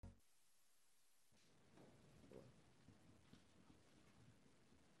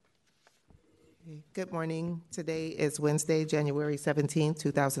Good morning. Today is Wednesday, January 17th,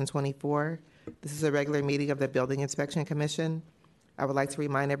 2024. This is a regular meeting of the Building Inspection Commission. I would like to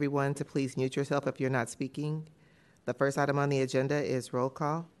remind everyone to please mute yourself if you're not speaking. The first item on the agenda is roll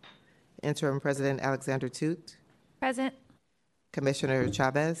call. Interim President Alexander Toot. Present. Commissioner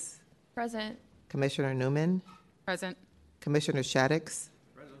Chavez. Present. Commissioner Newman. Present. Commissioner Shaddix.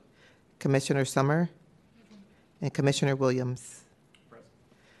 Present. Commissioner Summer. And Commissioner Williams.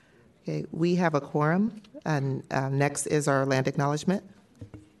 Okay, we have a quorum, and next is our land acknowledgement.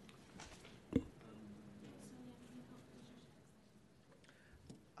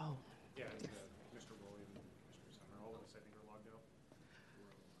 Oh. Yeah, Mr. Williams, Mr. Summer, all of us, I think, are logged out.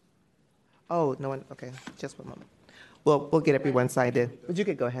 Oh, no one, okay, just one moment. We'll get everyone signed in. But you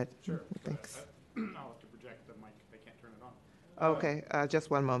could go ahead. Sure. Thanks. I'll have to project the mic. They can't turn it on. Okay,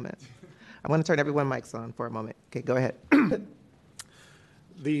 just one moment. I'm going to turn everyone's mics on for a moment. Okay, go ahead.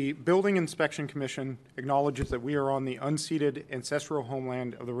 The Building Inspection Commission acknowledges that we are on the unceded ancestral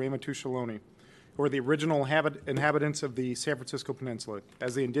homeland of the Ramaytush Ohlone, who are the original inhabitants of the San Francisco Peninsula.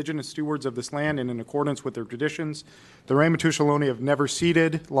 As the indigenous stewards of this land and in accordance with their traditions, the Ramaytush Ohlone have never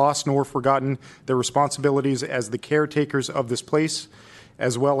ceded, lost, nor forgotten their responsibilities as the caretakers of this place,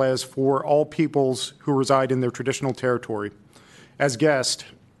 as well as for all peoples who reside in their traditional territory. As guests,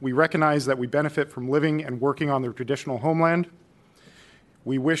 we recognize that we benefit from living and working on their traditional homeland.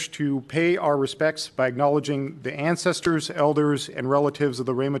 We wish to pay our respects by acknowledging the ancestors, elders, and relatives of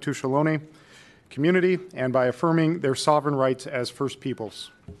the Ramaytush Ohlone community and by affirming their sovereign rights as First Peoples.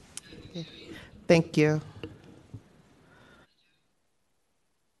 Thank you.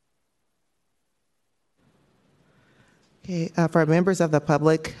 Okay, for members of the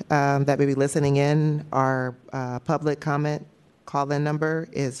public that may be listening in, our public comment call-in number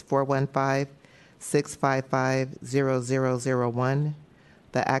is 415-655-0001.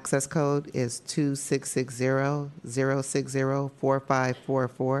 The access code is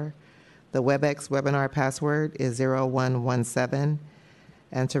 2660-060-4544. The WebEx webinar password is 0117.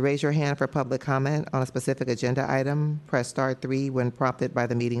 And to raise your hand for public comment on a specific agenda item, press *3 when prompted by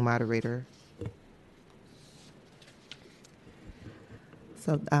the meeting moderator.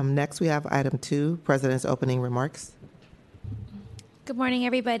 So next we have item 2, President's opening remarks. Good morning,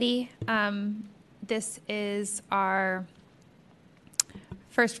 everybody. This is our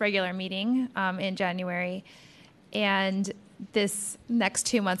first regular meeting in January, and this next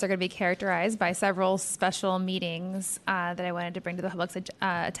 2 months are going to be characterized by several special meetings that I wanted to bring to the public's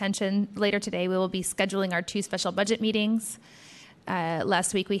attention. Later today, we will be scheduling our 2 special budget meetings.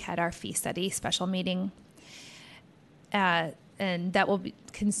 Last week, we had our fee study special meeting, and that will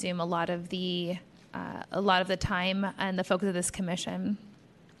consume a lot of the time and the focus of this commission.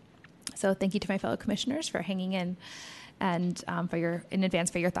 So thank you to my fellow commissioners for hanging in and in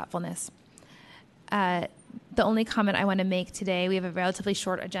advance for your thoughtfulness. The only comment I want to make today, we have a relatively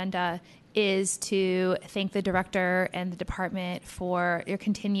short agenda, is to thank the director and the department for your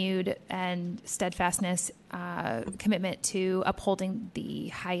continued and steadfastness, commitment to upholding the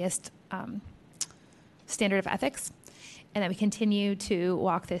highest standard of ethics, and that we continue to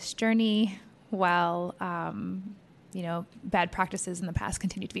walk this journey while bad practices in the past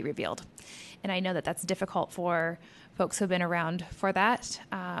continue to be revealed. And I know that that's difficult for folks who have been around for that,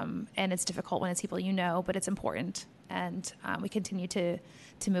 and it's difficult when it's people you know, but it's important. And we continue to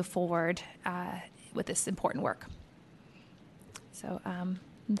move forward with this important work. So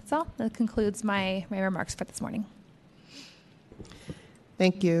that's all. That concludes my remarks for this morning.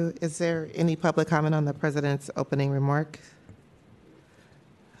 Thank you. Is there any public comment on the President's opening remark?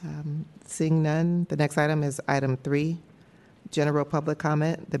 Seeing none, the next item is item 3, general public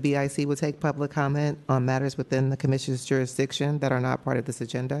comment. The BIC will take public comment on matters within the Commission's jurisdiction that are not part of this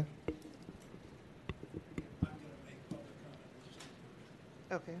agenda.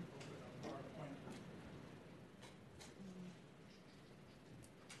 Okay.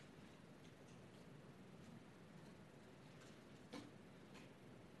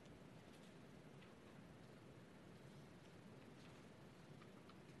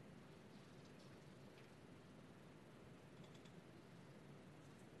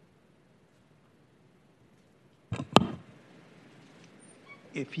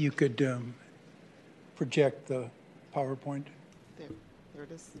 If you could project the PowerPoint. There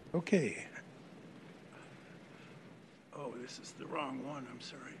it is. Okay. Oh, this is the wrong one. I'm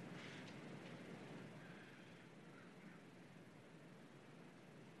sorry.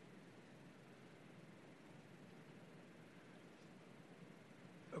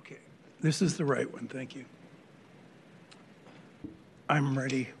 Okay. This is the right one. Thank you. I'm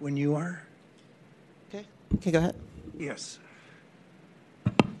ready when you are. Okay. Okay, go ahead. Yes.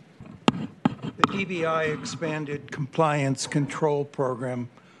 The DBI Expanded Compliance Control Program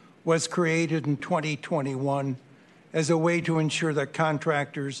was created in 2021 as a way to ensure that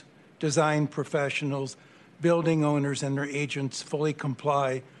contractors, design professionals, building owners, and their agents fully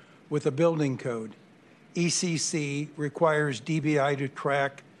comply with the building code. ECC requires DBI to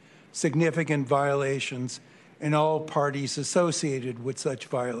track significant violations and all parties associated with such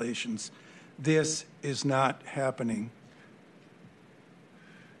violations. This is not happening.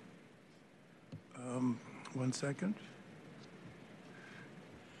 One second.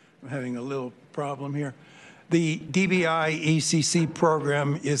 I'm having a little problem here. The DBI ECC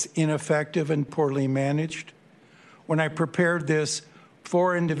program is ineffective and poorly managed. When I prepared this,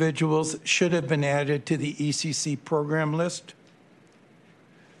 4 individuals should have been added to the ECC program list.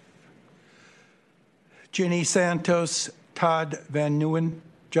 Ginny Santos, Todd Van Nieuwen,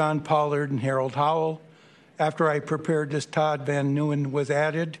 John Pollard, and Harold Howell. After I prepared this, Todd Van Nieuwen was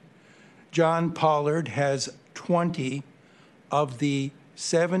added. John Pollard has 20 of the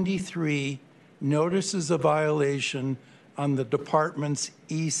 73 notices of violation on the department's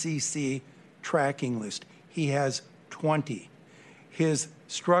ECC tracking list. He has 20. His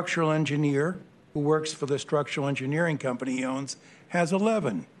structural engineer, who works for the structural engineering company he owns, has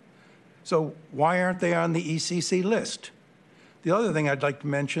 11. So why aren't they on the ECC list? The other thing I'd like to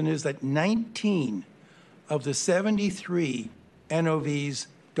mention is that 19 of the 73 NOVs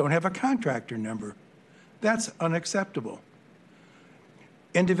don't have a contractor number. That's unacceptable.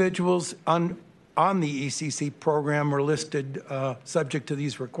 Individuals on the ECC program are listed subject to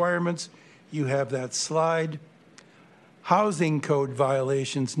these requirements. You have that slide. Housing code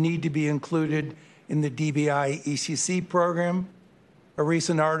violations need to be included in the DBI ECC program. A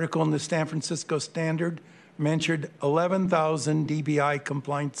recent article in the San Francisco Standard mentioned 11,000 DBI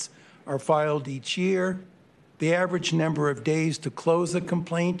complaints are filed each year. The average number of days to close a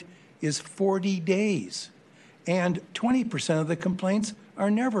complaint is 40 days, and 20% of the complaints are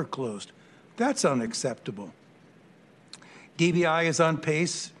never closed. That's unacceptable. DBI is on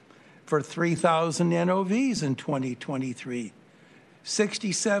pace for 3,000 NOVs in 2023.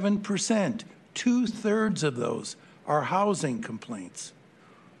 67%, 2/3 of those are housing complaints.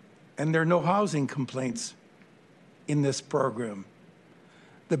 And there are no housing complaints in this program.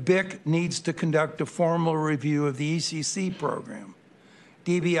 The BIC needs to conduct a formal review of the ECC program.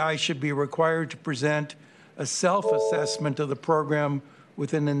 DBI should be required to present a self-assessment of the program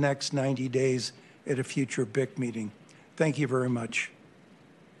within the next 90 days at a future BIC meeting. Thank you very much.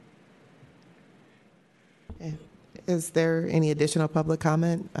 Is there any additional public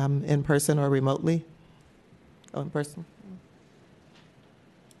comment in person or remotely? Oh, in person.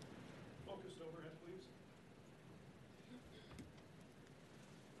 Focused overhead, please.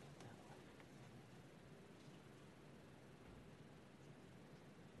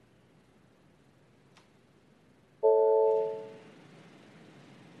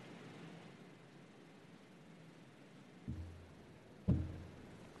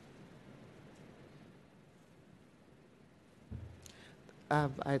 I, I'm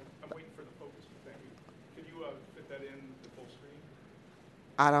waiting for the focus. Thank you. Can you fit that in the full screen?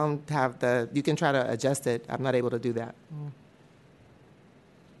 I don't have the, you can try to adjust it. I'm not able to do that.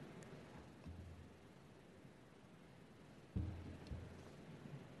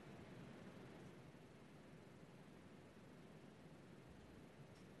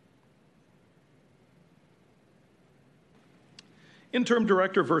 Interim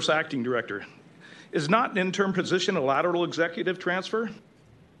director versus acting director. Is not an interim position a lateral executive transfer?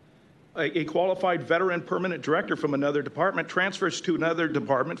 A qualified veteran permanent director from another department transfers to another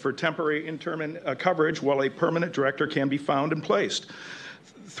department for temporary interim coverage while a permanent director can be found and placed.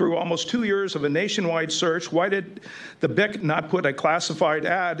 Through almost 2 years of a nationwide search, why did the BIC not put a classified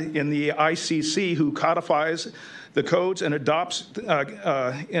ad in the ICC who codifies the codes and adopts the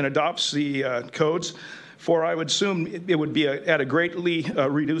codes? For I would assume it would be at a greatly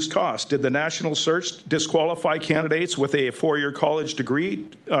reduced cost. Did the national search disqualify candidates with a 4-year college degree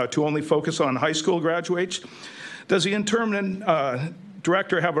to only focus on high school graduates? Does the interim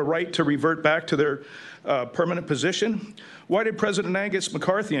director have a right to revert back to their permanent position? Why did President Angus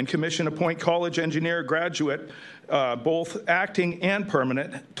McCarthy and Commission appoint college engineer graduate, both acting and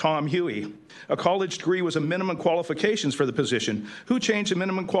permanent, Tom Huey? A college degree was a minimum qualifications for the position. Who changed the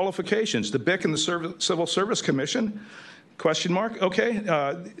minimum qualifications? The BIC and the Civil Service Commission? Question mark. Okay.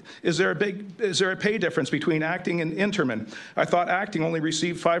 Is there a pay difference between acting and interim? I thought acting only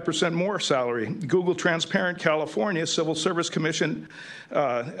received 5% more salary. Google Transparent California Civil Service Commission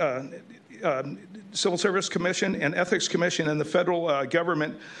Civil Service Commission and Ethics Commission and the federal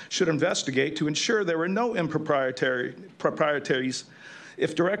government should investigate to ensure there were no improprieties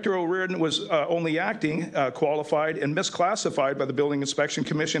If Director O'Riordan was only acting qualified and misclassified by the Building Inspection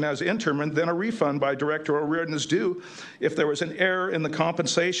Commission as interim, then a refund by Director O'Riordan is due if there was an error in the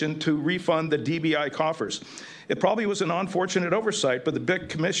compensation to refund the DBI coffers. It probably was an unfortunate oversight, but the BIC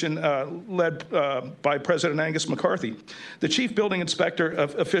Commission led by President Angus McCarthy. The Chief Building Inspector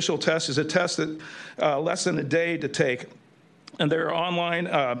official test is a test that less than a day to take. And there are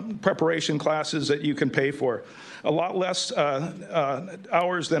online preparation classes that you can pay for. A lot less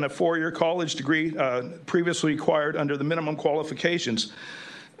hours than a four-year college degree previously required under the minimum qualifications.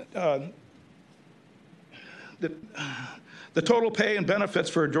 The total pay and benefits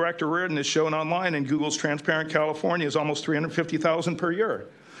for Director O'Riordan is shown online in Google's Transparent California is almost $350,000 per year.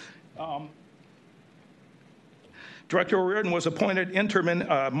 Director O'Riordan was appointed interim in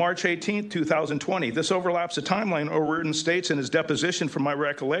March 18, 2020. This overlaps the timeline O'Riordan states in his deposition, from my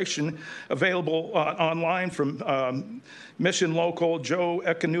recollection, available online from Mission Local, Joe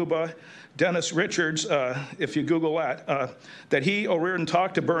Ekanuba, Dennis Richards, if you Google that he, O'Riordan,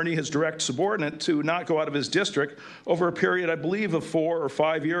 talked to Bernie, his direct subordinate, to not go out of his district over a period, I believe, of 4 or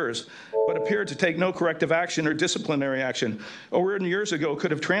 5 years, but appeared to take no corrective action or disciplinary action. O'Riordan years ago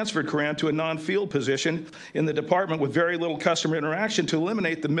could have transferred Coran to a non-field position in the department with very little customer interaction to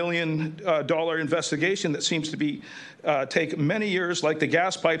eliminate the $1 million investigation that seems to be take many years, like the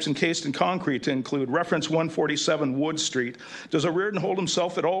gas pipes encased in concrete, to include reference 147 Wood Street. Does O'Riordan hold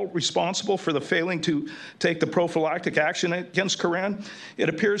himself at all responsible for the failing to take the prophylactic action against Coran? It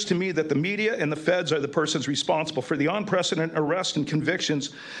appears to me that the media and the feds are the persons responsible for the unprecedented arrest and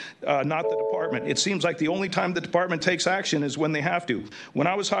convictions, not the department. It seems like the only time the department takes action is when they have to. When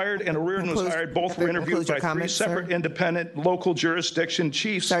I was hired and O'Riordan was hired, both were interviewed by three separate independent local jurisdiction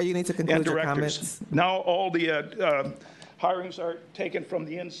chiefs Sir, you need to conclude and your directors. comments. Now all the hirings are taken from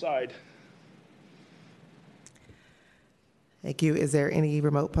the inside. Thank you. Is there any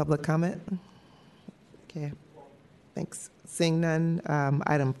remote public comment? Okay, thanks. Seeing none,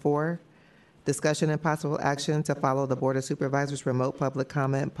 item 4, discussion and possible action to follow the Board of Supervisors remote public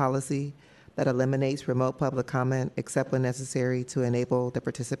comment policy that eliminates remote public comment except when necessary to enable the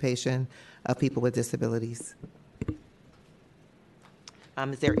participation of people with disabilities.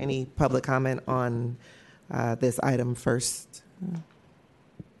 Is there any public comment on this item first?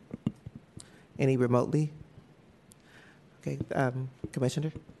 Any remotely? Okay,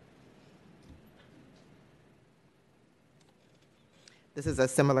 Commissioner? This is a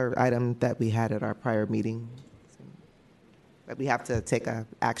similar item that we had at our prior meeting. But we have to take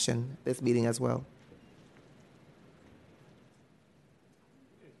action this meeting as well.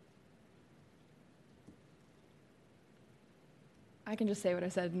 I can just say what I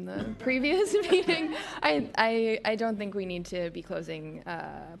said in the previous meeting. I don't think we need to be closing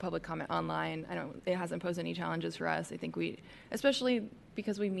public comment online. It hasn't posed any challenges for us. I think especially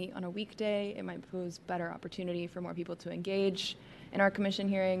because we meet on a weekday, it might pose better opportunity for more people to engage in our commission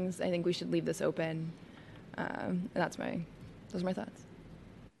hearings. I think we should leave this open. Those are my thoughts.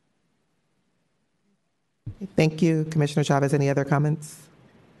 Thank you, Commissioner Chavez. Any other comments?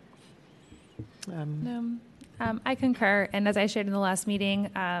 No. I concur, and as I shared in the last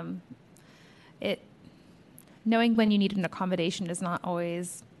meeting, knowing when you need an accommodation is not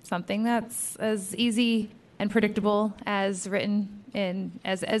always something that's as easy and predictable as written in,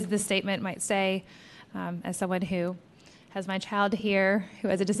 as the statement might say. As someone who has my child here, who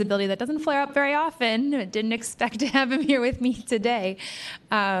has a disability that doesn't flare up very often, didn't expect to have him here with me today.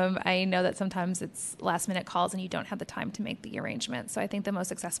 I know that sometimes it's last-minute calls and you don't have the time to make the arrangement. So I think the most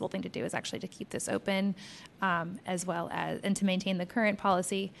accessible thing to do is actually to keep this open, as well as, and to maintain the current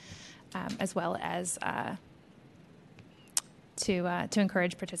policy, as well as to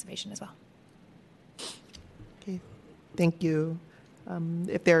encourage participation as well. Okay, thank you.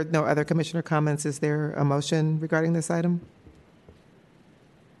 If there are no other commissioner comments, is there a motion regarding this item?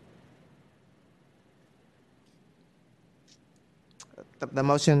 The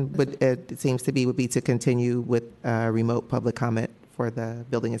motion it seems to be would be to continue with remote public comment for the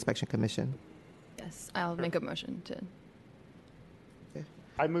Building Inspection Commission. Yes, I'll make a motion to.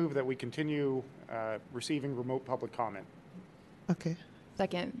 I move that we continue receiving remote public comment. Okay.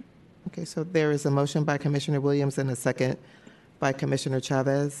 Second. Okay, so there is a motion by Commissioner Williams and a second by Commissioner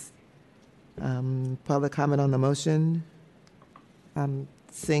Chavez. Public comment on the motion.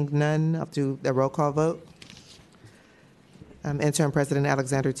 Seeing none, I'll do a roll call vote. Interim President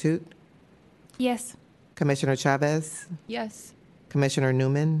Alexander Toote. Yes. Commissioner Chavez. Yes. Commissioner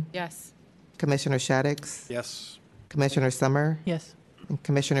Newman. Yes. Commissioner Shaddix. Yes. Commissioner Summer. Yes. And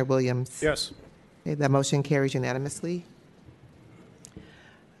Commissioner Williams. Yes. Okay, that motion carries unanimously.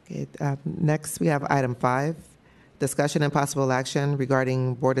 Okay, next we have item 5, Discussion and possible action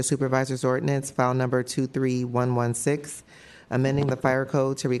regarding Board of Supervisors ordinance, file number 23116, amending the fire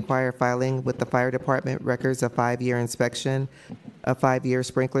code to require filing with the fire department records of 5-year inspection of 5-year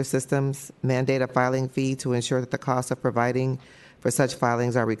sprinkler systems, mandate a filing fee to ensure that the cost of providing for such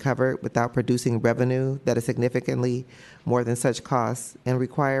filings are recovered without producing revenue that is significantly more than such costs, and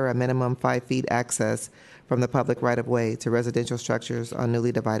require a minimum 5 feet access from the public right-of-way to residential structures on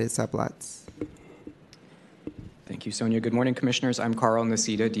newly divided sublots. Thank you, Sonia. Good morning, Commissioners. I'm Carl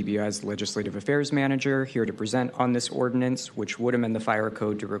Nacita, DBI's Legislative Affairs Manager, here to present on this ordinance, which would amend the fire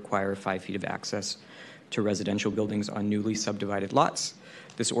code to require 5 feet of access to residential buildings on newly subdivided lots.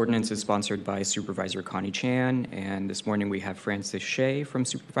 This ordinance is sponsored by Supervisor Connie Chan, and this morning we have Francis Shea from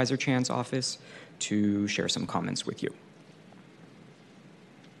Supervisor Chan's office to share some comments with you.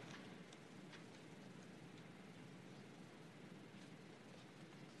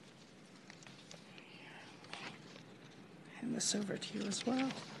 Hand this over to you as well.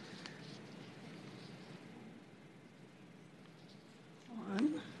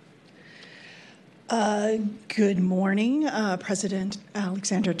 Good morning, President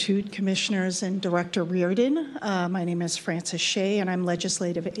Alexander Toot, Commissioners, and Director Reardon. My name is Francis Shea, and I'm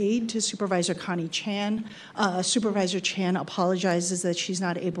Legislative Aide to Supervisor Connie Chan. Supervisor Chan apologizes that she's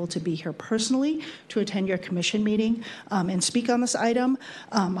not able to be here personally to attend your commission meeting and speak on this item.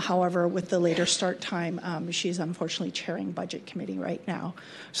 However, with the later start time, she's unfortunately chairing Budget Committee right now,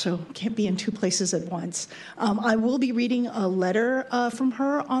 so can't be in 2 places at once. I will be reading a letter from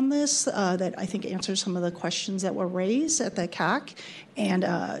her on this that I think answers some of the questions that were raised at the CAC, and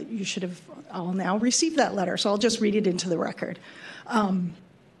you should have all now received that letter, so I'll just read it into the record.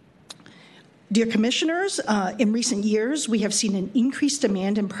 Dear Commissioners, in recent years, we have seen an increased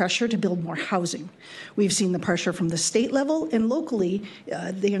demand and pressure to build more housing. We've seen the pressure from the state level and locally,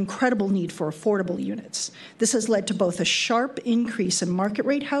 the incredible need for affordable units. This has led to both a sharp increase in market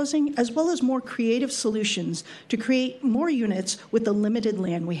rate housing as well as more creative solutions to create more units with the limited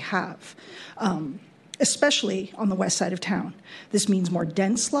land we have, especially on the west side of town. This means more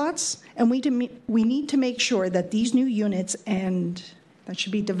dense lots, and we need to make sure that these new units and that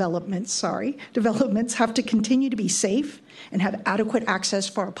should be developments have to continue to be safe and have adequate access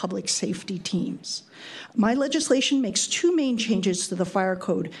for our public safety teams. My legislation makes 2 main changes to the fire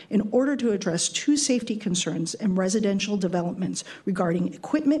code in order to address 2 safety concerns in residential developments regarding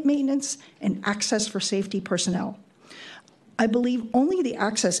equipment maintenance and access for safety personnel. I believe only the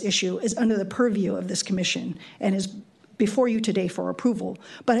access issue is under the purview of this commission and is before you today for approval,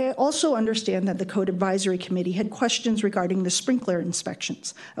 but I also understand that the Code Advisory Committee had questions regarding the sprinkler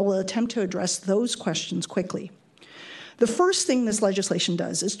inspections. I will attempt to address those questions quickly. The first thing this legislation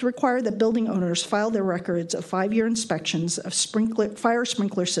does is to require that building owners file their records of 5-year inspections of fire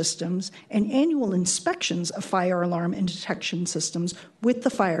sprinkler systems and annual inspections of fire alarm and detection systems with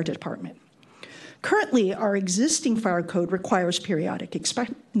the fire department. Currently, our existing fire code requires periodic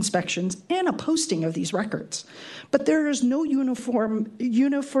inspections and a posting of these records, but there is no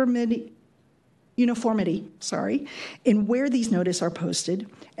uniformity in where these notices are posted,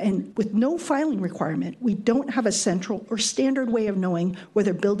 and with no filing requirement, we don't have a central or standard way of knowing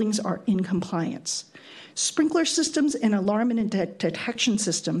whether buildings are in compliance. Sprinkler systems and alarm and detection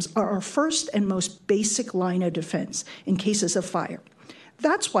systems are our first and most basic line of defense in cases of fire.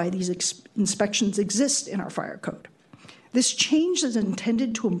 That's why these inspections exist in our fire code. This change is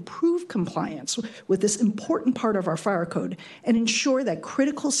intended to improve compliance with this important part of our fire code and ensure that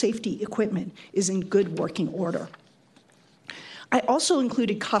critical safety equipment is in good working order. I also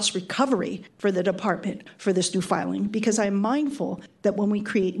included cost recovery for the department for this new filing because I'm mindful that when we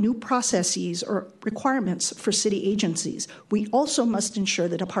create new processes or requirements for city agencies, we also must ensure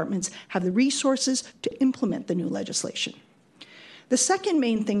the departments have the resources to implement the new legislation. The second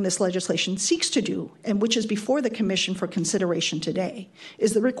main thing this legislation seeks to do, and which is before the Commission for consideration today,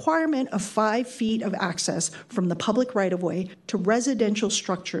 is the requirement of 5 feet of access from the public right-of-way to residential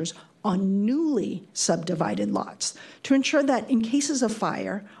structures on newly subdivided lots to ensure that in cases of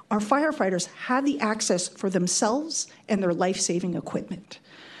fire, our firefighters have the access for themselves and their life-saving equipment.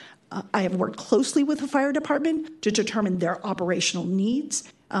 I have worked closely with the fire department to determine their operational needs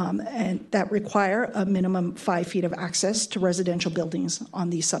and that require a minimum 5 feet of access to residential buildings on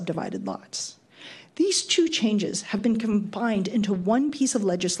these subdivided lots. These 2 changes have been combined into one piece of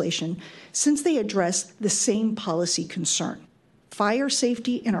legislation since they address the same policy concern: fire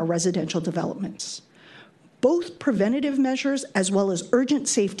safety in our residential developments, both preventative measures as well as urgent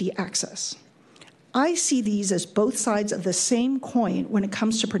safety access. I see these as both sides of the same coin when it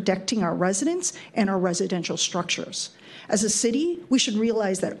comes to protecting our residents and our residential structures. As a city, we should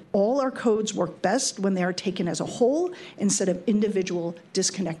realize that all our codes work best when they are taken as a whole instead of individual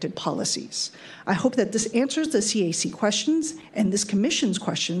disconnected policies. I hope that this answers the CAC questions and this commission's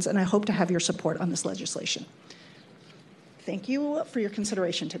questions, and I hope to have your support on this legislation. Thank you for your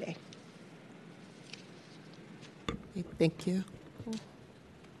consideration today. Thank you.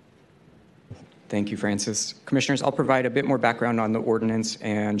 Thank you, Francis. Commissioners, I'll provide a bit more background on the ordinance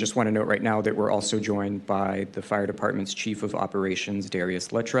and just want to note right now that we're also joined by the Fire Department's Chief of Operations, Darius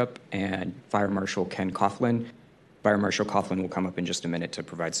Lettrup, and Fire Marshal Ken Coughlin. Fire Marshal Coughlin will come up in just a minute to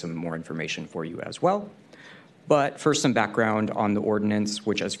provide some more information for you as well. But first, some background on the ordinance,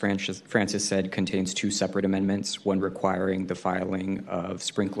 which, as Francis said, contains two separate amendments, one requiring the filing of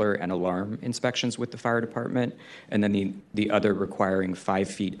sprinkler and alarm inspections with the fire department, and then the other requiring 5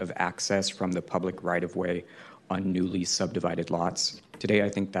 feet of access from the public right-of-way on newly subdivided lots. Today, I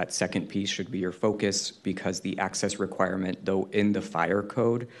think that second piece should be your focus because the access requirement, though in the fire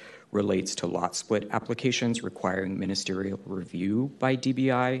code, relates to lot split applications requiring ministerial review by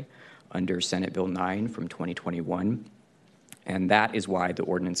DBI under Senate Bill 9 from 2021, and that is why the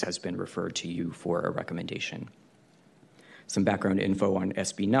ordinance has been referred to you for a recommendation. Some background info on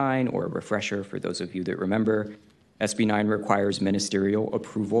SB 9, or a refresher for those of you that remember. SB 9 requires ministerial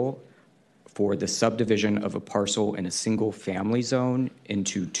approval for the subdivision of a parcel in a single family zone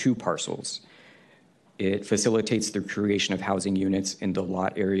into 2 parcels. It facilitates the creation of housing units in the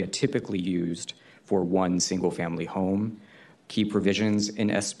lot area typically used for 1 single family home. Key provisions in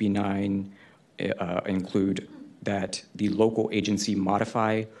SB 9 include that the local agency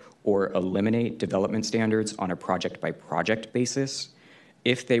modify or eliminate development standards on a project-by-project basis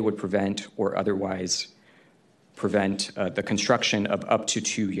if they would prevent or otherwise prevent the construction of up to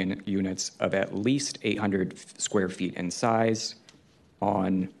 2 units of at least 800 square feet in size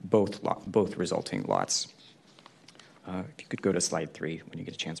on both resulting lots. If you could go to slide 3 when you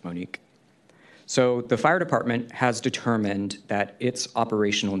get a chance, Monique. So the fire department has determined that its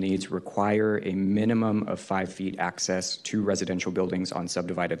operational needs require a minimum of 5 feet access to residential buildings on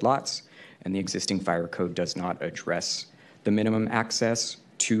subdivided lots, and the existing fire code does not address the minimum access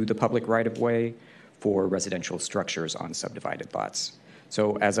to the public right-of-way for residential structures on subdivided lots.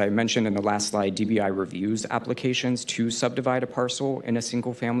 So as I mentioned in the last slide, DBI reviews applications to subdivide a parcel in a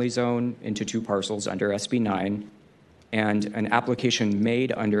single family zone into 2 parcels under SB 9. And an application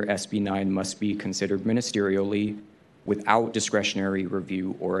made under SB 9 must be considered ministerially without discretionary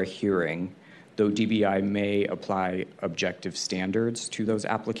review or a hearing, though DBI may apply objective standards to those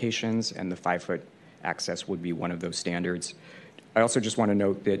applications, and the 5-foot access would be one of those standards. I also just want to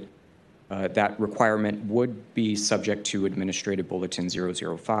note that that requirement would be subject to Administrative Bulletin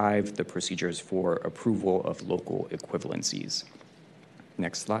 005, the procedures for approval of local equivalencies.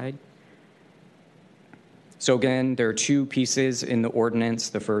 Next slide. So again, there are 2 pieces in the ordinance,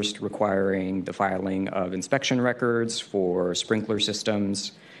 the first requiring the filing of inspection records for sprinkler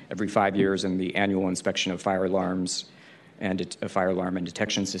systems every 5 years and the annual inspection of fire alarms and fire alarm and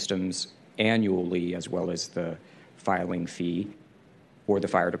detection systems annually, as well as the filing fee for the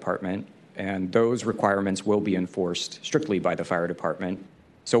fire department. And those requirements will be enforced strictly by the fire department.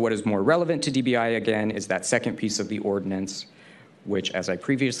 So what is more relevant to DBI, again, is that second piece of the ordinance, which, as I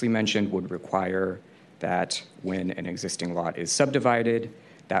previously mentioned, would require that when an existing lot is subdivided,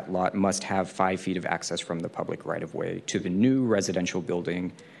 that lot must have 5 feet of access from the public right-of-way to the new residential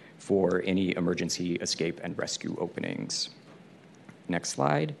building for any emergency escape and rescue openings. Next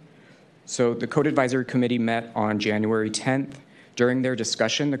slide. So the Code Advisory Committee met on January 10th. During their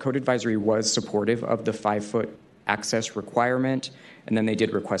discussion, the Code Advisory was supportive of the 5-foot access requirement, and then they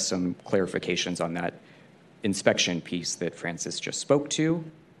did request some clarifications on that inspection piece that Francis just spoke to.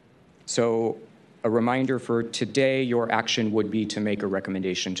 So a reminder for today, your action would be to make a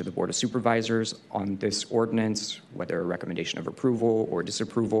recommendation to the Board of Supervisors on this ordinance, whether a recommendation of approval or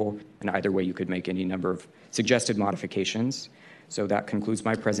disapproval, and either way you could make any number of suggested modifications. So that concludes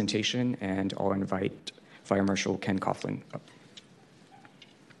my presentation, and I'll invite Fire Marshal Ken Coughlin up.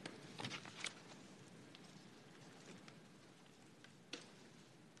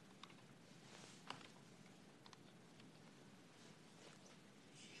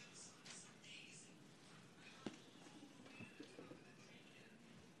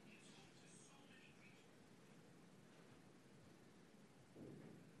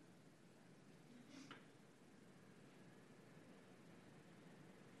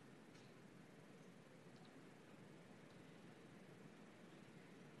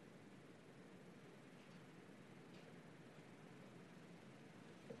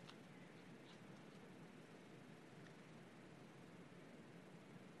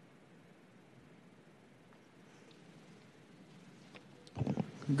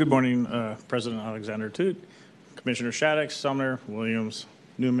 Good morning, President Alexander Toot, Commissioner Shattuck, Sumner, Williams,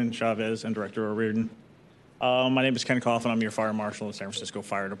 Newman, Chavez, and Director O'Riordan. My name is Ken Coffin. I'm your fire marshal in the San Francisco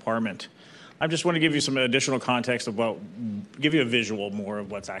Fire Department. I just want to give you some additional context about, give you a visual more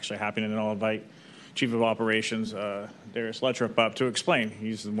of what's actually happening, and I'll invite Chief of Operations, Darius Letrup, up to explain.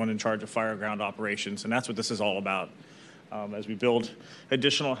 He's the one in charge of fire ground operations, and that's what this is all about. As we build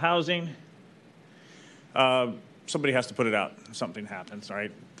additional housing, somebody has to put it out. Something happens,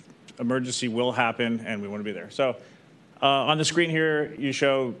 right? Emergency will happen, and we want to be there. So on the screen here, you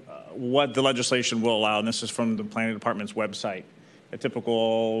show what the legislation will allow, and this is from the Planning Department's website. A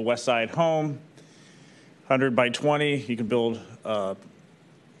typical West Side home, 100 by 20, you can build up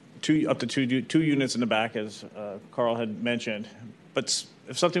to two units in the back, as Carl had mentioned. But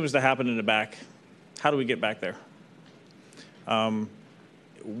if something was to happen in the back, how do we get back there?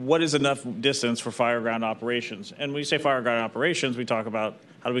 What is enough distance for fire ground operations? And when we say fire ground operations, we talk about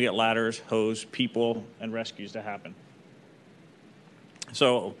how do we get ladders, hose, people, and rescues to happen.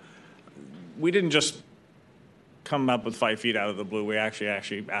 So we didn't just come up with 5 feet out of the blue. We actually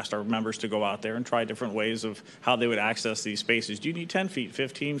asked our members to go out there and try different ways of how they would access these spaces. Do you need 10 feet,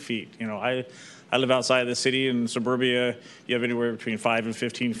 15 feet? You know, I live outside of the city in suburbia. You have anywhere between 5 and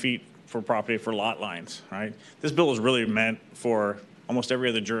 15 feet for property for lot lines, right? This bill is really meant for almost every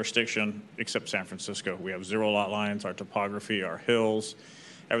other jurisdiction except San Francisco. We have 0 lot lines, our topography, our hills,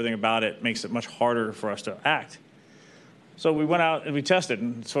 everything about it makes it much harder for us to act. So we went out and we tested.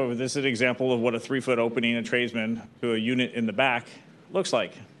 And so this is an example of what a 3-foot opening, a tradesman to a unit in the back looks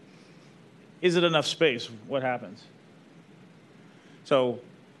like. Is it enough space? What happens? So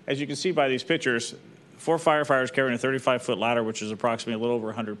as you can see by these pictures, 4 firefighters carrying a 35-foot ladder, which is approximately a little over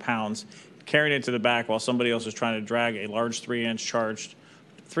 100 pounds, carrying it to the back while somebody else is trying to drag a large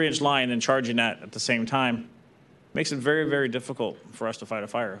 3-inch line and charging that at the same time, makes it very, very difficult for us to fight a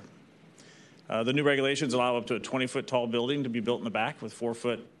fire. The new regulations allow up to a 20-foot tall building to be built in the back with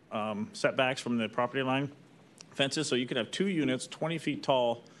 4-foot setbacks from the property line fences. So you could have 2 units, 20 feet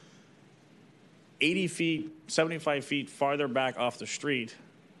tall, 80 feet, 75 feet farther back off the street.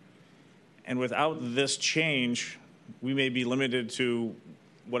 And without this change, we may be limited to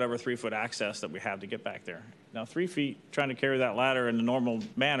whatever 3-foot access that we have to get back there. Now, 3 feet, trying to carry that ladder in the normal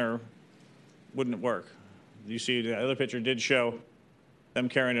manner wouldn't work. You see the other picture did show them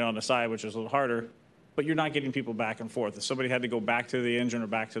carrying it on the side, which is a little harder, but you're not getting people back and forth. If somebody had to go back to the engine or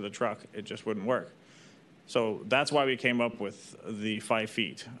back to the truck, it just wouldn't work. So that's why we came up with the 5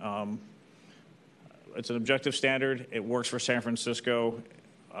 feet. It's an objective standard. It works for San Francisco.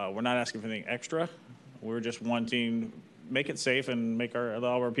 We're not asking for anything extra. We're just wanting make it safe and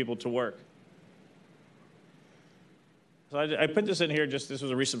allow our people to work. So I put this in here. This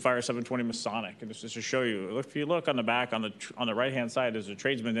was a recent fire, 720 Masonic, and this is to show you. If you look on the back, on the right-hand side, there's a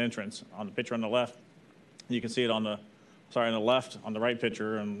tradesman entrance on the picture on the left. You can see it on the left, on the right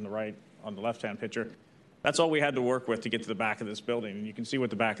picture, and on the left-hand picture. That's all we had to work with to get to the back of this building, and you can see what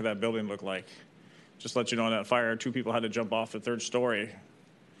the back of that building looked like. Just to let you know, on that fire, 2 people had to jump off the 3rd story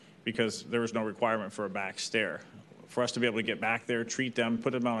because there was no requirement for a back stair. For us to be able to get back there, treat them,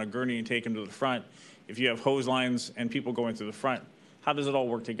 put them on a gurney, and take them to the front. If you have hose lines and people going through the front, how does it all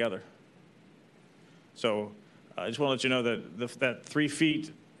work together? So I just want to let you know that that 3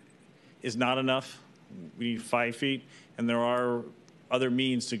 feet is not enough. We need 5 feet, and there are other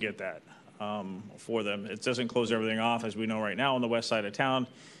means to get that for them. It doesn't close everything off, as we know right now on the west side of town.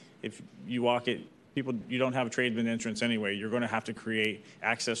 If you walk it, you don't have a tradesman entrance anyway. You're going to have to create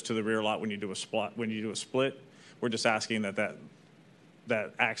access to the rear lot when you do a split. We're just asking that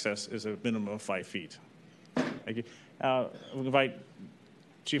access is a minimum of 5 feet. Thank you. We'll invite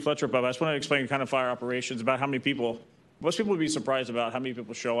Chief Letrup up. I just want to explain kind of fire operations, about how many people. Most people would be surprised about how many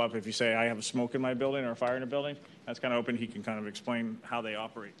people show up if you say, I have a smoke in my building or a fire in a building. That's kind of open. He can kind of explain how they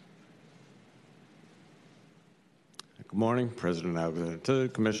operate. Good morning, President Alexander,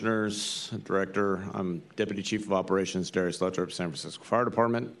 Commissioners, Director. I'm Deputy Chief of Operations, Darius Letrup, San Francisco Fire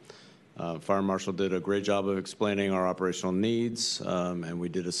Department. Fire Marshal did a great job of explaining our operational needs, and we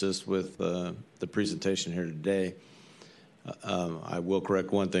did assist with the presentation here today. I will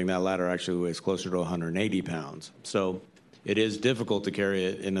correct one thing. That ladder actually weighs closer to 180 pounds. So it is difficult to carry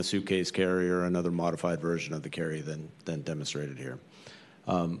it in a suitcase carry or another modified version of the carry than demonstrated here.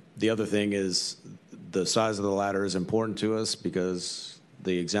 The other thing is the size of the ladder is important to us because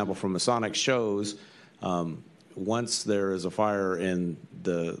the example from Masonic shows once there is a fire in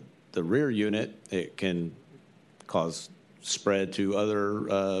the rear unit, it can cause spread to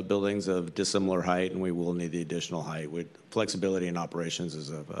other buildings of dissimilar height, and we will need the additional height. Flexibility in operations is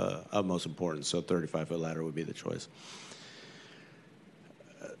of utmost importance, so 35-foot ladder would be the choice.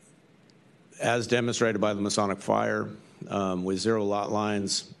 As demonstrated by the Masonic fire, with 0 lot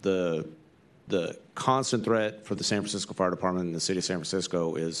lines, the constant threat for the San Francisco Fire Department and the city of San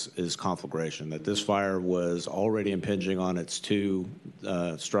Francisco is conflagration. That this fire was already impinging on its 2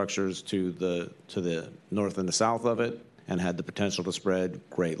 structures to the north and the south of it, and had the potential to spread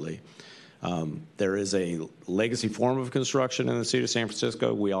greatly. There is a legacy form of construction in the city of San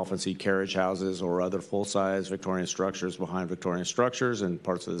Francisco. We often see carriage houses or other full-size Victorian structures behind Victorian structures in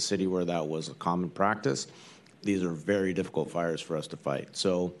parts of the city where that was a common practice. These are very difficult fires for us to fight.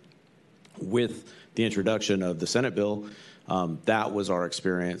 So with the introduction of the Senate bill, that was our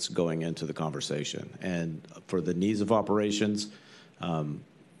experience going into the conversation. And for the needs of operations,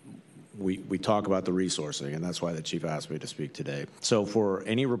 we talk about the resourcing, and that's why the chief asked me to speak today. So for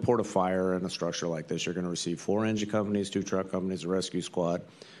any report of fire in a structure like this, you're going to receive 4 engine companies, 2 truck companies, a rescue squad.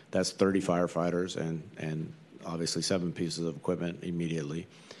 That's 30 firefighters and obviously 7 pieces of equipment immediately.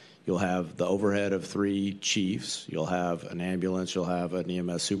 You'll have the overhead of 3 chiefs. You'll have an ambulance. You'll have an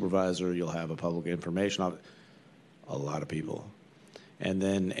EMS supervisor. You'll have a public information officer. A lot of people. And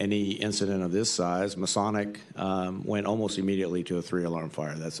then any incident of this size, Masonic went almost immediately to a 3-alarm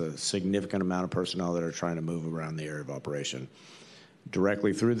fire. That's a significant amount of personnel that are trying to move around the area of operation.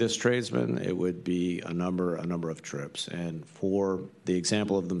 Directly through this tradesman, it would be a number of trips. And for the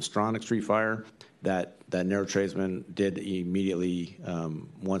example of the Masonic Street fire, that narrow tradesman did immediately,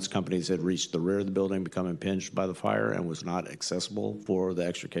 once companies had reached the rear of the building, become impinged by the fire and was not accessible for the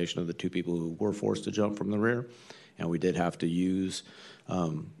extrication of the 2 people who were forced to jump from the rear. And we did have to use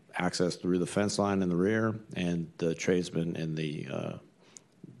access through the fence line in the rear and the tradesman in the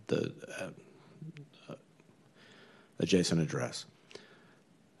adjacent address.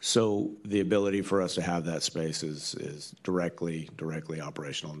 So the ability for us to have that space is directly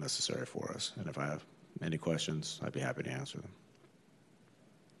operational and necessary for us. And if I have any questions, I'd be happy to answer them.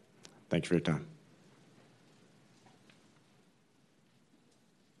 Thank you for your time.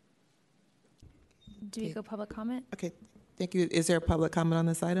 Do we go public comment? Okay, thank you. Is there a public comment on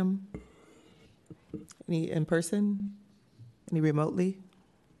this item? Any in person? Any remotely?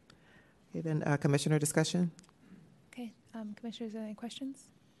 Okay, then commissioner discussion. Okay, commissioners, any questions?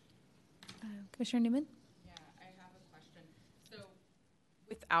 Commissioner Newman? Yeah, I have a question. So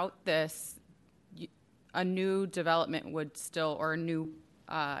without this, a new development would still, or a new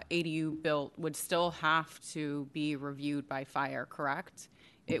ADU built would still have to be reviewed by fire, correct?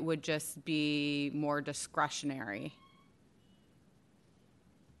 It would just be more discretionary.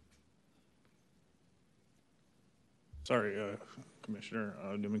 Sorry, Commissioner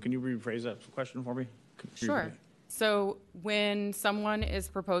Newman, can you rephrase that question for me? Sure. So when someone is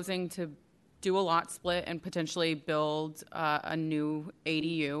proposing to do a lot split and potentially build a new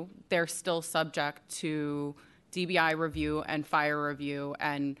ADU, they're still subject to DBI review and fire review,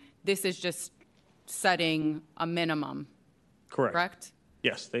 and this is just setting a minimum. Correct?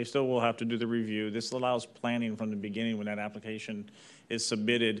 Yes, they still will have to do the review. This allows planning from the beginning when that application is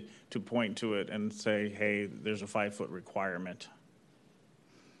submitted to point to it and say, hey, there's a 5-foot requirement.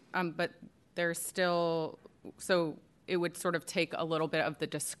 But there's still, so it would sort of take a little bit of the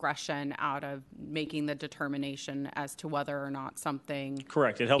discretion out of making the determination as to whether or not something.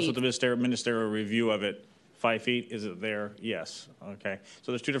 Correct. It helps with the ministerial review of it. 5 feet, is it there? Yes. Okay.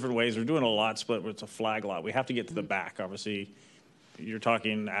 So there's 2 different ways. We're doing a lot split where it's a flag lot. We have to get to the back, obviously. You're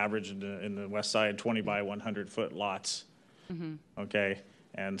talking average in the west side, 20 by 100 foot lots. Okay.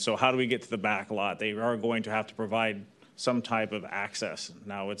 And so how do we get to the back lot? They are going to have to provide some type of access.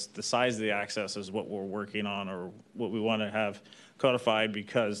 Now, it's the size of the access is what we're working on, or what we want to have codified,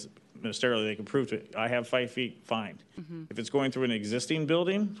 because ministerially they can prove to it. I have 5 feet, fine. If it's going through an existing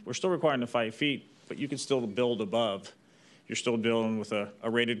building, we're still requiring the 5 feet, but you can still build above. You're still building with a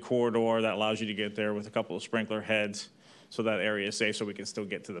rated corridor that allows you to get there with a couple of sprinkler heads, so that area is safe, so we can still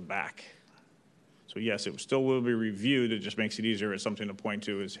get to the back. So yes, it still will be reviewed. It just makes it easier. It's something to point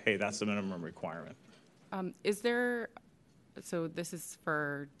to is, hey, that's the minimum requirement. Is there, so this is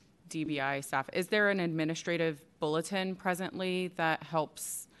for DBI staff, is there an administrative bulletin presently that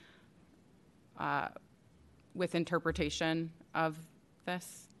helps with interpretation of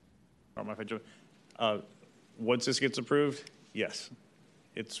this? Once this gets approved, yes.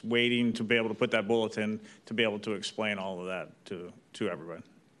 It's waiting to be able to put that bulletin to be able to explain all of that to everyone.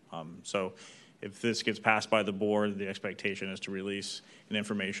 So if this gets passed by the board, the expectation is to release an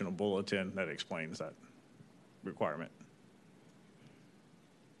informational bulletin that explains that requirement.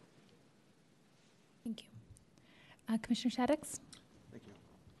 Thank you. Commissioner Shaddix? Thank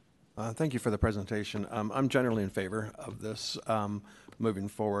you. Thank you for the presentation. I'm generally in favor of this moving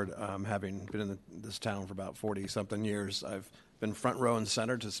forward. Having been in this town for about 40-something years, I've been front row and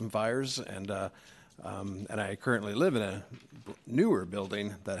center to some fires, and I currently live in a newer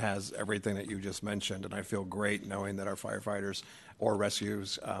building that has everything that you just mentioned, and I feel great knowing that our firefighters or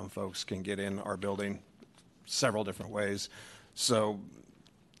rescues folks can get in our building several different ways. So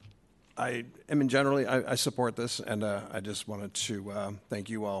I support this, and I just wanted to thank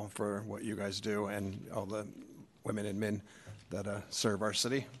you all for what you guys do and all the women and men that serve our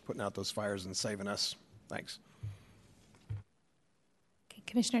city, putting out those fires and saving us. Thanks. Okay,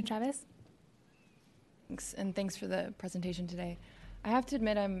 Commissioner Chavez? Thanks, and thanks for the presentation today. I have to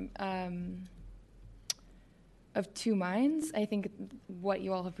admit I'm of two minds. I think what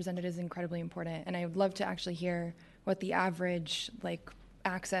you all have presented is incredibly important, and I would love to actually hear what the average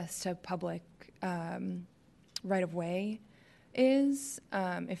access to public right-of-way is,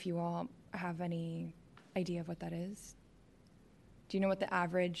 if you all have any idea of what that is. Do you know what the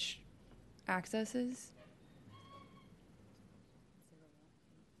average access is?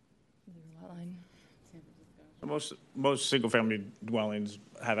 Lot line. Most single-family dwellings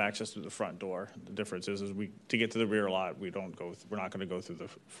have access to the front door. The difference is to get to the rear lot, we're not going to go through the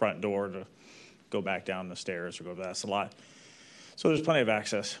front door to go back down the stairs or go past the lot. So there's plenty of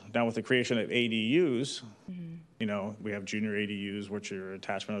access. Now with the creation of ADUs, we have junior ADUs, which are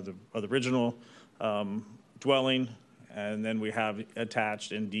attachment of the original dwelling, and then we have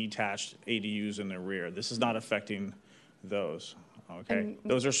attached and detached ADUs in the rear. This is not affecting those. Okay,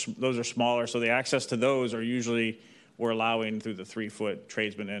 those are smaller, so the access to those are usually we're allowing through the 3-foot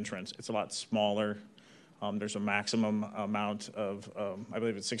tradesman entrance. It's a lot smaller. There's a maximum amount of, I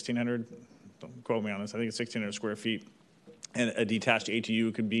believe it's 1,600. Don't quote me on this. I think it's 1,600 square feet, and a detached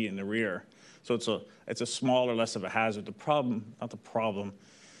ATU could be in the rear. So it's a smaller, less of a hazard. The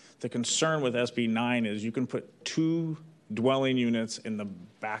concern with SB 9 is you can put 2 dwelling units in the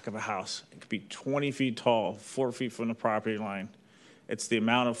back of a house. It could be 20 feet tall, 4 feet from the property line. It's the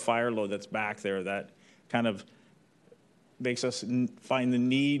amount of fire load that's back there that kind of makes us find the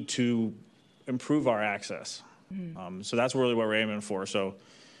need to improve our access. So that's really what we're aiming for. So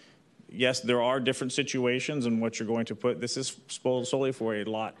yes, there are different situations in what you're going to put. This is solely for a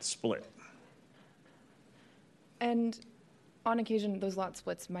lot split. And on occasion, those lot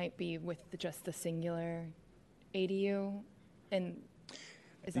splits might be with just the singular ADU, and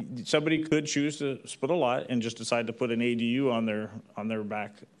somebody could choose to split a lot and just decide to put an ADU on their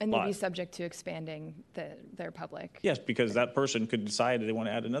back and lot. they'd be subject to expanding their public. Yes, because that person could decide they want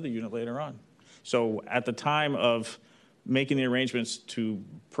to add another unit later on. So at the time of making the arrangements to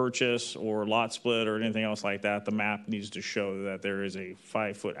purchase or lot split or anything else like that, the map needs to show that there is a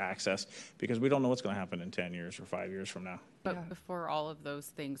 5-foot access, because we don't know what's going to happen in 10 years or 5 years from now. But before all of those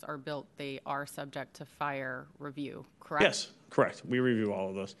things are built, they are subject to fire review, correct? Yes, correct. We review all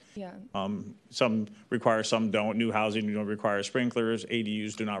of those. Yeah. Some require, some don't. New housing don't require sprinklers.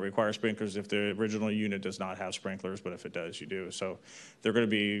 ADUs do not require sprinklers if the original unit does not have sprinklers, but if it does, you do. So they're going to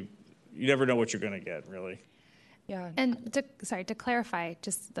be, you never know what you're going to get, really. Yeah. And to clarify,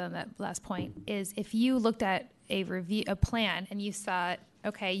 just on that last point, is if you looked at a plan and you saw,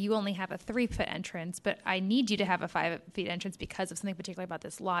 okay, you only have a 3-foot entrance, but I need you to have a 5-foot entrance because of something particular about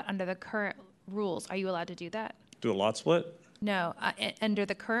this lot. Under the current rules, are you allowed to do that? Do a lot split? No. Under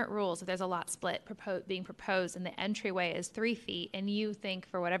the current rules, if there's a lot split being proposed and the entryway is 3 feet, and you think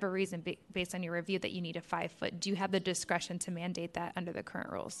for whatever reason, based on your review, that you need a 5-foot, do you have the discretion to mandate that under the current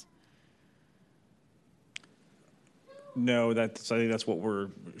rules? No, I think that's what we're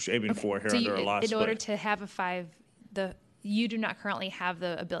aiming for here under a lot split. In order to have you do not currently have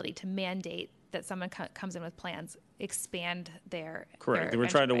the ability to mandate that someone comes in with plans, expand their Correct. We're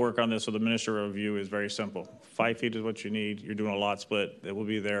trying to work on this, so the ministerial review is very simple. 5 feet is what you need. You're doing a lot split. It will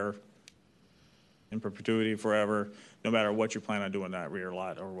be there in perpetuity forever, no matter what you plan on doing that rear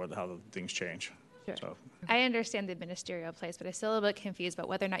lot or how the things change. Sure. So. I understand the ministerial place, but I'm still a little bit confused about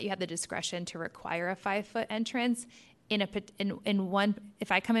whether or not you have the discretion to require a 5-foot entrance in one.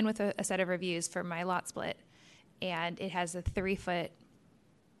 If I come in with a set of reviews for my lot split, and it has a 3-foot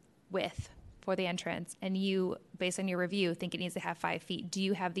width for the entrance, and you, based on your review, think it needs to have 5 feet, do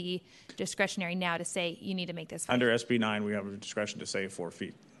you have the discretionary now to say you need to make this 5 Under SB 9, we have a discretion to say 4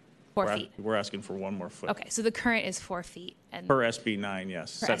 feet. 4 feet. We're asking for 1 more foot. Okay, so the current is 4 feet. And Per SB 9,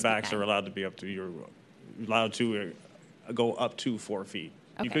 yes. Per Setbacks SB 9. are allowed to be up to, you're allowed to go up to 4 feet.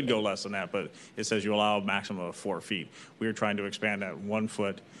 You Okay. could go less than that, but it says you allow a maximum of 4 feet. We are trying to expand that 1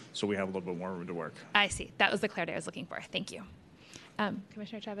 foot so we have a little bit more room to work. I see. That was the clarity I was looking for. Thank you.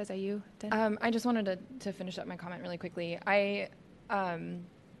 Commissioner Chavez, are you done? I just wanted to finish up my comment really quickly. I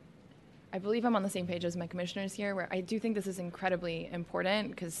believe I'm on the same page as my commissioners here, where I do think this is incredibly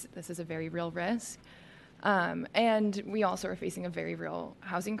important because this is a very real risk. And we also are facing a very real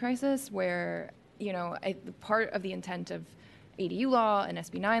housing crisis where, part of the intent of ADU law and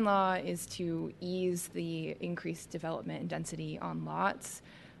SB 9 law is to ease the increased development and density on lots.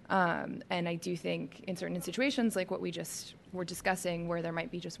 And I do think in certain situations, like what we just were discussing, where there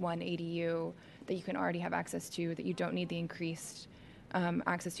might be just one ADU that you can already have access to, that you don't need the increased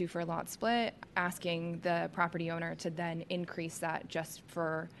access to for a lot split, asking the property owner to then increase that just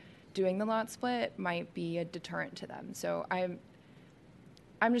for doing the lot split might be a deterrent to them. So I'm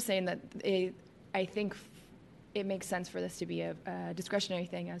just saying that I think it makes sense for this to be a discretionary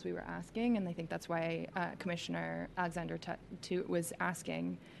thing, as we were asking, and I think that's why Commissioner Alexander was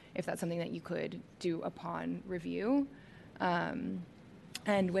asking if that's something that you could do upon review.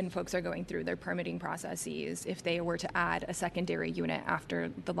 And when folks are going through their permitting processes, if they were to add a secondary unit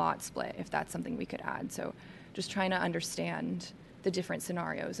after the lot split, if that's something we could add. So just trying to understand the different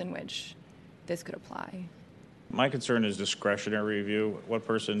scenarios in which this could apply. My concern is discretionary review. What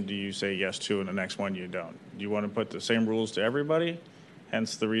person do you say yes to and the next one you don't? Do you want to put the same rules to everybody?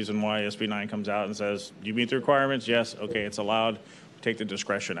 Hence the reason why SB 9 comes out and says, do you meet the requirements? Yes, okay, it's allowed. Take the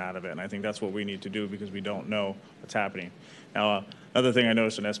discretion out of it. And I think that's what we need to do because we don't know what's happening. Now, another thing I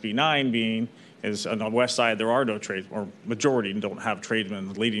noticed in SB 9 being is on the west side, there are no trades, or majority don't have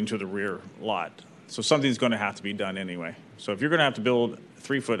tradesmen leading to the rear lot. So something's going to have to be done anyway. So if you're going to have to build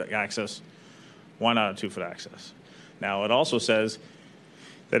 3-foot access, why not a 2-foot access? Now, it also says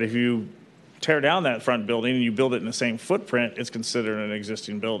that if you tear down that front building and you build it in the same footprint, it's considered an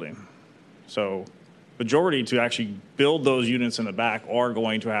existing building. So majority to actually build those units in the back are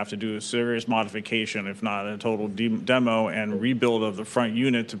going to have to do a serious modification, if not a total demo and rebuild of the front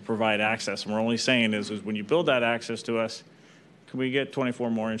unit to provide access. And we're only saying is when you build that access to us, can we get 24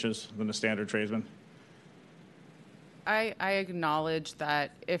 more inches than the standard tradesman? I acknowledge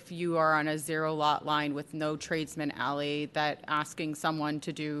that if you are on a 0 lot line with no tradesman alley, that asking someone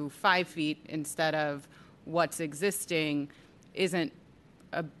to do 5 feet instead of what's existing isn't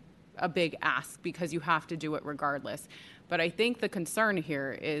a big ask because you have to do it regardless. But I think the concern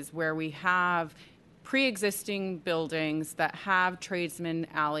here is where we have pre-existing buildings that have tradesman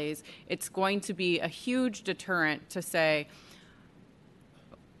alleys, it's going to be a huge deterrent to say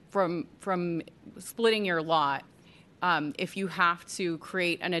from splitting your lot, if you have to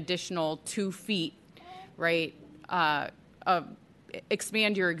create an additional 2 feet, right,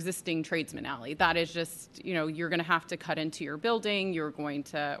 expand your existing tradesman alley. That is just, you're going to have to cut into your building. You're going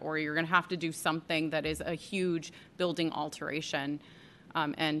to have to do something that is a huge building alteration.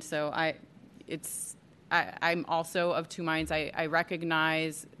 And so I'm also of two minds. I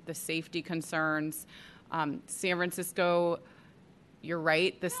recognize the safety concerns. San Francisco, you're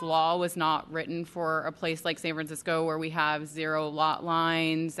right, this law was not written for a place like San Francisco where we have 0 lot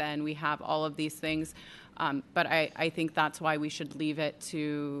lines and we have all of these things. But I think that's why we should leave it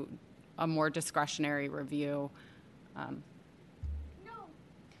to a more discretionary review.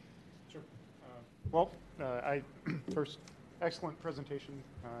 Sure. Well, first, excellent presentation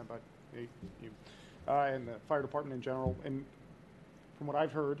by you and the fire department in general. And from what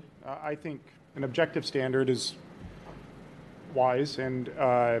I've heard, I think an objective standard is wise. And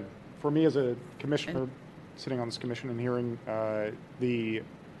for me as a commissioner sitting on this commission and hearing the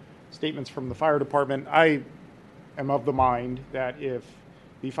statements from the fire department, I am of the mind that if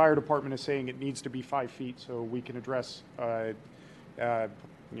the fire department is saying it needs to be 5 feet so we can address the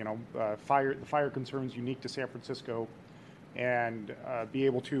fire concerns unique to San Francisco and be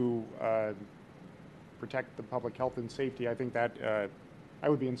able to protect the public health and safety, I think that I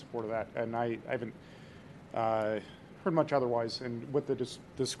would be in support of that. And I haven't heard much otherwise. And with the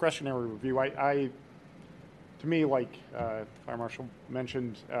discretionary review, to me, like Fire Marshal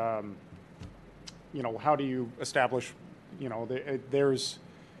mentioned, how do you establish, there's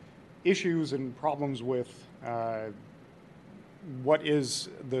issues and problems with what is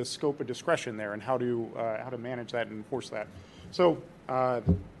the scope of discretion there and how to manage that and enforce that. So,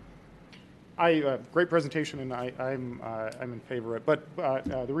 great presentation, and I'm in favor of it. But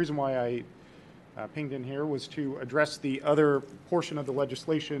the reason why I pinged in here was to address the other portion of the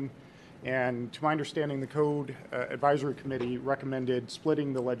legislation. And to my understanding, the Code Advisory Committee recommended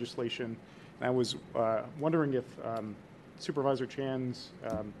splitting the legislation. And I was wondering if Supervisor Chan's,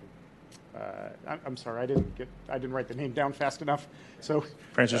 I'm sorry, I didn't write the name down fast enough. So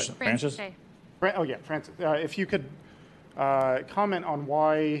Francis. Oh yeah, Francis. If you could comment on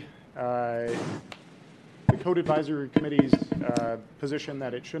why the Code Advisory Committee's position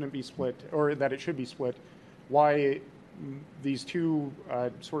that it shouldn't be split, or that it should be split, why these two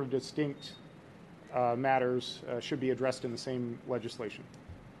sort of distinct matters should be addressed in the same legislation.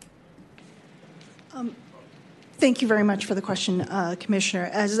 Thank you very much for the question, Commissioner.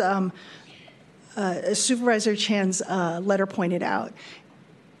 As Supervisor Chan's letter pointed out,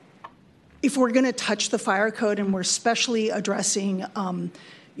 if we're going to touch the fire code and we're especially addressing,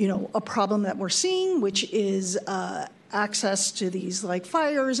 a problem that we're seeing, which is access to these like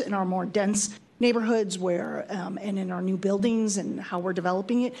fires in our more dense neighborhoods where and in our new buildings and how we're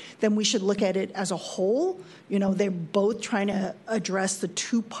developing it, then we should look at it as a whole. They're both trying to address the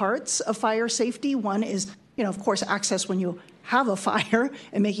two parts of fire safety. One is, of course, access when you have a fire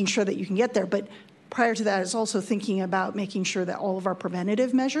and making sure that you can get there. But prior to that, it's also thinking about making sure that all of our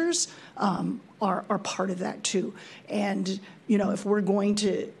preventative measures are part of that too. And, if we're going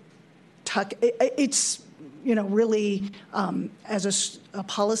to it's, really as a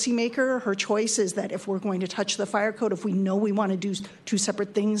policymaker, her choice is that if we're going to touch the fire code, if we know we want to do two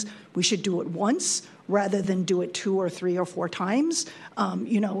separate things, we should do it once rather than do it 2 or 3 or 4 times.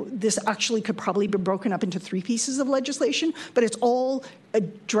 This actually could probably be broken up into 3 pieces of legislation, but it's all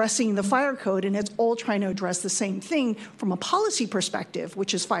addressing the fire code, and it's all trying to address the same thing from a policy perspective,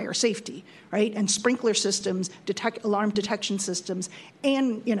 which is fire safety, right? And sprinkler systems, alarm detection systems,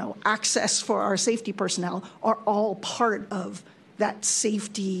 and, access for our safety personnel are all part of that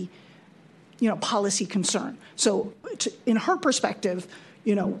safety, policy concern. So in her perspective,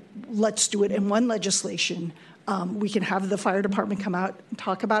 let's do it in one legislation. We can have the fire department come out and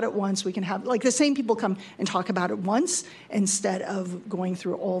talk about it once. We can have, the same people come and talk about it once instead of going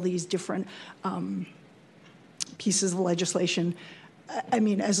through all these different pieces of legislation. I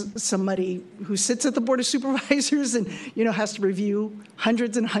mean, as somebody who sits at the Board of Supervisors and, has to review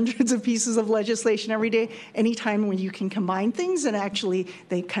hundreds and hundreds of pieces of legislation every day, anytime when you can combine things and actually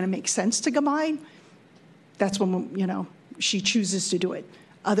they kind of make sense to combine, that's when, she chooses to do it.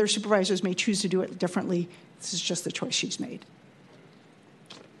 Other supervisors may choose to do it differently. This is just the choice she's made.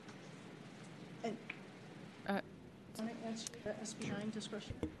 SB9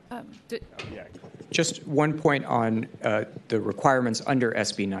 discretion. Just one point on the requirements under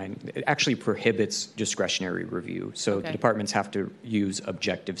SB 9. It actually prohibits discretionary review. So the departments have to use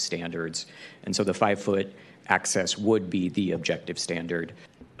objective standards. And so the 5-foot access would be the objective standard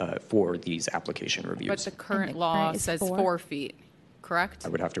for these application reviews. But the current law says 4 feet, correct? I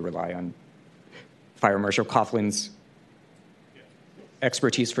would have to rely on Fire Marshal Coughlin's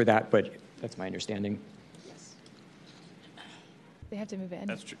expertise for that, but that's my understanding. They have to move in.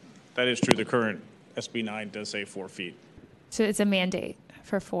 That's true. That is true. The current SB 9 does say 4 feet. So it's a mandate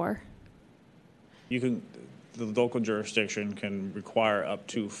for 4. The local jurisdiction can require up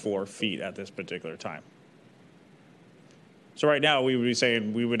to 4 feet at this particular time. So right now, we would be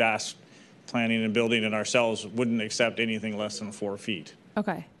saying we would ask planning and building and ourselves wouldn't accept anything less than 4 feet.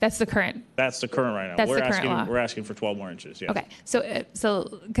 Okay, that's the current. That's the current right now. That's the current law. We're asking for 12 more inches. Yes. Okay,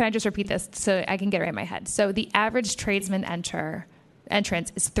 so can I just repeat this so I can get it right in my head? So the average tradesman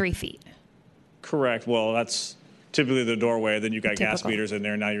entrance is 3 feet. Correct. Well, that's typically the doorway. Then you got gas Typical. meters in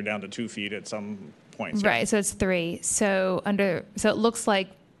there. Now you're down to 2 feet at some points. Right. So it's 3. So it looks like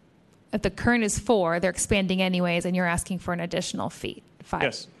if the current is 4, they're expanding anyways, and you're asking for an additional feet, 5,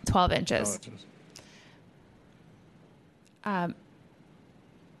 Yes. 12 inches. And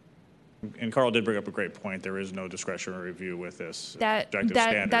Carl did bring up a great point. There is no discretionary review with this objective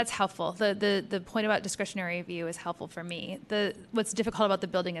standard. That's helpful. The point about discretionary review is helpful for me. What's difficult about the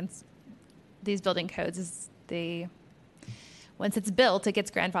building and these building codes is once it's built, it gets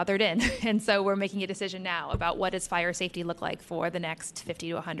grandfathered in. And so we're making a decision now about what does fire safety look like for the next 50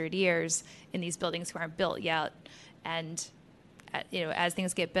 to 100 years in these buildings who aren't built yet. And as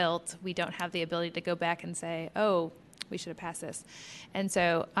things get built, we don't have the ability to go back and say, oh, we should have passed this. And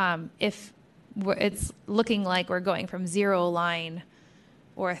so if it's looking like we're going from 0 line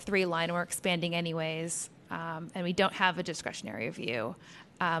or a 3 line, and we're expanding anyways, and we don't have a discretionary review,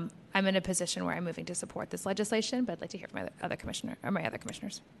 I'm in a position where I'm moving to support this legislation, but I'd like to hear from my other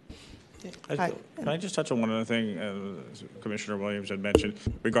commissioners. Can I just touch on one other thing Commissioner Williams had mentioned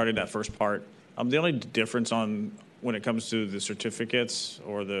regarding that first part? The only difference when it comes to the certificates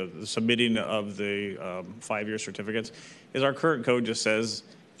or the submitting of the 5-year certificates is our current code just says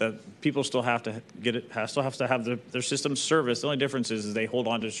that people still have to get it, still have to have their system serviced. The only difference is they hold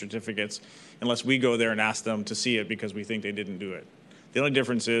on to certificates unless we go there and ask them to see it because we think they didn't do it. The only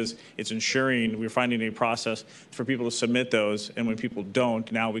difference is it's ensuring we're finding a process for people to submit those, and when people don't,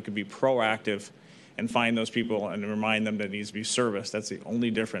 now we could be proactive and find those people and remind them that it needs to be serviced. That's the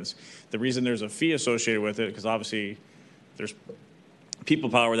only difference. The reason there's a fee associated with it, because obviously there's people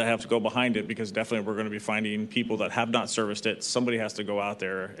power that have to go behind it, because definitely we're going to be finding people that have not serviced it. Somebody has to go out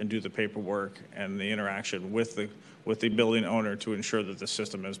there and do the paperwork and the interaction with the building owner to ensure that the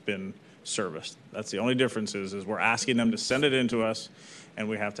system has been serviced. That's the only difference is we're asking them to send it in to us, and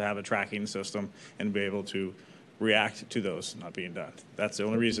we have to have a tracking system and be able to react to those not being done. That's the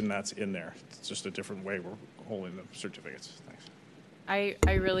only reason that's in there. It's just a different way we're holding the certificates. Thanks.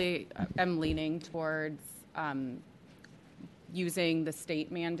 I really am leaning towards using the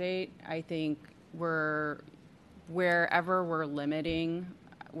state mandate. I think wherever we're limiting,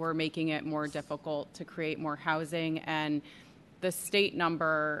 we're making it more difficult to create more housing. And the state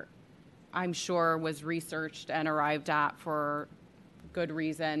number, I'm sure, was researched and arrived at for good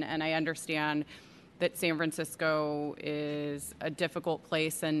reason. And I understand that San Francisco is a difficult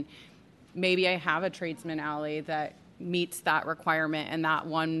place, and maybe I have a tradesman alley that meets that requirement, and that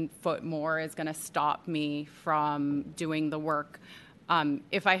 1 foot more is going to stop me from doing the work.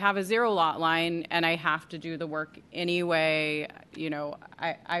 If I have a 0 lot line and I have to do the work anyway,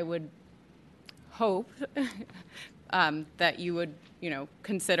 I would hope that you would,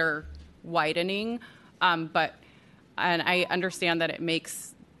 consider widening. And I understand that it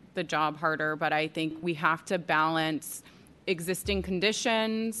makes the job harder, but I think we have to balance existing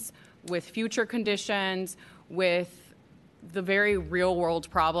conditions with future conditions, with the very real world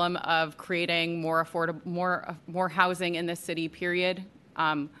problem of creating more affordable, more housing in the city, period.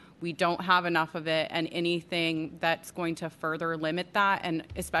 We don't have enough of it, and anything that's going to further limit that, and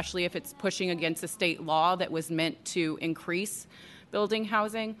especially if it's pushing against a state law that was meant to increase building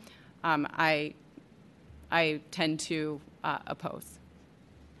housing, I tend to oppose.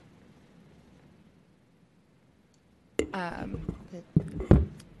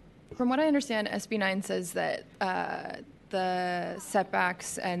 From what I understand, SB 9 says that the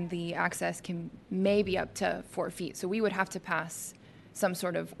setbacks and the access can maybe up to 4 feet. So we would have to pass some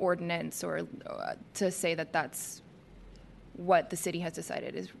sort of ordinance or to say that that's what the city has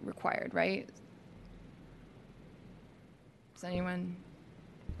decided is required, right? Does anyone,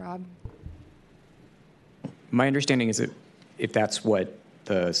 Rob? My understanding is that if that's what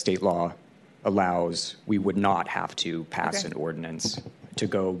the state law allows, we would not have to pass an ordinance. To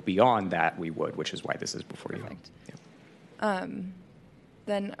go beyond that, we would, which is why this is before you. Perfect.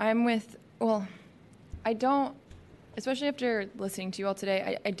 Then I'm with, I don't, especially after listening to you all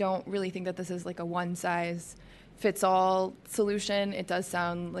today, I don't really think that this is like a one-size-fits-all solution. It does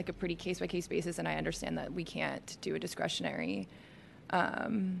sound like a pretty case-by-case basis, and I understand that we can't do a discretionary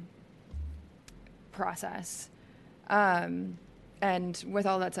process. And with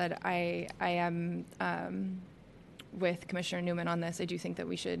all that said, I am with Commissioner Newman on this. I do think that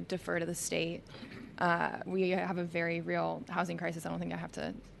we should defer to the state. We have a very real housing crisis. I don't think I have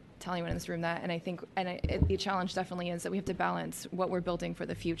to tell anyone in this room that. And I think, the challenge definitely is that we have to balance what we're building for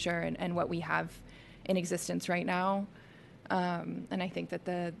the future and what we have in existence right now. And I think that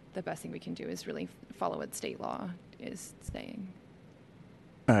the best thing we can do is really follow what state law is saying.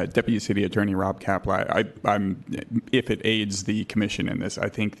 Deputy City Attorney Rob Kaplan, if it aids the commission in this, I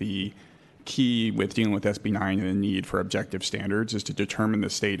think the key with dealing with SB 9 and the need for objective standards is to determine the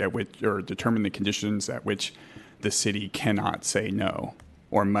state at which, or determine the conditions at which the city cannot say no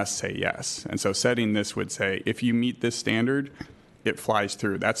or must say yes. And so setting this would say, if you meet this standard, it flies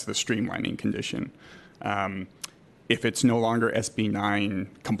through. That's the streamlining condition. If it's no longer SB 9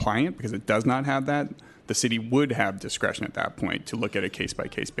 compliant, because it does not have that, the city would have discretion at that point to look at a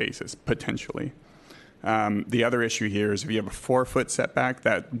case-by-case basis, potentially. The other issue here is if you have a 4-foot setback,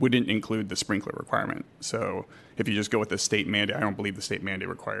 that wouldn't include the sprinkler requirement. So if you just go with the state mandate, I don't believe the state mandate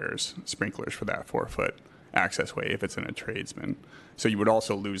requires sprinklers for that 4-foot access way if it's in a tradesman. So you would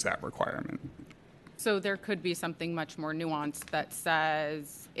also lose that requirement. So there could be something much more nuanced that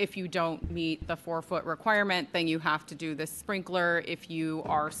says if you don't meet the 4-foot requirement, then you have to do the sprinkler. If you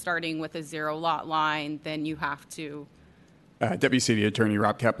are starting with a 0 lot line, then you have to. Deputy City Attorney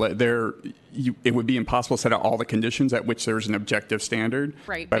Rob Kaplan, it would be impossible to set out all the conditions at which there's an objective standard.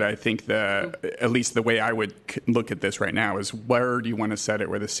 Right. But I think at least the way I would look at this right now is where do you want to set it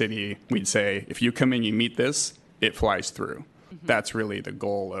where the city, we'd say, if you come in, you meet this, it flies through. Mm-hmm. That's really the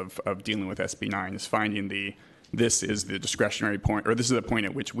goal of dealing with SB 9 is finding this is the discretionary point, or this is the point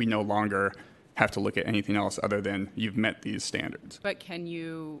at which we no longer have to look at anything else other than you've met these standards. But can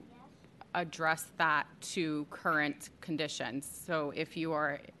you address that to current conditions? So if you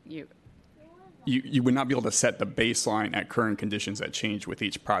would not be able to set the baseline at current conditions that change with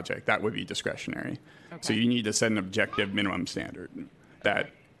each project. That would be discretionary. Okay. So you need to set an objective minimum standard that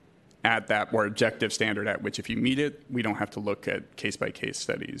at that more objective standard at which if you meet it, we don't have to look at case-by-case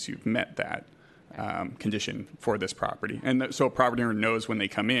studies. You've met that condition for this property. And so a property owner knows when they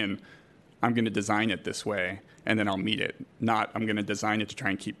come in, I'm going to design it this way, and then I'll meet it. Not I'm going to design it to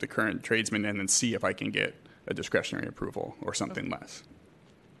try and keep the current tradesman and then see if I can get a discretionary approval or something less.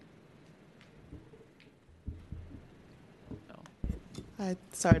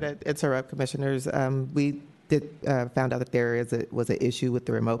 Sorry to interrupt, Commissioners. We did found out that there was an issue with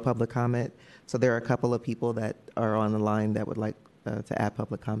the remote public comment. So there are a couple of people that are on the line that would like to add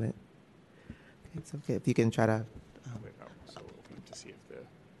public comment. Okay, so if you can try to. So looking to see if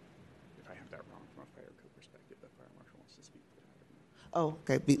I have that wrong from a fire code perspective, the fire marshal wants to speak. Oh,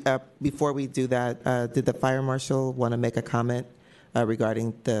 okay. Before we do that, did the fire marshal want to make a comment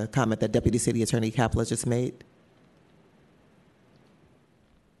regarding the comment that Deputy City Attorney Kapla just made?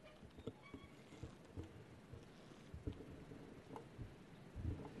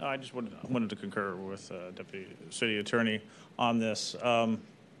 I just wanted to concur with Deputy City Attorney on this.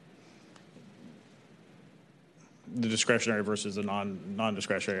 The discretionary versus the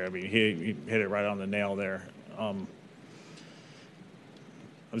non-discretionary. I mean, he hit it right on the nail there. I'm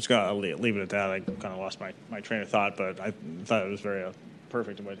just going to leave it at that. I kind of lost my train of thought, but I thought it was very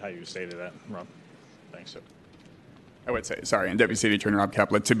perfect about how you stated that, Rob. Thanks. I would say, sorry, and Deputy City Attorney Rob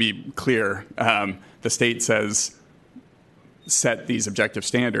Kapla, to be clear, the state says set these objective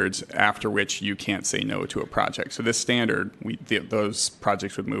standards after which you can't say no to a project. So this standard, those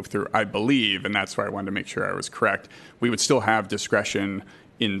projects would move through, I believe, and that's why I wanted to make sure I was correct. We would still have discretion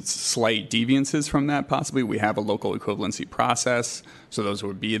in slight deviances from that, possibly. We have a local equivalency process, so those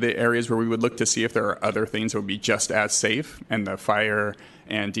would be the areas where we would look to see if there are other things that would be just as safe, and the fire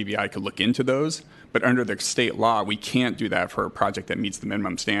and DBI could look into those. But under the state law, we can't do that for a project that meets the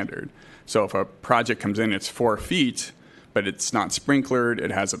minimum standard. So if a project comes in, it's 4 feet, but it's not sprinklered,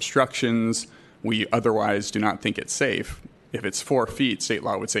 it has obstructions, we otherwise do not think it's safe. If it's 4 feet, state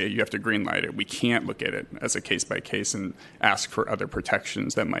law would say you have to green light it. We can't look at it as a case by case and ask for other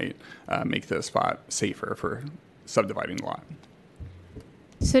protections that might make the spot safer for subdividing the lot.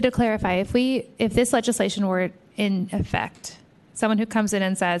 So to clarify, if this legislation were in effect, someone who comes in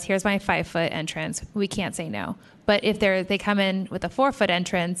and says, here's my 5-foot entrance, we can't say no. But if they come in with a 4-foot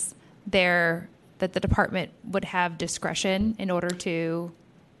entrance, that the department would have discretion in order to.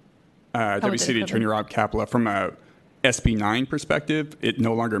 Deputy City Attorney Rob Kapla, from a SB 9 perspective, it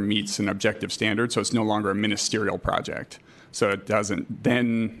no longer meets an objective standard, so it's no longer a ministerial project. So it doesn't,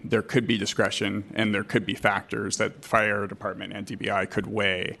 then there could be discretion and there could be factors that the fire department and DBI could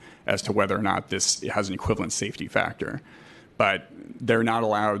weigh as to whether or not this has an equivalent safety factor. But they're not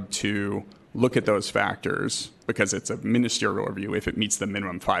allowed to look at those factors because it's a ministerial review if it meets the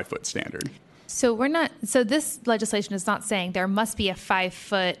minimum 5-foot standard. So this legislation is not saying there must be a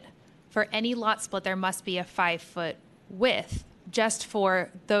 5-foot, for any lot split, there must be a 5-foot width, just for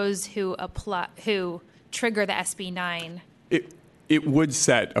those who trigger the SB 9. It would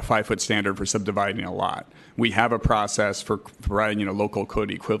set a 5-foot standard for subdividing a lot. We have a process for providing local code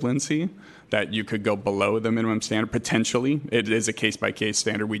equivalency that you could go below the minimum standard, potentially. It is a case-by-case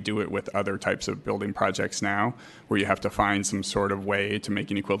standard. We do it with other types of building projects now, where you have to find some sort of way to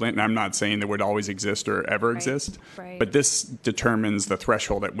make an equivalent. And I'm not saying that would always exist or ever exist, but this determines the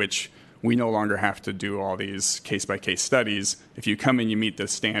threshold at which we no longer have to do all these case-by-case studies. If you come in, you meet the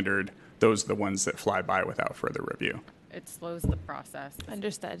standard, those are the ones that fly by without further review. It slows the process.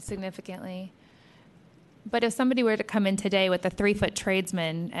 Understood, significantly. But if somebody were to come in today with a 3-foot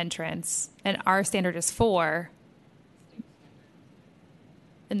tradesman entrance, and our standard is 4,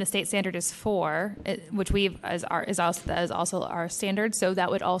 and the state standard is 4, which is also our standard, so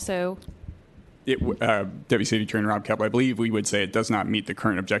that would also. Deputy City Attorney Rob Kapla, I believe we would say it does not meet the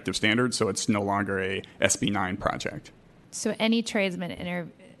current objective standard, so it's no longer a SB 9 project. So any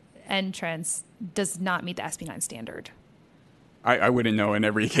tradesman entrance does not meet the SB 9 standard. I wouldn't know in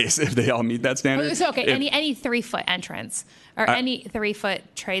every case if they all meet that standard. So, okay, any 3-foot entrance or any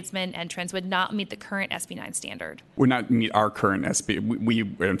 3-foot tradesman entrance would not meet the current SB 9 standard. Would not meet our current SB. We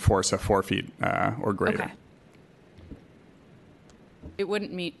enforce a 4 feet or greater. Okay. It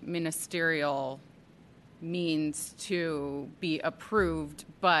wouldn't meet ministerial means to be approved,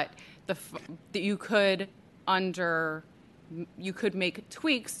 but you could make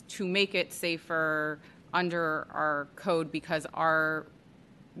tweaks to make it safer under our code, because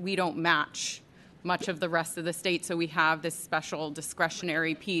we don't match much of the rest of the state. So we have this special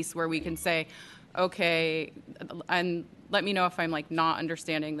discretionary piece where we can say, okay, and let me know if I'm not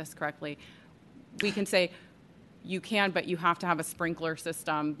understanding this correctly. We can say, you can, but you have to have a sprinkler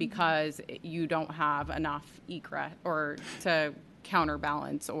system because you don't have enough egress or to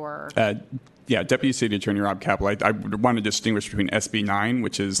counterbalance or. Deputy City Attorney Rob Kapla, I want to distinguish between SB 9,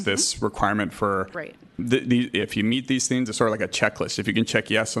 which is this requirement for if you meet these things, it's sort of like a checklist. If you can check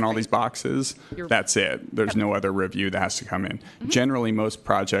yes on all these boxes, that's it. There's no other review that has to come in. Generally, most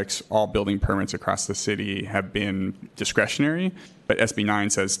projects, all building permits across the city have been discretionary, but SB 9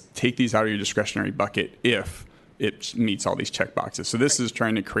 says take these out of your discretionary bucket if it meets all these checkboxes. So this is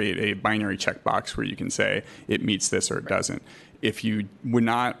trying to create a binary checkbox where you can say it meets this or it doesn't. If you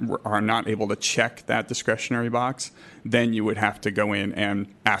are not able to check that discretionary box, then you would have to go in and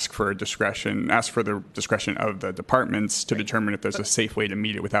ask for the discretion of the departments to determine if there's a safe way to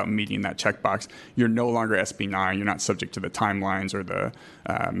meet it without meeting that checkbox. You're no longer SB 9. You're not subject to the timelines or the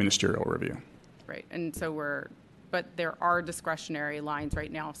ministerial review. Right, and so but there are discretionary lines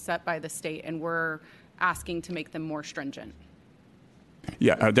right now set by the state, and we're asking to make them more stringent.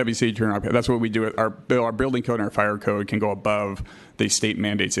 Yeah, Deputy City Attorney, that's what we do. Our building code and our fire code can go above the state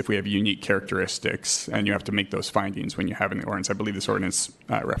mandates if we have unique characteristics, and you have to make those findings when you have in the ordinance. I believe this ordinance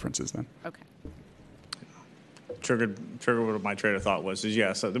references them. Okay. Triggered what my train of thought was is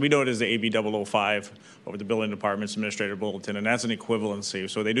yes, we know it is the AB 005 over the Building Department's Administrative Bulletin, and that's an equivalency.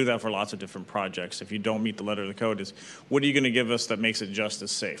 So they do that for lots of different projects. If you don't meet the letter of the code, is what are you going to give us that makes it just as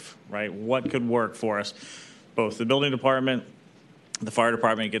safe, right? What could work for us? Both the Building Department, the fire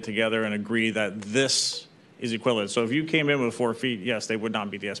department get together and agree that this is equivalent. So if you came in with 4 feet, yes, they would not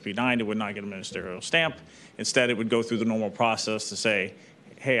be the SB 9. It would not get a ministerial stamp. Instead, it would go through the normal process to say,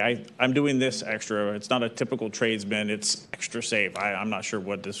 hey, I'm doing this extra. It's not a typical tradesman. It's extra safe. I'm not sure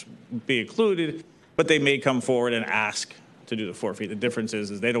what this would be included, but they may come forward and ask to do the 4 feet. The difference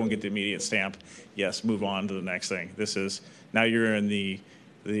is they don't get the immediate stamp. Yes, move on to the next thing. This is, now you're in the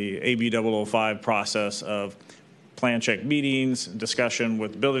AB 005 process of plan check meetings, discussion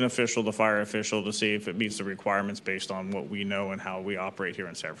with the building official, the fire official to see if it meets the requirements based on what we know and how we operate here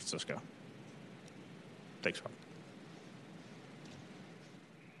in San Francisco. Thanks, Rob.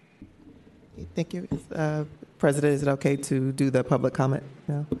 Thank you. President, is it okay to do the public comment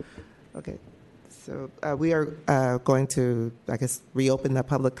now? Okay. So we are going to, I guess, reopen the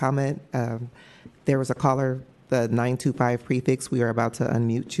public comment. There was a caller, the 925 prefix. We are about to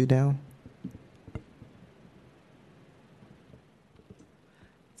unmute you now.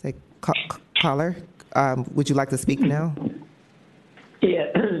 Say, caller, would you like to speak now?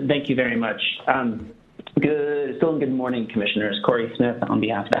 Yeah, thank you very much. Good morning, Commissioners. Corey Smith on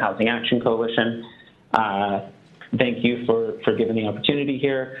behalf of the Housing Action Coalition. Thank you for giving the opportunity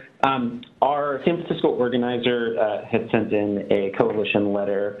here. Our San Francisco organizer had sent in a coalition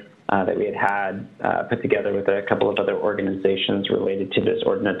letter that we had put together with a couple of other organizations related to this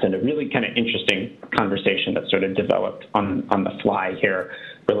ordinance, and a really kind of interesting conversation that sort of developed on the fly here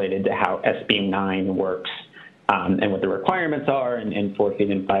related to how SB 9 works and what the requirements are, and 4 feet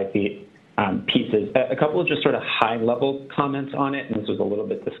and 5 feet pieces. A couple of just sort of high-level comments on it, and this was a little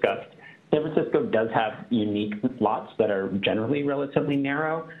bit discussed. San Francisco does have unique lots that are generally relatively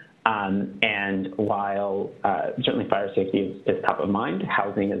narrow, and while certainly fire safety is top of mind,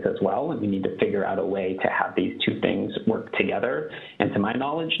 housing is as well, and we need to figure out a way to have these two things work together. And to my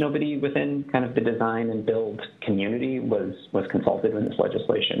knowledge, nobody within kind of the design and build community was consulted when this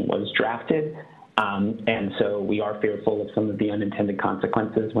legislation was drafted. And so we are fearful of some of the unintended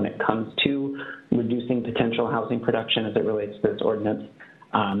consequences when it comes to reducing potential housing production as it relates to this ordinance.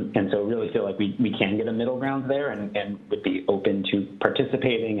 And so really feel like we can get a middle ground there, and would be open to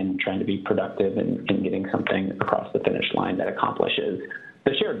participating and trying to be productive in getting something across the finish line that accomplishes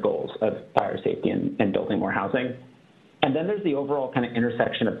the shared goals of fire safety and building more housing. And then there's the overall kind of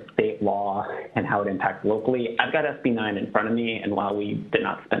intersection of state law and how it impacts locally. I've got SB 9 in front of me, and while we did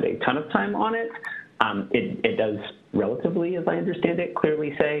not spend a ton of time on it, it does relatively, as I understand it,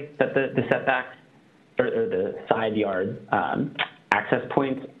 clearly say that the setbacks or the side yard access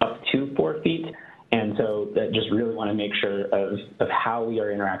points up to 4 feet. And so that just really want to make sure of how we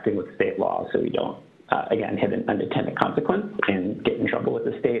are interacting with state law so we don't, again, hit an unintended consequence and get in trouble with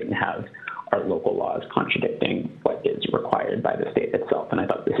the state and have our local laws contradicting what is required by the state itself. And I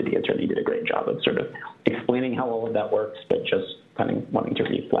thought the city attorney did a great job of sort of explaining how all of that works, but just kind of wanting to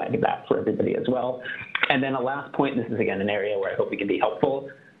reflag that for everybody as well. And then a last point, this is again an area where I hope we can be helpful.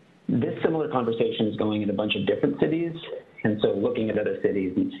 This similar conversation is going in a bunch of different cities. And so looking at other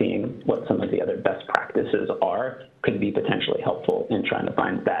cities and seeing what some of the other best practices are could be potentially helpful in trying to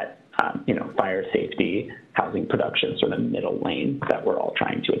find that, fire safety, housing production sort of middle lane that we're all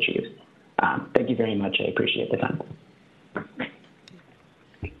trying to achieve. Thank you very much. I appreciate the time.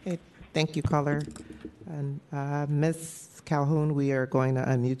 Okay, thank you, caller. And Ms. Calhoun, we are going to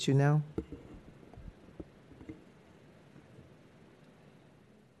unmute you now.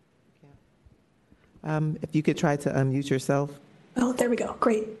 If you could try to unmute yourself. Oh, there we go.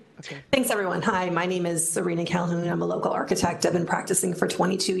 Great. Thanks, everyone. Hi, my name is Serena Calhoun. I'm a local architect. I've been practicing for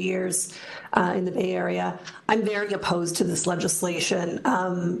 22 years in the Bay Area. I'm very opposed to this legislation.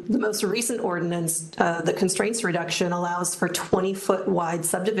 The most recent ordinance, the constraints reduction, allows for 20-foot wide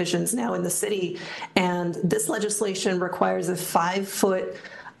subdivisions now in the city, and this legislation requires a 5-foot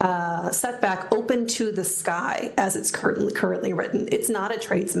setback open to the sky as it's currently written. It's not a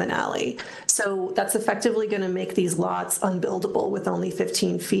tradesman alley. So that's effectively going to make these lots unbuildable with only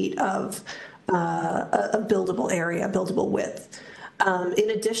 15 feet of buildable area, buildable width.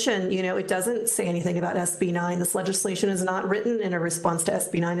 In addition, it doesn't say anything about SB 9. This legislation is not written in a response to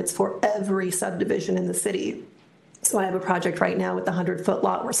SB 9. It's for every subdivision in the city. So I have a project right now with the 100-foot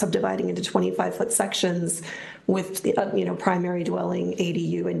lot. We're subdividing into 25-foot sections with the primary dwelling,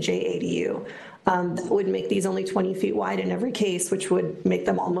 ADU, and JADU. That would make these only 20 feet wide in every case, which would make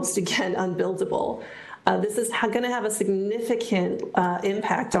them almost again unbuildable. This is going to have a significant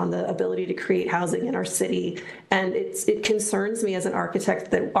impact on the ability to create housing in our city, and it concerns me as an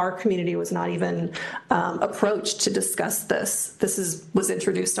architect that our community was not even approached to discuss this. This was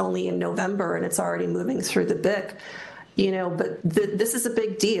introduced only in November, and it's already moving through the BIC. But this is a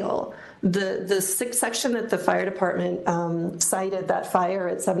big deal. The sixth section that the fire department cited, that fire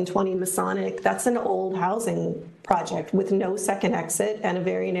at 720 Masonic, that's an old housing project with no second exit and a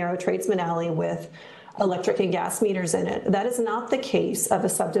very narrow tradesman alley with electric and gas meters in it. That is not the case of a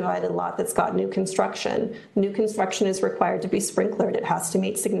subdivided lot that's got new construction. New construction is required to be sprinklered. It has to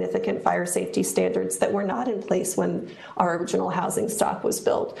meet significant fire safety standards that were not in place when our original housing stock was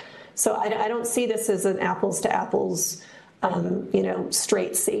built. So I don't see this as an apples to apples,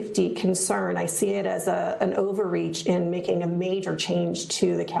 straight safety concern. I see it as an overreach in making a major change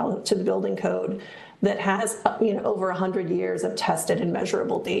to the building code that has over 100 years of tested and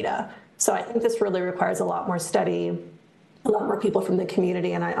measurable data. So I think this really requires a lot more study, a lot more people from the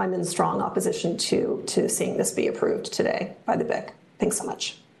community, and I'm in strong opposition to seeing this be approved today by the BIC. Thanks so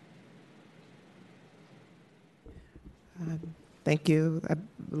much. Thank you. I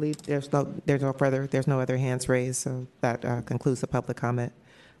believe there's no other hands raised, so that concludes the public comment.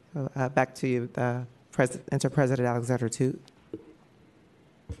 So, back to you, Enter President Alexander Tut.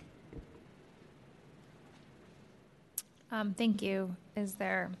 Thank you.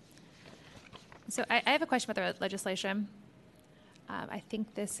 So I have a question about the legislation. I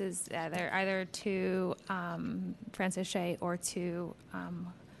think this is either to Francis Shea or to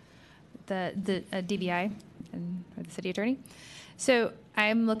the DBI or the city attorney. So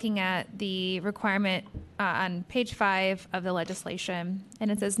I'm looking at the requirement on page 5 of the legislation,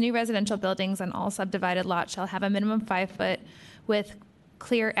 and it says new residential buildings on all subdivided lots shall have a minimum 5-foot with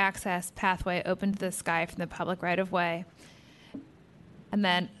clear access pathway open to the sky from the public right-of-way. And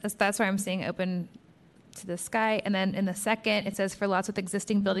then that's where I'm seeing open to the sky. And then in the second, it says for lots with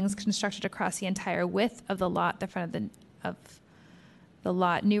existing buildings constructed across the entire width of the lot, the front of the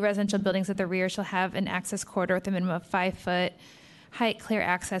lot, new residential buildings at the rear shall have an access corridor with a minimum of 5-foot height, clear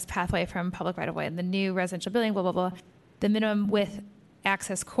access pathway from public right-of-way. And the new residential building, blah, blah, blah. The minimum width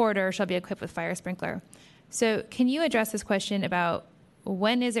access corridor shall be equipped with fire sprinkler. So can you address this question about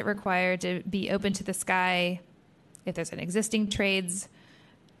when is it required to be open to the sky if there's an existing tradesman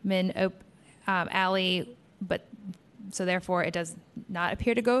alley, but so therefore it does not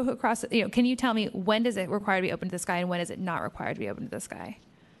appear to go across? Can you tell me when does it require to be open to the sky and when is it not required to be open to the sky?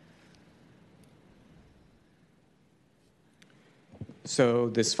 So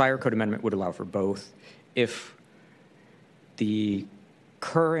this fire code amendment would allow for both. If the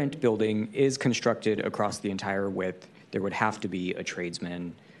current building is constructed across the entire width, there would have to be a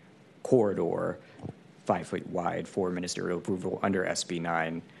tradesman corridor 5 foot wide for ministerial approval under SB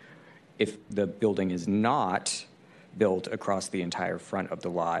 9. If the building is not built across the entire front of the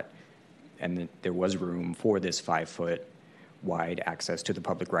lot and there was room for this 5 foot wide access to the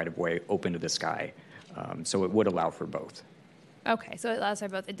public right-of-way open to the sky, so it would allow for both. Okay, so it allows for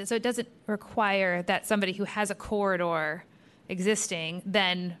both. So it doesn't require that somebody who has a corridor existing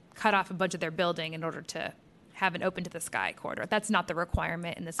then cut off a bunch of their building in order to have an open to the sky corridor. That's not the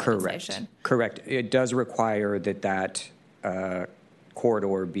requirement in this legislation. Correct. It does require that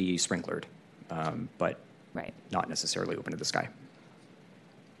corridor be sprinklered, but not necessarily open to the sky.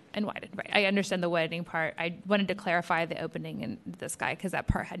 And widened, right. I understand the widening part. I wanted to clarify the opening in the sky because that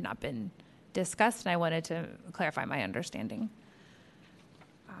part had not been discussed, and I wanted to clarify my understanding.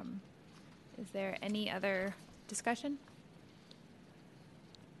 Is there any other discussion?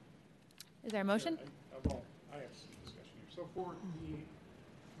 Is there a motion? Well, I have some discussion here. So for the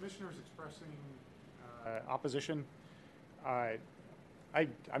commissioners expressing opposition,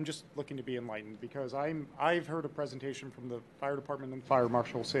 I'm just looking to be enlightened because I've heard a presentation from the fire department and fire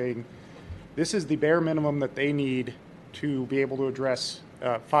marshal saying this is the bare minimum that they need to be able to address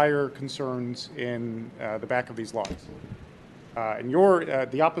fire concerns in the back of these lots. And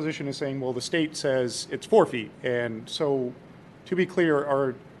the opposition is saying, well, the state says it's 4 feet. And so, to be clear,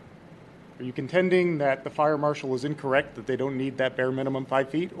 are you contending that the fire marshal is incorrect, that they don't need that bare minimum 5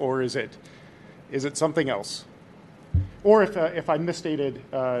 feet, or is it something else? Or if I misstated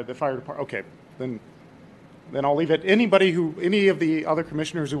the fire department, okay, then I'll leave it. Any of the other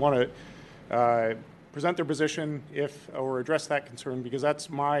commissioners who want to present their position or address that concern, because that's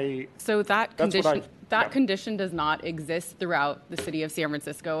my. So that condition does not exist throughout the city of San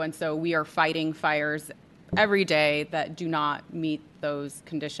Francisco, and so we are fighting fires every day that do not meet those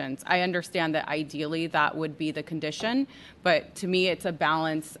conditions. I understand that ideally that would be the condition, but to me it's a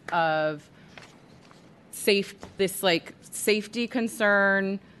balance of safety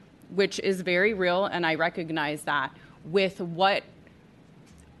concern, which is very real, and I recognize that, with what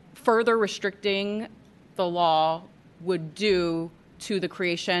further restricting the law would do to the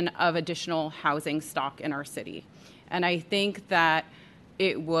creation of additional housing stock in our city. And I think that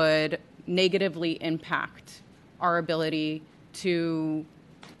it would negatively impact our ability to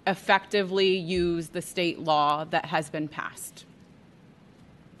effectively use the state law that has been passed.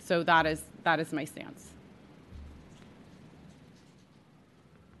 So that is my stance.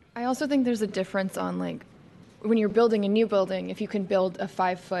 I also think there's a difference on when you're building a new building, if you can build a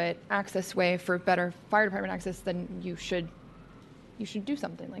 5-foot access way for better fire department access, then you should do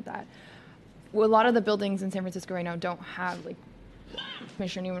something like that. Well, a lot of the buildings in San Francisco right now don't have, like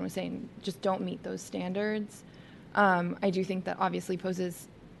Commissioner Newman was saying, just don't meet those standards. I do think that obviously poses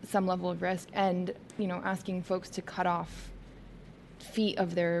some level of risk, and asking folks to cut off feet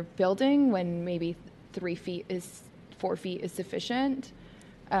of their building when maybe 4 feet is sufficient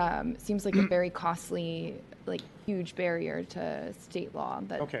seems like a very costly, huge barrier to state law.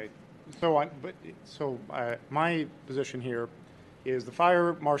 Okay, so my position here is the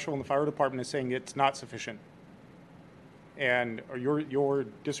fire marshal and the fire department is saying it's not sufficient, and you're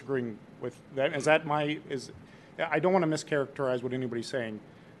disagreeing with that. I don't want to mischaracterize what anybody's saying,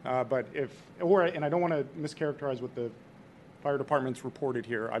 and I don't want to mischaracterize what the fire department's reported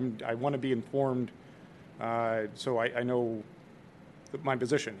here. I want to be informed, so I know my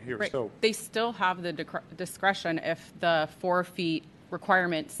position here. Right. So they still have the discretion if the 4 feet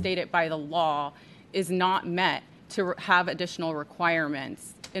requirement stated by the law is not met to have additional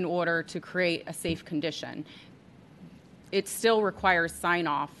requirements in order to create a safe condition. It still requires sign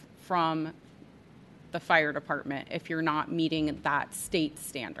off from the fire department if you're not meeting that state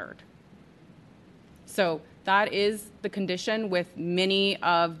standard. So that is the condition with many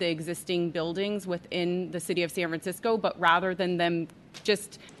of the existing buildings within the city of San Francisco, but rather than them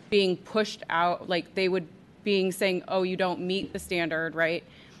just being pushed out, like they would saying, oh, you don't meet the standard, right?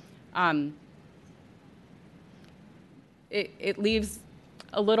 It leaves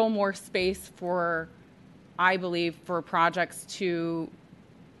a little more space for, I believe, for projects to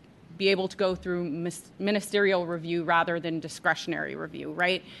be able to go through ministerial review rather than discretionary review,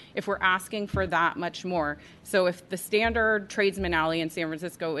 right? If we're asking for that much more. So if the standard tradesman alley in San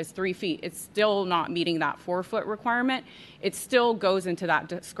Francisco is 3 feet, it's still not meeting that 4-foot requirement. It still goes into that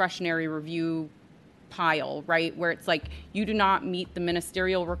discretionary review pile, right? Where it's like, you do not meet the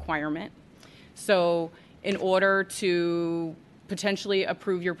ministerial requirement. So in order to potentially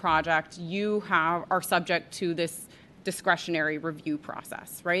approve your project, you are subject to this discretionary review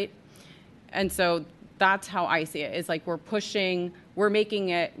process, right? And so that's how I see it. Is like we're making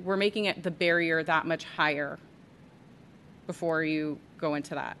it the barrier that much higher before you go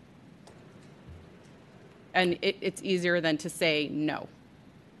into that. And it's easier than to say no.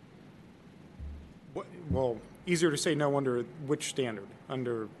 Well, easier to say no under which standard?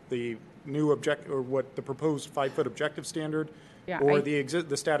 Under the new or what the proposed 5-foot objective standard, or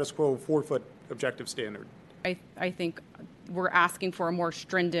the status quo 4-foot objective standard? I think we're asking for a more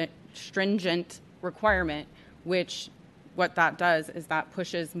stringent requirement, which what that does is that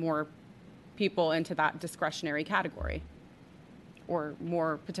pushes more people into that discretionary category, or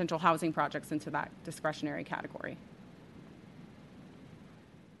more potential housing projects into that discretionary category.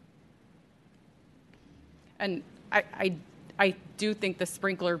 And I do think the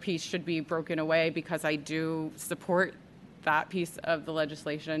sprinkler piece should be broken away, because I do support that piece of the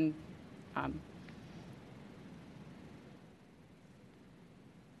legislation.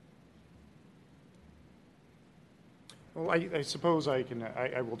 Well, I suppose I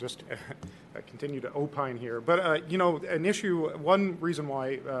will just continue to opine here. But, one reason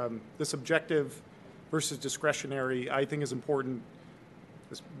why this objective versus discretionary, I think, is important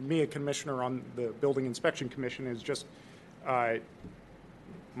me, a commissioner on the Building Inspection Commission, is just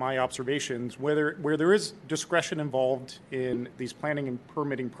my observations. Where there is discretion involved in these planning and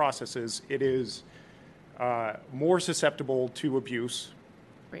permitting processes, it is more susceptible to abuse.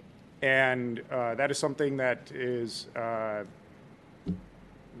 Right. And that is something that is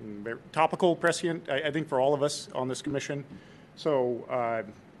topical, prescient, I think, for all of us on this commission. So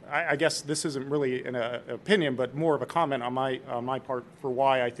I guess this isn't really an opinion, but more of a comment on my part for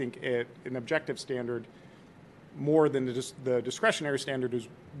why I think an objective standard, more than the discretionary standard, is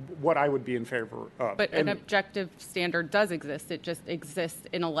what I would be in favor of. But an objective standard does exist. It just exists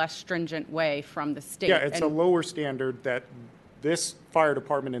in a less stringent way from the state. Yeah, it's a lower standard that this fire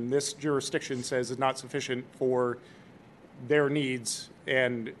department in this jurisdiction says is not sufficient for their needs,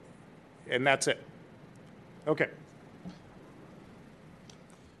 and that's it. Okay.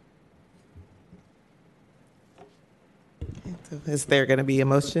 So is there going to be a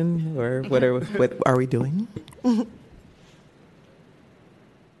motion, or what are we doing?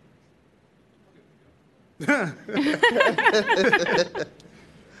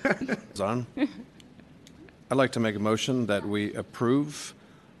 On. I'd like to make a motion that we approve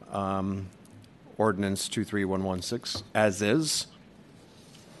Ordinance 23116 as is.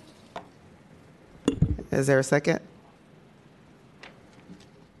 Is there a second?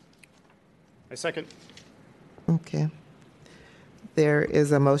 I second. Okay. There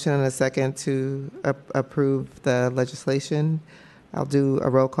is a motion and a second to approve the legislation. I'll do a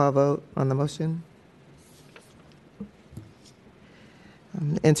roll call vote on the motion.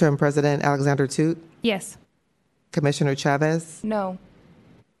 Interim President Alexander Toot, Yes. Commissioner Chavez, No.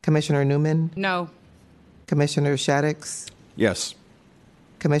 Commissioner Newman, No. Commissioner Shaddix, Yes.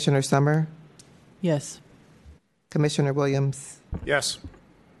 Commissioner Summer, Yes. Commissioner Williams. Yes.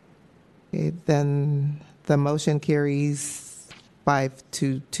 Okay, then the motion carries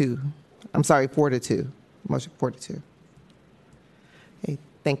 5-2. I'm sorry, 4-2. Motion 4-2. Okay,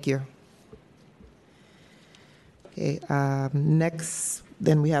 thank you. Okay, next,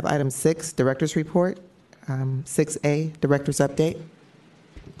 then we have item 6, Director's Report. 6A, Director's Update.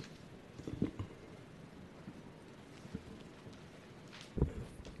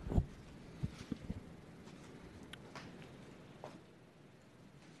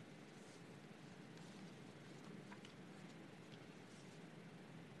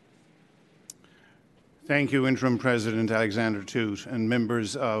 Thank you, Interim President Alexander Toot and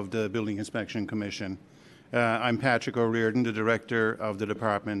members of the Building Inspection Commission. I'm Patrick O'Riordan, the Director of the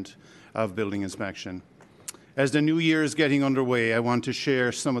Department of Building Inspection. As the new year is getting underway, I want to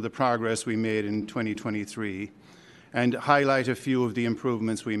share some of the progress we made in 2023 and highlight a few of the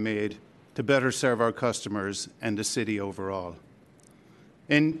improvements we made to better serve our customers and the city overall.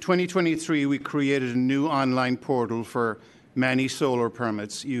 In 2023, we created a new online portal for many solar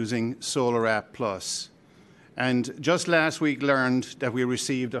permits using Solar App Plus. And just last week learned that we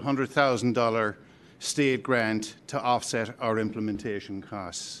received a $100,000 state grant to offset our implementation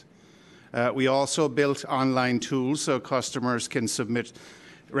costs. We also built online tools so customers can submit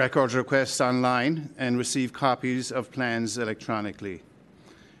records requests online and receive copies of plans electronically.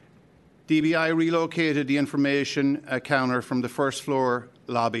 DBI relocated the information counter from the first floor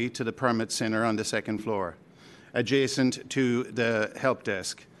lobby to the permit center on the second floor, adjacent to the help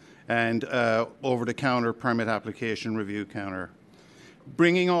desk and over-the-counter permit application review counter.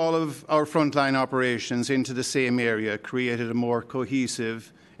 Bringing all of our frontline operations into the same area created a more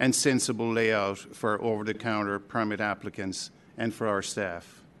cohesive and sensible layout for over-the-counter permit applicants and for our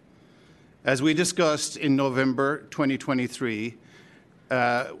staff. As we discussed in November 2023,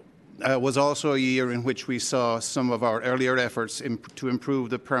 was also a year in which we saw some of our earlier efforts to improve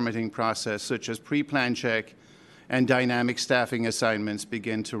the permitting process, such as pre-plan check and dynamic staffing assignments,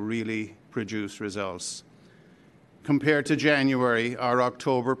 begin to really produce results. Compared to January, our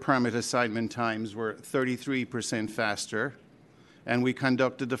October permit assignment times were 33% faster, and we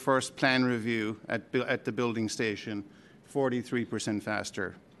conducted the first plan review at the building station 43%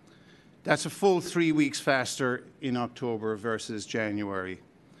 faster. That's a full 3 weeks faster in October versus January.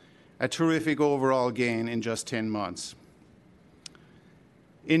 A terrific overall gain in just 10 months.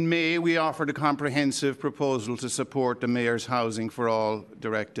 In May, we offered a comprehensive proposal to support the Mayor's Housing for All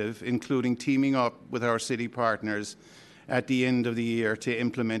directive, including teaming up with our city partners at the end of the year to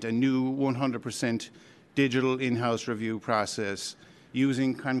implement a new 100% digital in-house review process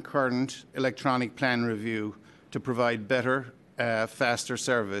using concurrent electronic plan review to provide better, faster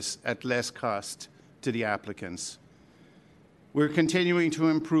service at less cost to the applicants. We're continuing to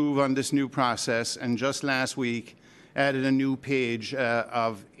improve on this new process, and just last week added a new page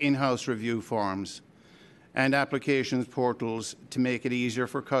of in-house review forms. and applications portals to make it easier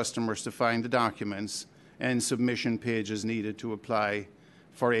for customers to find the documents and submission pages needed to apply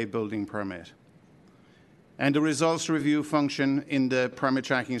for a building permit. And the results review function in the permit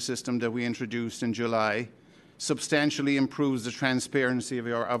tracking system that we introduced in July substantially improves the transparency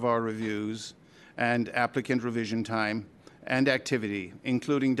of our reviews and applicant revision time and activity,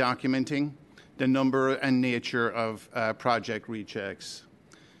 including documenting the number and nature of project rechecks.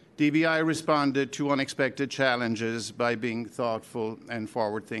 DBI responded to unexpected challenges by being thoughtful and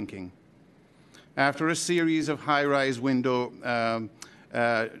forward-thinking. After a series of high-rise window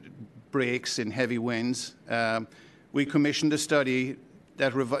breaks in heavy winds, we commissioned a study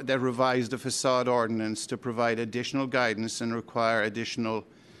that revised the facade ordinance to provide additional guidance and require additional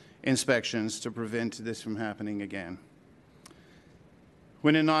inspections to prevent this from happening again.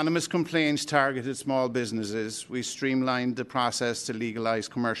 When anonymous complaints targeted small businesses, we streamlined the process to legalize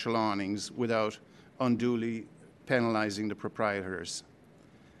commercial awnings without unduly penalizing the proprietors.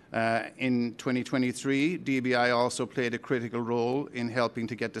 In 2023, DBI also played a critical role in helping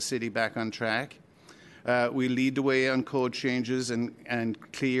to get the city back on track. We lead the way on code changes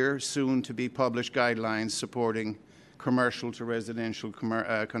and clear, soon-to-be published guidelines supporting commercial to residential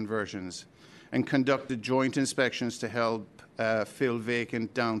conversions, and conducted joint inspections to help fill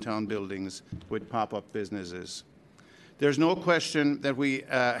vacant downtown buildings with pop-up businesses. There's no question that we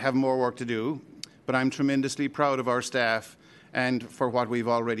have more work to do, but I'm tremendously proud of our staff and for what we've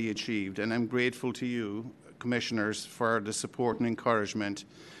already achieved. And I'm grateful to you, commissioners, for the support and encouragement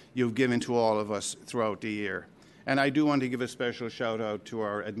you've given to all of us throughout the year. And I do want to give a special shout out to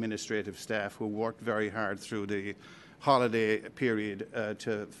our administrative staff who worked very hard through the holiday period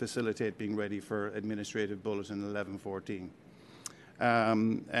to facilitate being ready for Administrative Bulletin 1114.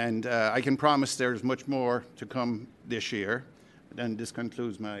 I can promise there's much more to come this year. And this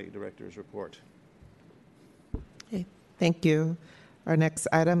concludes my director's report. Okay, thank you. Our next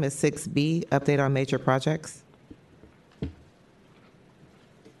item is 6B, update on major projects.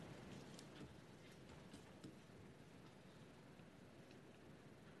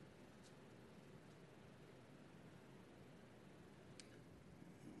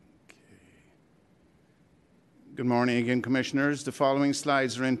 Good morning again, Commissioners. The following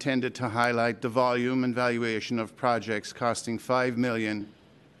slides are intended to highlight the volume and valuation of projects costing $5 million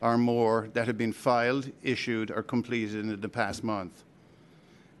or more that have been filed, issued, or completed in the past month.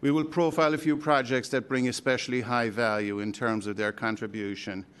 We will profile a few projects that bring especially high value in terms of their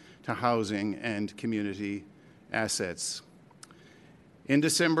contribution to housing and community assets. In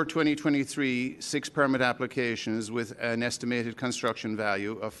December 2023, 6 permit applications with an estimated construction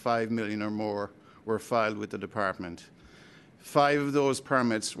value of $5 million or more were filed with the department. 5 of those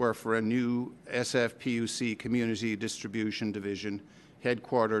permits were for a new SFPUC Community Distribution Division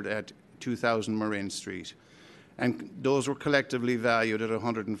headquartered at 2000 Marin Street, and those were collectively valued at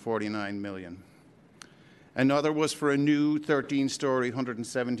 $149 million. Another was for a new 13-story,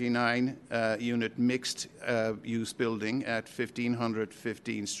 179-unit mixed-use building at 1500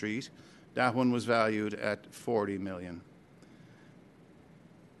 15th Street. That one was valued at $40 million.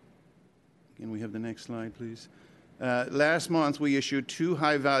 Can we have the next slide, please? Last month, we issued 2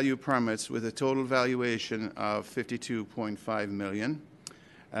 high-value permits with a total valuation of $52.5 million.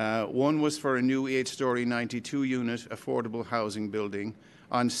 One was for a new 8-story, 92-unit affordable housing building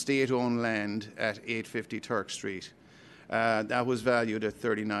on state-owned land at 850 Turk Street. That was valued at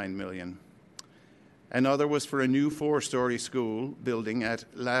 $39 million. Another was for a new 4-story school building at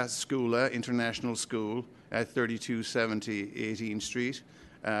La Scula International School at 3270 18th Street.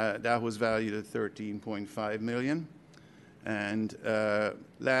 That was valued at $13.5 million. And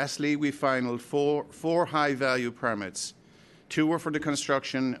lastly, we finalized four high-value permits. 2 were for the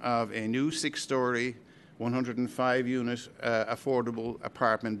construction of a new 6-story, 105-unit affordable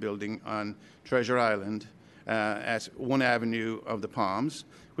apartment building on Treasure Island at 1 Avenue of the Palms,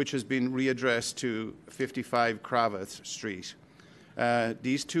 which has been readdressed to 55 Cravath Street.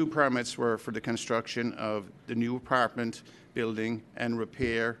 These 2 permits were for the construction of the new apartment building and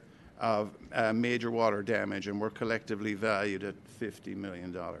repair of major water damage, and were collectively valued at $50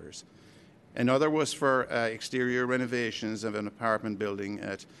 million. Another was for exterior renovations of an apartment building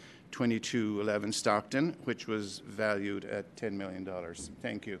at 2211 Stockton, which was valued at $10 million.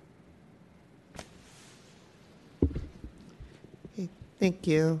 Thank you. Okay, thank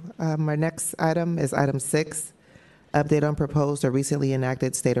you. Our next item is item 6, update on proposed or recently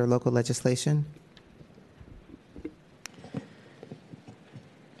enacted state or local legislation.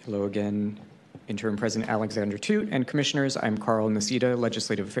 Hello again. Interim President Alexander Toot, and Commissioners, I'm Carl Nacita,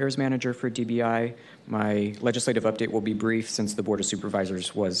 Legislative Affairs Manager for DBI. My legislative update will be brief since the Board of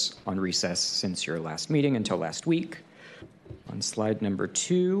Supervisors was on recess since your last meeting until last week. On slide number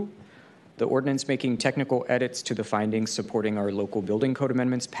 2, the ordinance making technical edits to the findings supporting our local building code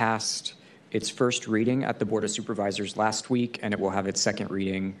amendments passed its first reading at the Board of Supervisors last week, and it will have its second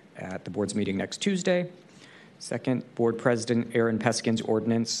reading at the board's meeting next Tuesday. Second, Board President Aaron Peskin's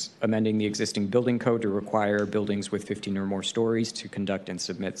ordinance amending the existing building code to require buildings with 15 or more stories to conduct and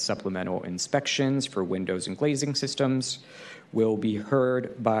submit supplemental inspections for windows and glazing systems will be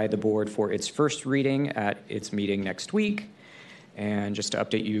heard by the board for its first reading at its meeting next week. And just to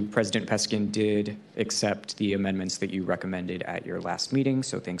update you, President Peskin did accept the amendments that you recommended at your last meeting,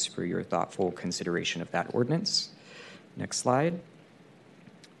 so thanks for your thoughtful consideration of that ordinance. Next slide.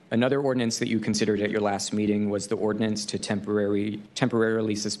 Another ordinance that you considered at your last meeting was the ordinance to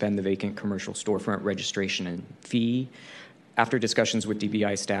temporarily suspend the vacant commercial storefront registration and fee. After discussions with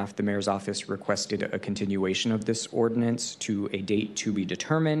DBI staff, the mayor's office requested a continuation of this ordinance to a date to be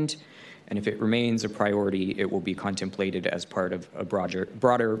determined. And if it remains a priority, it will be contemplated as part of a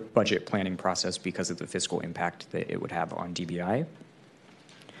broader budget planning process because of the fiscal impact that it would have on DBI.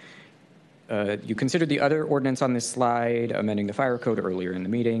 You considered the other ordinance on this slide, amending the fire code earlier in the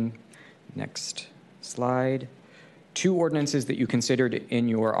meeting. Next slide. 2 ordinances that you considered in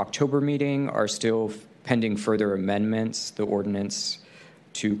your October meeting are still pending further amendments. The ordinance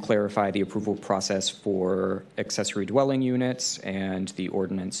to clarify the approval process for accessory dwelling units and the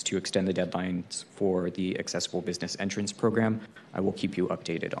ordinance to extend the deadlines for the accessible business entrance program. I will keep you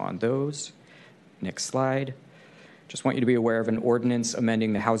updated on those. Next slide. Just want you to be aware of an ordinance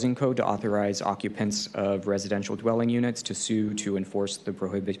amending the housing code to authorize occupants of residential dwelling units to sue to enforce the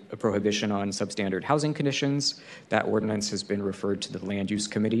prohibition on substandard housing conditions. That ordinance has been referred to the Land Use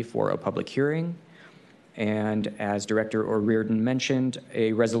Committee for a public hearing. And as Director O'Riordan mentioned,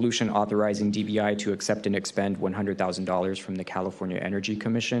 a resolution authorizing DBI to accept and expend $100,000 from the California Energy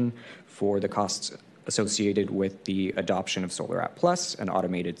Commission for the costs associated with the adoption of Solar App Plus, an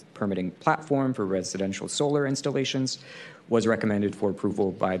automated permitting platform for residential solar installations, was recommended for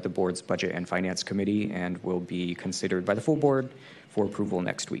approval by the board's Budget and Finance Committee and will be considered by the full board for approval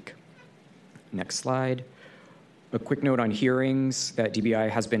next week. Next slide. A quick note on hearings that DBI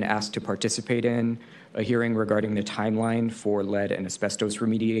has been asked to participate in. A hearing regarding the timeline for lead and asbestos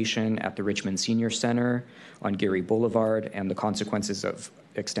remediation at the Richmond Senior Center on Geary Boulevard and the consequences of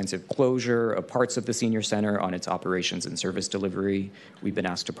extensive closure of parts of the Senior Center on its operations and service delivery. We've been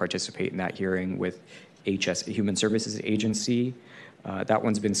asked to participate in that hearing with Human Services Agency. That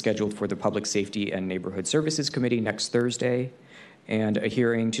one's been scheduled for the Public Safety and Neighborhood Services Committee next Thursday. And a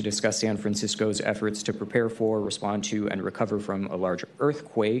hearing to discuss San Francisco's efforts to prepare for, respond to, and recover from a large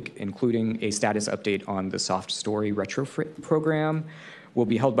earthquake, including a status update on the Soft Story retrofit program, will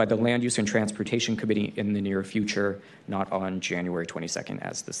be held by the Land Use and Transportation Committee in the near future, not on January 22nd,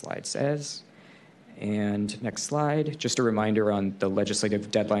 as the slide says. And next slide, just a reminder on the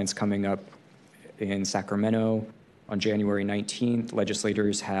legislative deadlines coming up in Sacramento. On January 19th,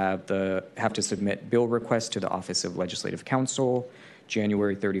 legislators have to submit bill requests to the Office of Legislative Counsel.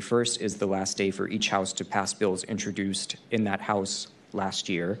 January 31st is the last day for each house to pass bills introduced in that house last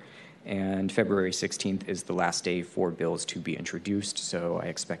year. And February 16th is the last day for bills to be introduced. So I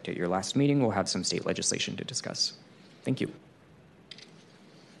expect at your last meeting we'll have some state legislation to discuss. Thank you.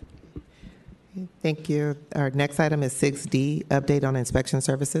 Thank you. Our next item is 6D, update on inspection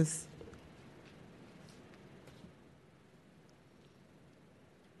services.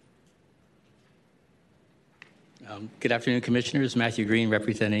 Good afternoon, Commissioners. Matthew Green,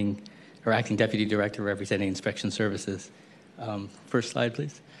 Acting Deputy Director representing Inspection Services. First slide,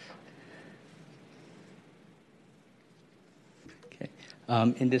 please. Okay.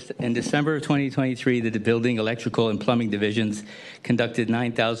 In December of 2023, the Building, Electrical, and Plumbing Divisions conducted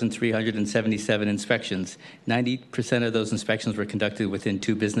 9,377 inspections. 90% of those inspections were conducted within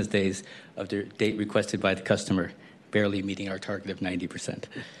 2 business days of the date requested by the customer, barely meeting our target of 90%.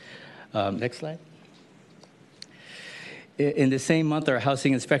 Next slide. In the same month, our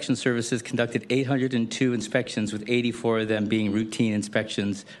Housing Inspection Services conducted 802 inspections, with 84 of them being routine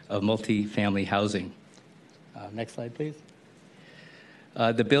inspections of multifamily housing. Next slide, please.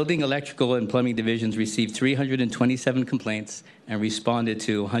 The Building, Electrical, and Plumbing Divisions received 327 complaints and responded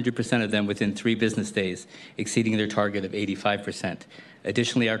to 100% of them within 3 business days, exceeding their target of 85%.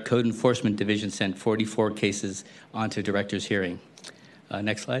 Additionally, our Code Enforcement Division sent 44 cases onto Director's hearing.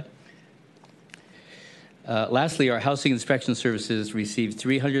 Next slide. Lastly, our housing inspection services received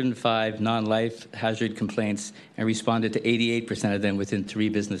 305 non-life hazard complaints and responded to 88% of them within 3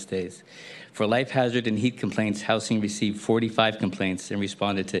 business days. For life hazard and heat complaints, housing received 45 complaints and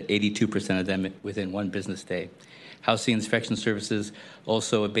responded to 82% of them within 1 business day. Housing inspection services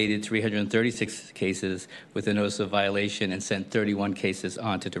also abated 336 cases with a notice of violation and sent 31 cases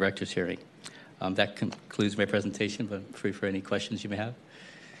on to director's hearing. That concludes my presentation, but I'm free for any questions you may have.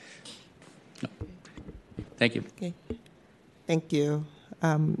 No. Thank you. Okay. Thank you.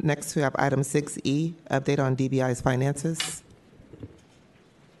 Next, we have item 6E, update on DBI's finances.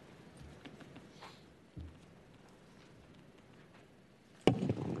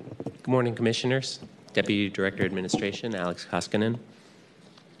 Good morning, Commissioners. Deputy Director Administration, Alex Koskinen.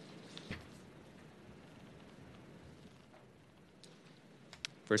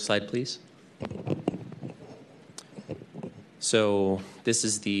 First slide, please. So this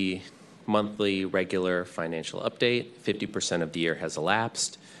is the monthly regular financial update. 50% of the year has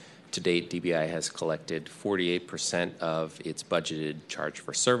elapsed. To date, DBI has collected 48% of its budgeted charge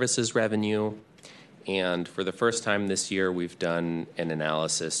for services revenue. And for the first time this year, we've done an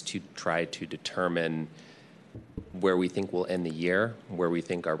analysis to try to determine where we think we'll end the year, where we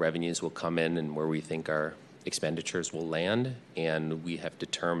think our revenues will come in, and where we think our expenditures will land. And we have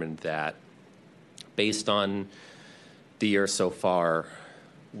determined that based on the year so far,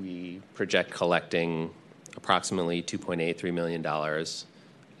 we project collecting approximately $2.83 million,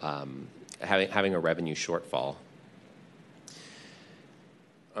 having a revenue shortfall.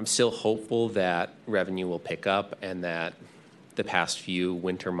 I'm still hopeful that revenue will pick up and that the past few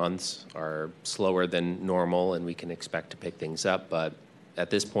winter months are slower than normal and we can expect to pick things up. But at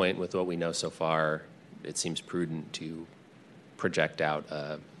this point, with what we know so far, it seems prudent to project out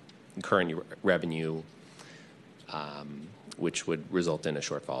current revenue, which would result in a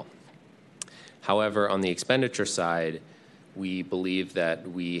shortfall. However, on the expenditure side, we believe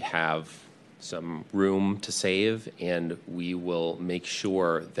that we have some room to save, and we will make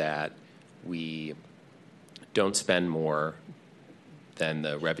sure that we don't spend more than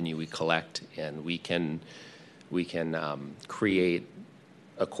the revenue we collect, and we can create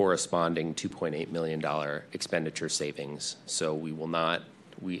a corresponding $2.8 million expenditure savings. So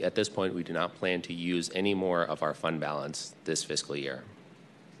at this point, we do not plan to use any more of our fund balance this fiscal year.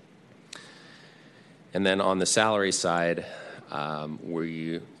 And then on the salary side,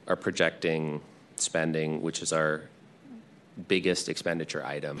 we are projecting spending, which is our biggest expenditure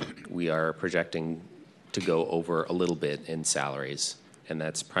item. We are projecting to go over a little bit in salaries, and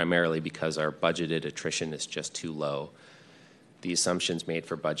that's primarily because our budgeted attrition is just too low. The assumptions made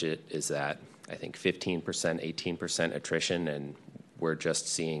for budget is that I think 15%, 18% attrition, and we're just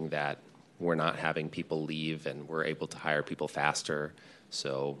seeing that we're not having people leave and we're able to hire people faster,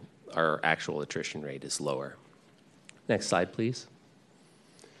 so our actual attrition rate is lower. Next slide, please.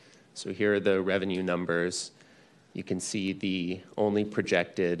 So here are the revenue numbers. You can see the only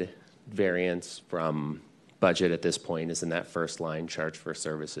projected variance from budget at this point is in that first line, charge for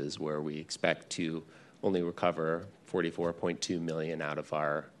services, where we expect to only recover $44.2 million out of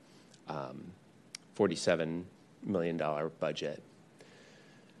our $47 million budget.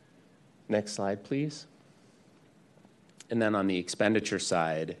 Next slide, please. And then on the expenditure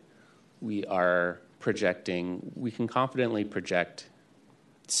side, we are projecting, we can confidently project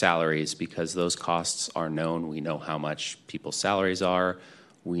salaries because those costs are known. We know how much people's salaries are.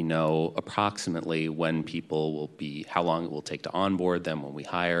 We know approximately when people will be, how long it will take to onboard them when we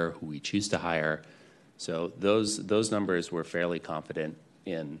hire, who we choose to hire. So those numbers we're fairly confident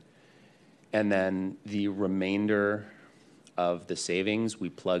in. And then the remainder of the savings we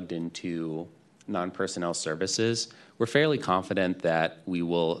plugged into non-personnel services. We're fairly confident that we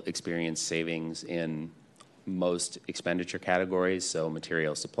will experience savings in most expenditure categories, so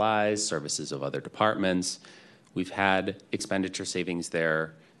material supplies, services of other departments. We've had expenditure savings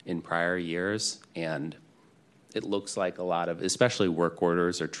there in prior years, and it looks like a lot of, especially work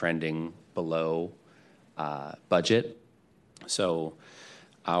orders, are trending below budget. So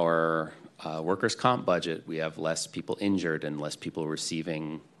our workers' comp budget, we have less people injured and less people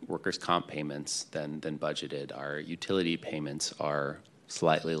receiving workers' comp payments than budgeted. Our utility payments are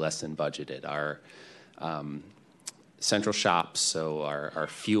slightly less than budgeted. Our central shops, so our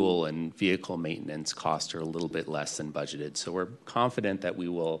fuel and vehicle maintenance costs are a little bit less than budgeted. So we're confident that we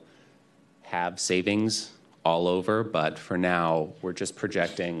will have savings all over, but for now, we're just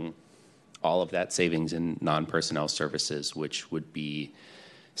projecting all of that savings in non-personnel services, which would be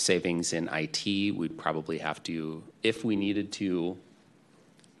savings in IT. We'd probably have to, if we needed to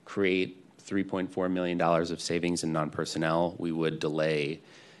create $3.4 million of savings in non-personnel, we would delay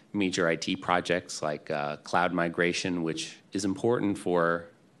major IT projects like cloud migration, which is important for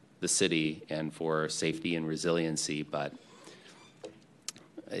the city and for safety and resiliency, but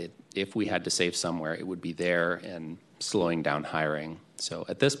if we had to save somewhere, it would be there and slowing down hiring. So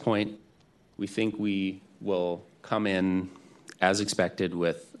at this point, we think we will come in as expected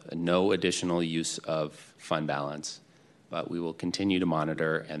with no additional use of fund balance, but we will continue to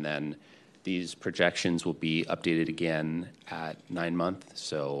monitor, and then these projections will be updated again at 9 months,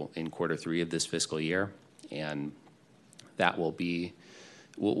 so in Q3 of this fiscal year, and that will be,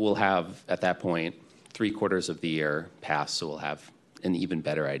 we'll have at that point 3/4 of the year passed, so we'll have an even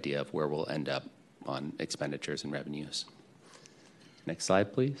better idea of where we'll end up on expenditures and revenues. Next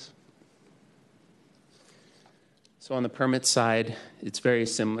slide, please. So on the permit side, it's very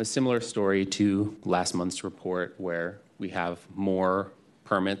a similar story to last month's report, where we have more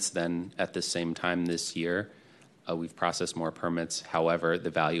permits than at the same time this year. We've processed more permits. However, the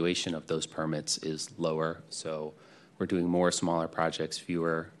valuation of those permits is lower, so we're doing more smaller projects,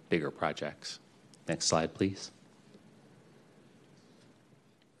 fewer bigger projects. Next slide, please.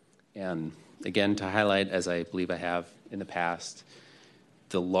 And again, to highlight, as I believe I have in the past,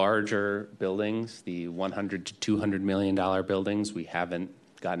 the larger buildings, the $100 to $200 million buildings, we haven't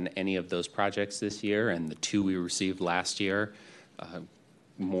gotten any of those projects this year, and the 2 we received last year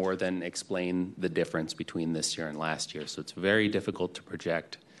more than explain the difference between this year and last year. So it's very difficult to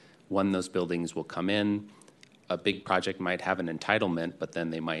project when those buildings will come in. A big project might have an entitlement, but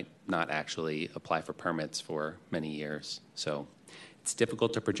then they might not actually apply for permits for many years. So it's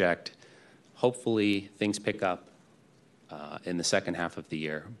difficult to project. Hopefully things pick up in the second half of the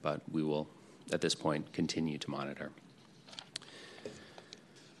year, but we will, at this point, continue to monitor.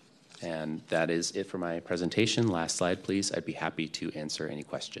 And that is it for my presentation. Last slide, please. I'd be happy to answer any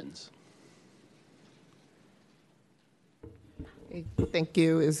questions. Thank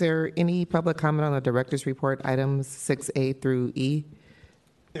you. Is there any public comment on the director's report, items 6A through E?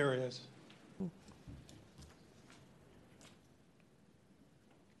 There it is.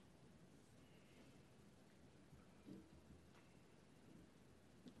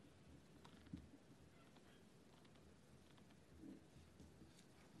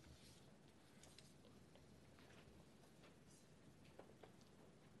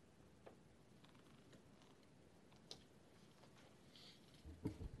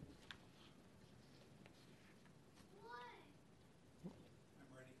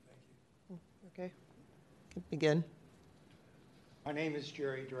 Okay. Begin. My name is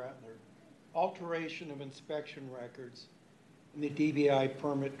Jerry Dratler. Alteration of inspection records in the DBI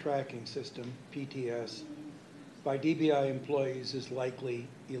permit tracking system, PTS, by DBI employees is likely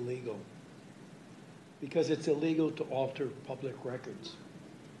illegal because it's illegal to alter public records.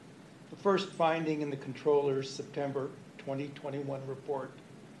 The first finding in the controller's September 2021 report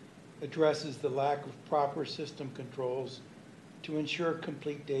addresses the lack of proper system controls to ensure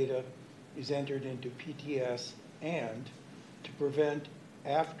complete data is entered into PTS and to prevent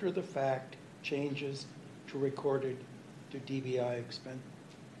after-the-fact changes to recorded to DBI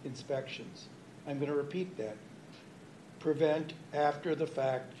inspections. I'm going to repeat that. Prevent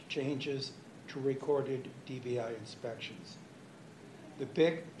after-the-fact changes to recorded DBI inspections. The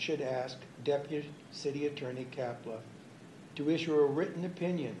BIC should ask Deputy City Attorney Kapla to issue a written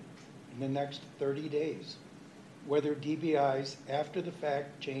opinion in the next 30 days whether DBI's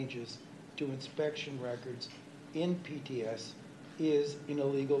after-the-fact changes to inspection records in PTS is an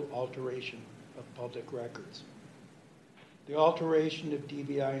illegal alteration of public records. The alteration of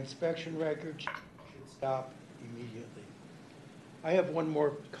DBI inspection records should stop immediately. I have one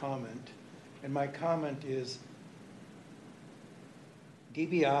more comment, and my comment is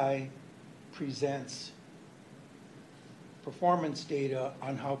DBI presents performance data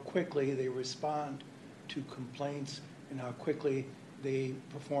on how quickly they respond to complaints and how quickly they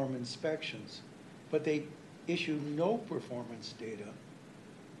perform inspections, but they issue no performance data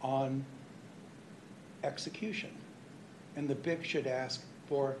on execution. And the BIC should ask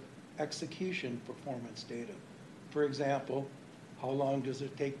for execution performance data. For example, how long does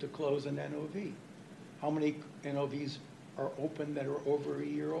it take to close an NOV? How many NOVs are open that are over a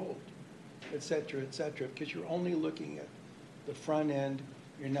year old, et cetera, because you're only looking at the front end,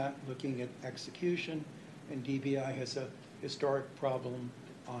 you're not looking at execution, and DBI has a historic problem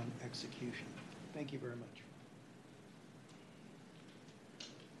on execution. Thank you very much.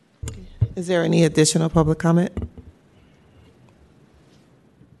 Is there any additional public comment?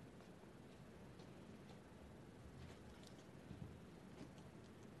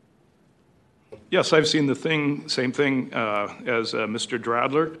 Yes, I've seen the same thing as Mr.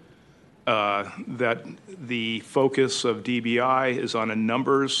 Dradler. that the focus of DBI is on a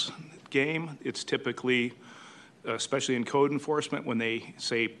numbers game. It's typically, especially in code enforcement, when they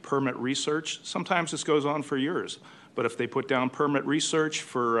say permit research, sometimes this goes on for years. But if they put down permit research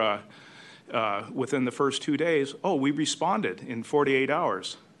for within the first 2 days, oh, we responded in 48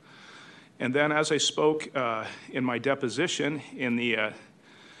 hours. And then as I spoke in my deposition in the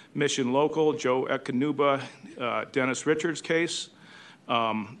Mission Local, Joe Ekanuba, Dennis Richards case,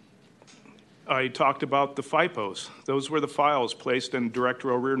 I talked about the FIPOs. Those were the files placed in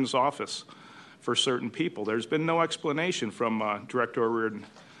Director O'Riordan's office for certain people. There's been no explanation from Director O'Riordan.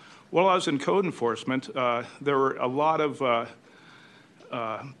 While I was in code enforcement, there were a lot of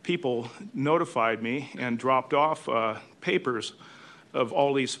people notified me and dropped off papers of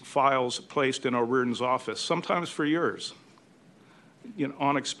all these files placed in O'Riordan's office, sometimes for years,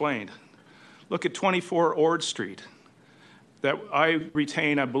 unexplained. Look at 24 Ord Street. That I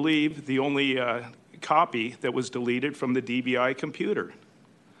retain, I believe, the only copy that was deleted from the DBI computer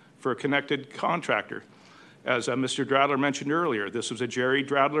for a connected contractor. As Mr. Dradler mentioned earlier, this was a Jerry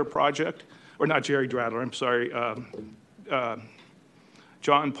Dradler project, or not Jerry Dradler, I'm sorry,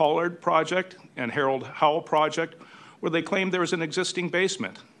 John Pollard project and Harold Howell project, where they claimed there was an existing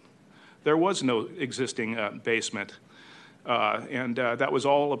basement. There was no existing basement. And that was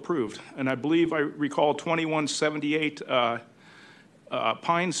all approved. And I believe I recall 2178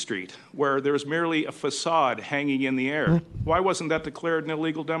 Pine Street, where there was merely a facade hanging in the air. Why wasn't that declared an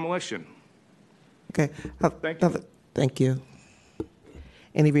illegal demolition? Okay. Thank you. Thank you.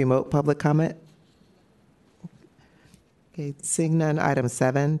 Any remote public comment? Okay, seeing none, item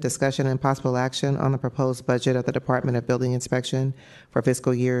 7, discussion and possible action on the proposed budget of the Department of Building Inspection for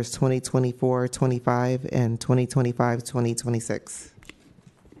fiscal years 2024-25 and 2025-2026.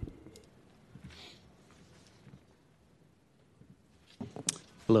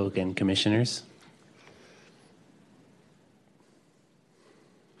 Hello again, Commissioners.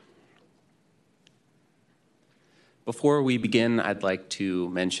 Before we begin, I'd like to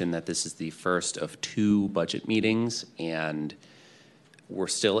mention that this is the first of 2 budget meetings, and we're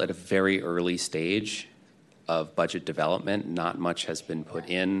still at a very early stage of budget development. Not much has been put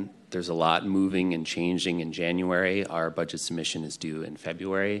in. There's a lot moving and changing in January. Our budget submission is due in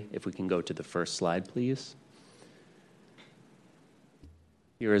February. If we can go to the first slide, please.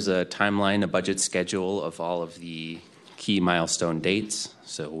 Here is a timeline, a budget schedule of all of the key milestone dates.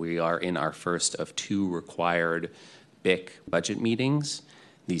 So we are in our first of 2 required BIC budget meetings.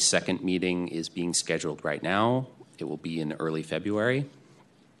 The second meeting is being scheduled right now. It will be in early February.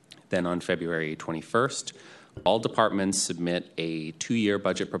 Then on February 21st, all departments submit a 2-year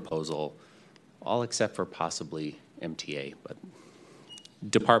budget proposal, all except for possibly MTA, but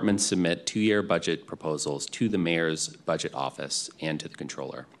departments submit 2-year budget proposals to the mayor's budget office and to the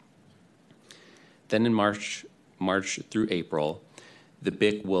controller. Then in March through April, the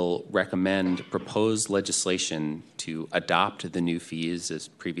BIC will recommend proposed legislation to adopt the new fees as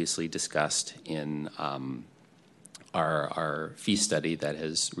previously discussed in our fee study that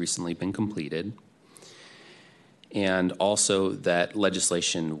has recently been completed. And also that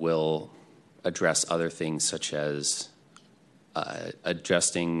legislation will address other things such as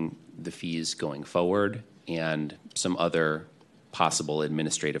adjusting the fees going forward and some other possible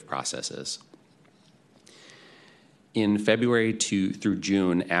administrative processes. In February through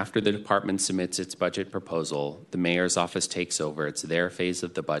June, after the department submits its budget proposal, the mayor's office takes over. It's their phase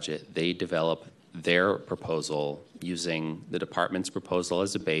of the budget. They develop their proposal using the department's proposal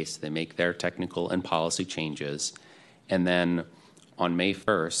as a base. They make their technical and policy changes. And then on May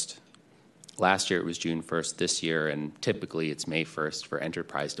 1st, last year it was June 1st, this year, and typically it's May 1st for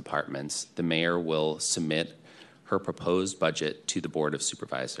enterprise departments, the mayor will submit her proposed budget to the Board of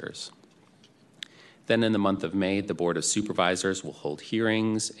Supervisors. Then in the month of May, the Board of Supervisors will hold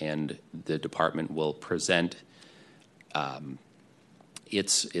hearings and the department will present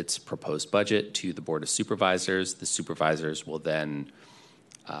its proposed budget to the Board of Supervisors. The supervisors will then,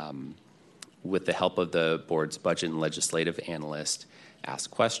 with the help of the board's budget and legislative analyst,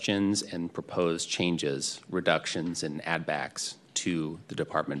 ask questions and propose changes, reductions, and add-backs to the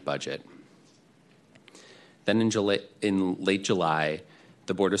department budget. Then in late July,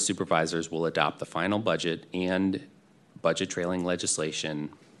 the Board of Supervisors will adopt the final budget and budget trailing legislation.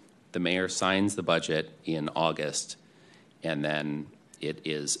 The mayor signs the budget in August, and then it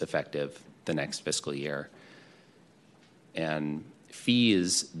is effective the next fiscal year. And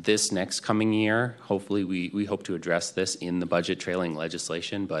fees this next coming year, hopefully we hope to address this in the budget trailing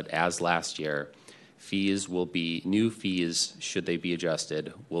legislation, but as last year, fees will be, new fees, should they be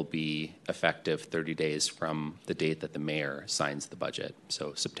adjusted, will be effective 30 days from the date that the mayor signs the budget,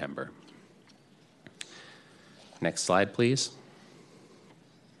 so September. Next slide, please.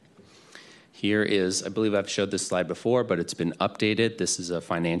 Here is, I believe I've showed this slide before, but it's been updated. This is a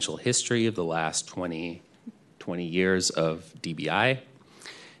financial history of the last 20 years of DBI.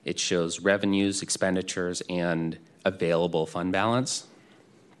 It shows revenues, expenditures, and available fund balance.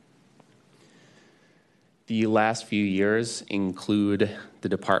 The last few years include the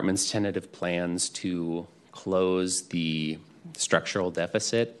department's tentative plans to close the structural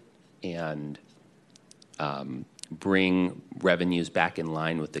deficit and bring revenues back in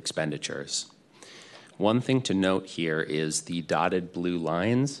line with expenditures. One thing to note here is the dotted blue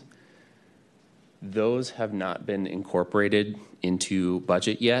lines. Those have not been incorporated into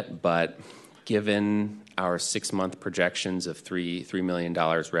budget yet, but given our 6-month projections of $3 million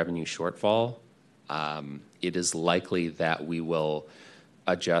revenue shortfall, it is likely that we will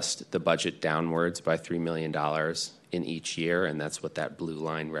adjust the budget downwards by $3 million in each year, and that's what that blue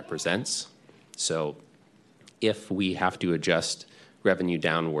line represents. So if we have to adjust revenue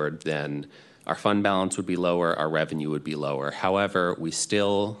downward, then our fund balance would be lower, our revenue would be lower. However,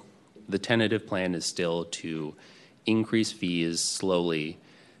 the tentative plan is still to increase fees slowly,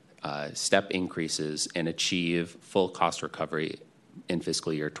 step increases, and achieve full cost recovery in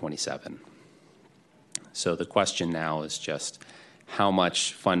fiscal year 27. So the question now is just how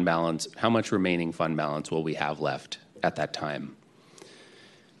much remaining fund balance will we have left at that time?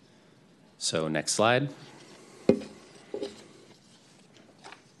 So next slide.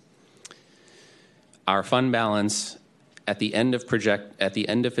 Our fund balance at the end of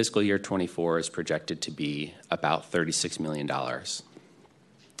fiscal year 24 is projected to be about $36 million.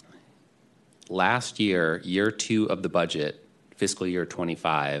 Last year, year 2 of the budget, fiscal year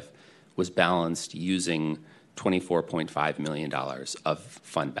 25, was balanced using $24.5 million of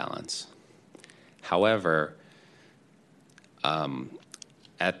fund balance. However,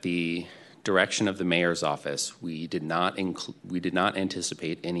 at the direction of the mayor's office, we did not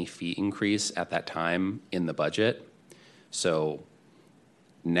anticipate any fee increase at that time in the budget. So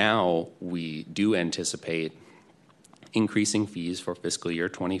now we do anticipate increasing fees for fiscal year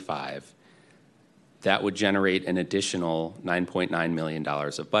 25. That would generate an additional $9.9 million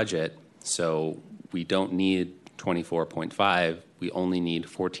of budget. So we don't need 24.5, we only need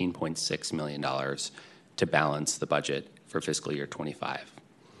 $14.6 million to balance the budget for fiscal year 25.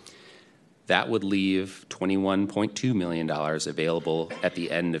 That would leave $21.2 million available at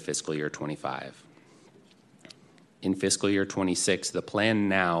the end of fiscal year 25. In fiscal year 26, the plan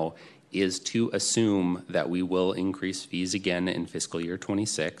now is to assume that we will increase fees again in fiscal year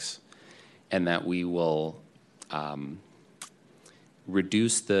 26 and that we will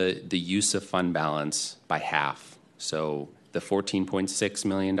reduce the use of fund balance by half. So the $14.6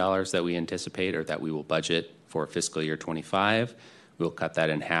 million that we anticipate or that we will budget for fiscal year 25, we'll cut that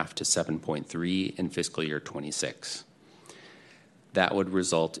in half to 7.3 in fiscal year 26. That would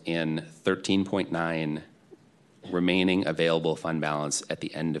result in 13.9 remaining available fund balance at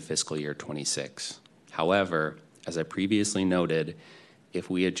the end of fiscal year 26. However, as I previously noted, if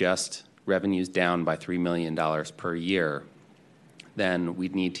we adjust revenues down by $3 million per year, then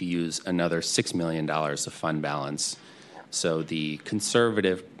we'd need to use another $6 million of fund balance. So the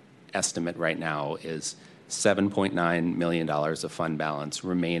conservative estimate right now is $7.9 million of fund balance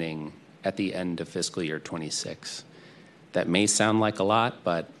remaining at the end of fiscal year 26. That may sound like a lot,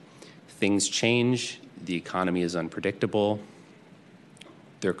 but things change. The economy is unpredictable.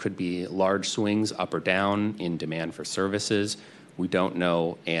 There could be large swings up or down in demand for services. We don't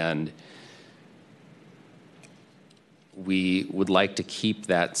know, and we would like to keep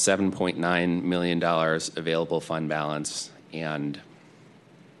that $7.9 million available fund balance and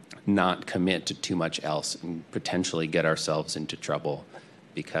not commit to too much else and potentially get ourselves into trouble,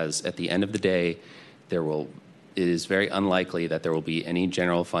 because at the end of the day, it is very unlikely that there will be any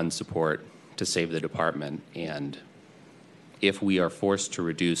general fund support to save the department, and if we are forced to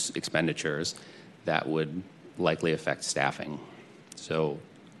reduce expenditures, that would likely affect staffing. So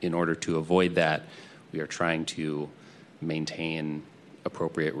in order to avoid that, we are trying to maintain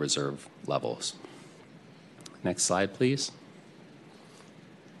appropriate reserve levels. Next slide, please.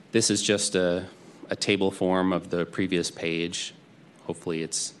 This is just a table form of the previous page. Hopefully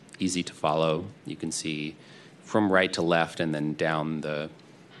it's easy to follow. You can see from right to left and then down the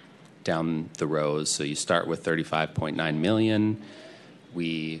rows. So you start with $35.9 million.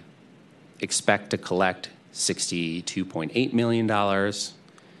 We expect to collect $62.8 million.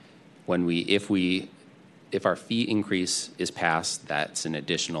 If our fee increase is passed, that's an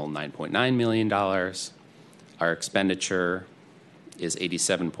additional $9.9 million. Our expenditure is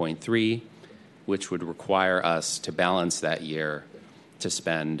 $87.3, which would require us to balance that year to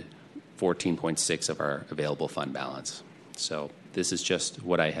spend 14.6 of our available fund balance. So this is just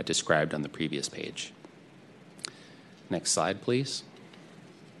what I had described on the previous page. Next slide, please.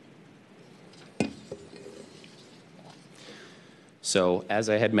 So as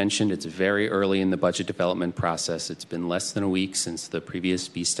I had mentioned, it's very early in the budget development process. It's been less than a week since the previous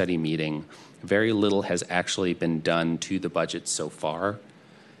fee study meeting. Very little has actually been done to the budget so far.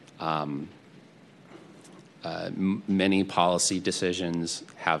 Many policy decisions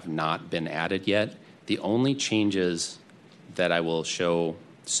have not been added yet. The only changes that I will show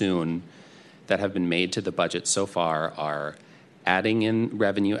soon that have been made to the budget so far are adding in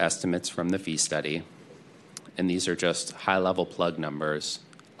revenue estimates from the fee study, and these are just high-level plug numbers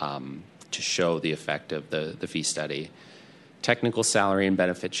to show the effect of the fee study. Technical salary and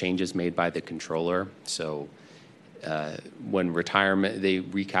benefit changes made by the controller. So when retirement, they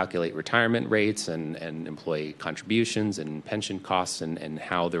recalculate retirement rates and employee contributions and pension costs, and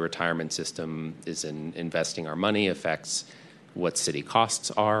how the retirement system is investing our money affects what city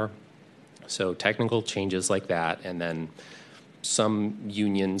costs are. So technical changes like that, and then some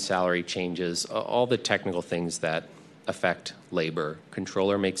union salary changes, all the technical things that affect labor.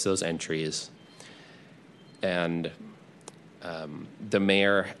 Controller makes those entries. And the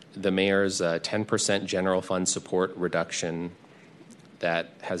mayor's 10% general fund support reduction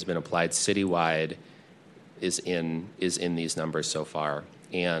that has been applied citywide is in these numbers so far.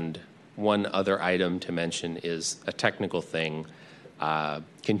 And one other item to mention is a technical thing,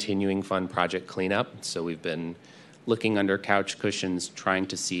 continuing fund project cleanup. So we've been looking under couch cushions, trying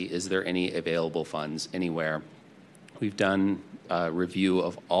to see, is there any available funds anywhere? We've done a review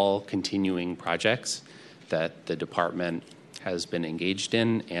of all continuing projects that the department has been engaged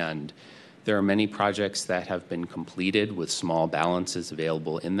in, and there are many projects that have been completed with small balances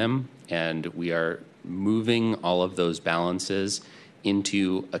available in them, and we are moving all of those balances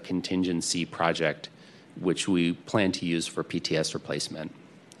into a contingency project, which we plan to use for PTS replacement.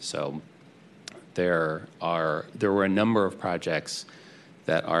 So there were a number of projects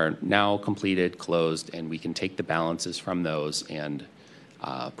that are now completed, closed, and we can take the balances from those and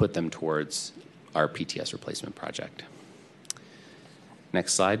put them towards our PTS replacement project.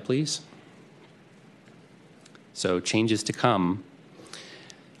 Next slide, please. So changes to come.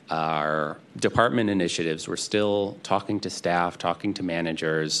 Our department initiatives, we're still talking to staff, talking to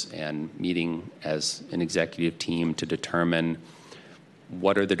managers, and meeting as an executive team to determine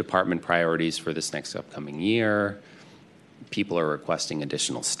what are the department priorities for this next upcoming year. People are requesting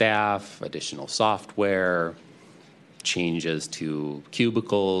additional staff, additional software, changes to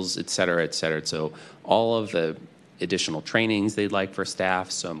cubicles, et cetera, et cetera. So all of the additional trainings they'd like for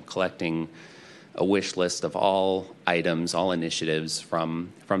staff. So I'm collecting a wish list of all items, all initiatives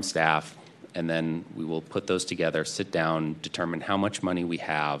from staff, and then we will put those together, sit down, determine how much money we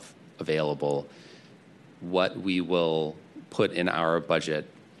have available, what we will put in our budget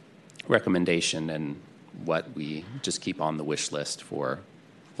recommendation, and what we just keep on the wish list for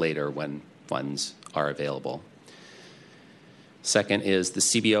later when funds are available. Second is the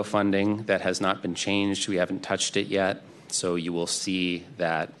CBO funding that has not been changed. We haven't touched it yet. So you will see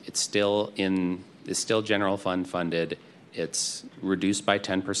that it's still general fund funded. It's reduced by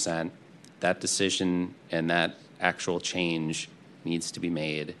 10%. That decision and that actual change needs to be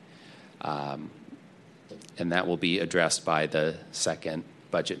made. And that will be addressed by the second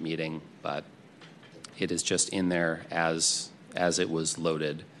budget meeting, but it is just in there as it was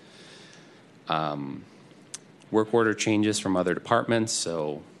loaded. Work order changes from other departments.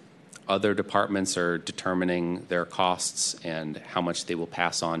 So other departments are determining their costs and how much they will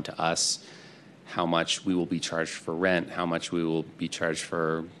pass on to us, how much we will be charged for rent, how much we will be charged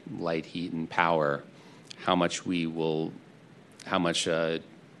for light, heat, and power, how much DHR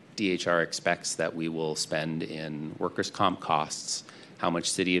expects that we will spend in workers' comp costs, how much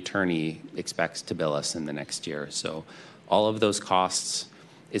city attorney expects to bill us in the next year. So all of those costs,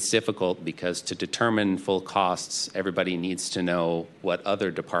 it's difficult because to determine full costs, everybody needs to know what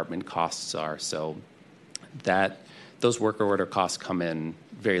other department costs are. So those work order costs come in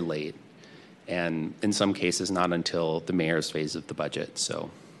very late, and in some cases not until the mayor's phase of the budget.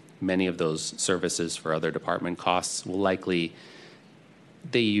 So many of those services for other department costs will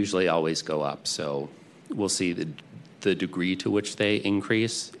they usually always go up. So we'll see the degree to which they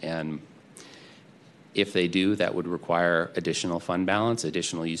increase, and if they do, that would require additional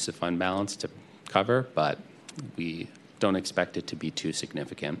use of fund balance to cover, but we don't expect it to be too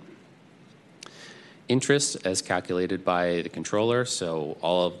significant. Interest as calculated by the controller, so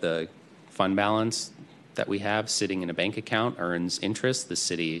all of the fund balance that we have sitting in a bank account earns interest. The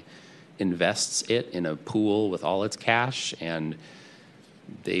city invests it in a pool with all its cash, and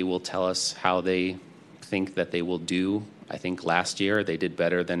They will tell us how they think that they will do. I think last year they did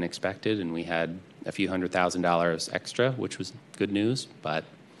better than expected, and we had a few $100,000 extra, which was good news, but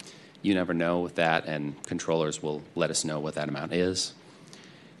you never know with that, and controllers will let us know what that amount is.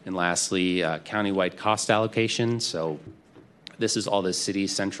 And lastly, countywide cost allocation. So this is all the city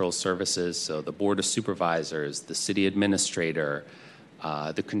central services, so the Board of Supervisors, the city administrator,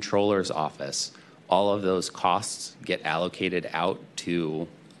 the controller's office. All of those costs get allocated out to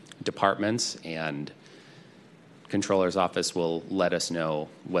departments, and controller's office will let us know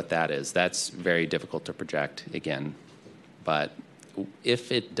what that is. That's very difficult to project again, but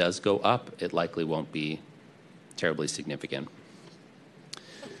if it does go up, it likely won't be terribly significant.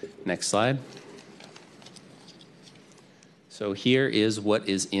 Next slide. So here is what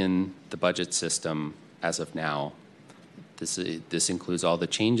is in the budget system as of now. This includes all the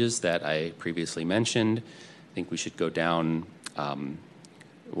changes that I previously mentioned. I think we should go down.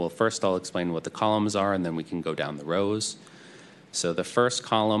 Well, first I'll explain what the columns are, and then we can go down the rows. So the first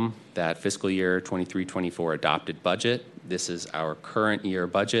column, that fiscal year 23-24 adopted budget, this is our current year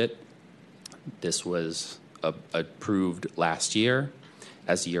budget. This was approved last year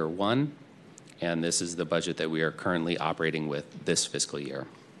as year one, and this is the budget that we are currently operating with this fiscal year.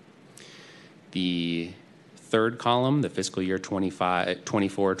 The third column, the fiscal year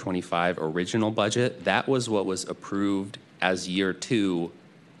 24-25 original budget, that was what was approved as year two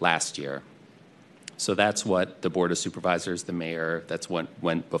last year. So that's what the Board of Supervisors, the mayor, that's what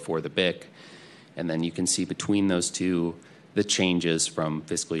went before the BIC. And then you can see between those two the changes from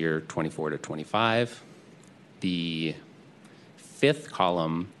fiscal year 24 to 25. The fifth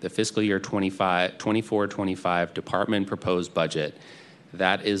column, the fiscal year 24-25 department proposed budget,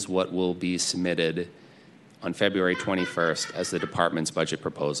 that is what will be submitted on February 21st as the department's budget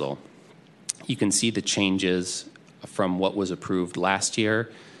proposal. You can see the changes from what was approved last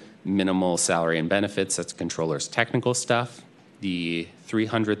year. Minimal salary and benefits, that's controller's technical stuff. The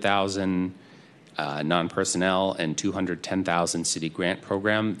 $300,000 non-personnel and $210,000 city grant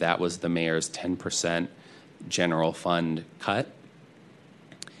program, that was the mayor's 10% general fund cut.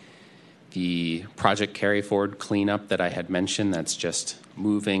 The project carry forward cleanup that I had mentioned, that's just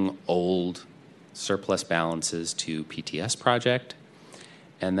moving old surplus balances to PTS project.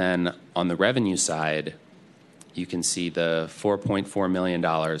 And then on the revenue side, you can see the $4.4 million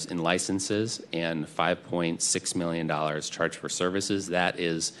in licenses and $5.6 million charged for services. That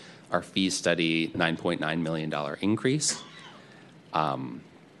is our fee study $9.9 million increase.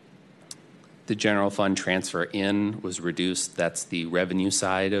 The general fund transfer in was reduced. That's the revenue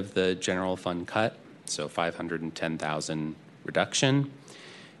side of the general fund cut, so $510,000 reduction.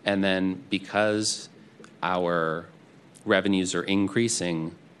 And then because our revenues are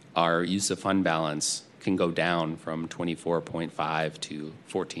increasing, our use of fund balance can go down from $24.5 to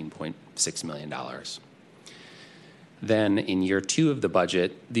 $14.6 million. Then in year two of the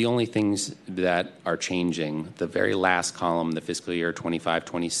budget, the only things that are changing, the very last column, the fiscal year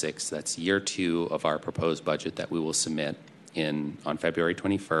 25-26, that's year two of our proposed budget that we will submit on February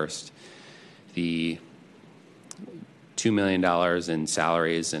 21st. The $2 million in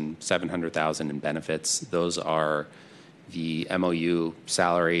salaries and $700,000 in benefits, those are the MOU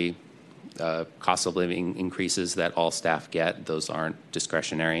salary cost of living increases that all staff get. Those aren't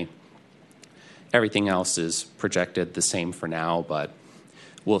discretionary. Everything else is projected the same for now, but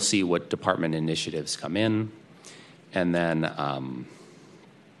we'll see what department initiatives come in. And then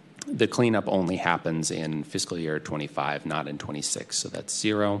the cleanup only happens in fiscal year 25, not in 26, so that's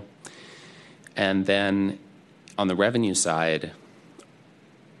zero. And then on the revenue side,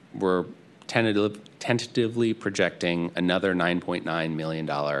 we're tentatively projecting another $9.9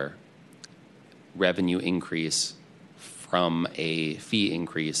 million revenue increase from a fee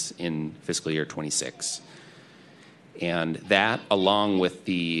increase in fiscal year 26. And that, along with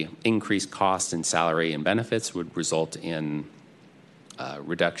the increased cost in salary and benefits, would result in a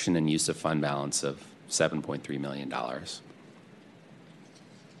reduction in use of fund balance of $7.3 million.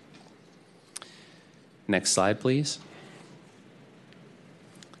 Next slide, please.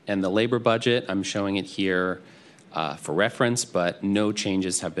 And the labor budget, I'm showing it here for reference, but no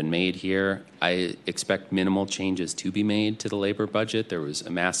changes have been made here. I expect minimal changes to be made to the labor budget. There was a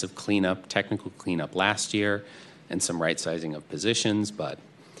massive cleanup, technical cleanup last year, and some right-sizing of positions, but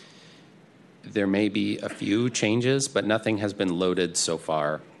there may be a few changes, but nothing has been loaded so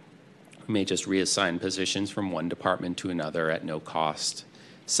far. We may just reassign positions from one department to another at no cost.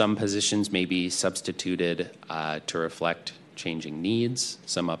 Some positions may be substituted to reflect changing needs,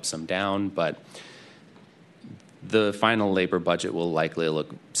 some up, some down, but the final labor budget will likely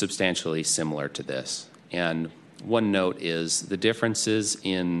look substantially similar to this. And One note is the differences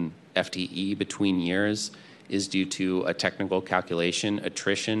in FTE between years is due to a technical calculation.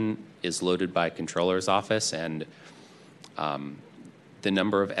 Attrition is loaded by controller's office, and the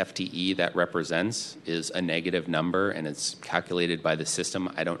number of FTE that represents is a negative number, and it's calculated by the system.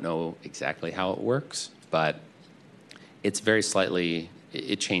 I don't know exactly how it works, but it's very slightly,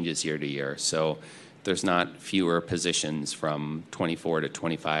 it changes year to year. So there's not fewer positions from 24 to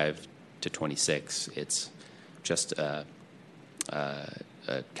 25 to 26. It's just a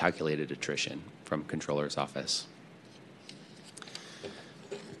calculated attrition from controller's office.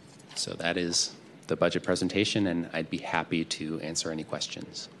 So that is the budget presentation, and I'd be happy to answer any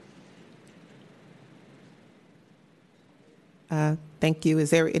questions. Thank you. Is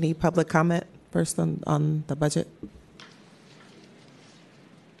there any public comment first on the budget?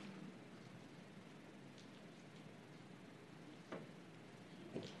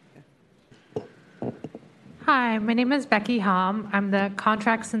 Hi, my name is Becky Hom. I'm the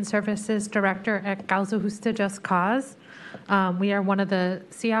Contracts and Services Director at Causa Justa Just Cause. We are one of the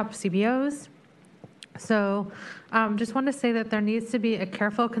CEOP CBOs. So just want to say that there needs to be a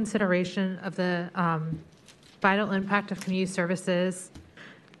careful consideration of the vital impact of community services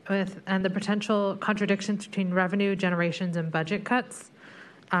and the potential contradictions between revenue generations and budget cuts.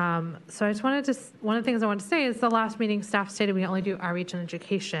 So I just wanted to, one of the things I wanted to say is the last meeting staff stated we only do outreach and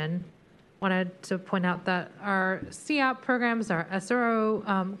education. Wanted to point out that our CEOP programs, our SRO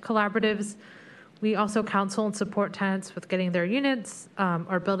collaboratives, we also counsel and support tenants with getting their units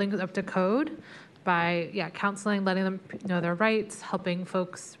or buildings up to code by counseling, letting them know their rights, helping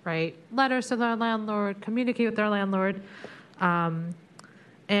folks write letters to their landlord, communicate with their landlord. And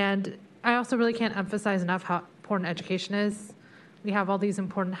I also really can't emphasize enough how important education is. We have all these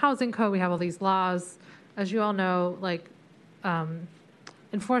important housing code, we have all these laws. As you all know, like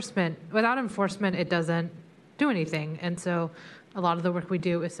enforcement, without enforcement, it doesn't do anything. And so a lot of the work we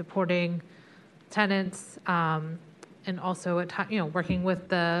do is supporting tenants and also working with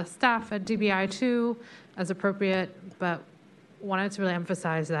the staff at DBI too as appropriate, but wanted to really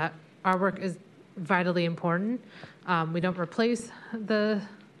emphasize that our work is vitally important. We don't replace the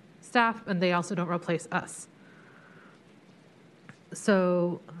staff, and they also don't replace us.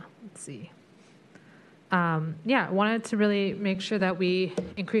 So let's see. Wanted to really make sure that we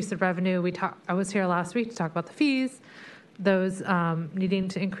increase the revenue. I was here last week to talk about the fees, those needing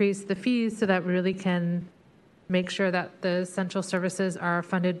to increase the fees so that we really can make sure that the essential services are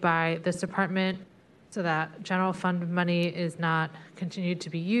funded by this department so that general fund money is not continued to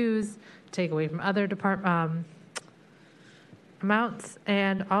be used, take away from other department amounts.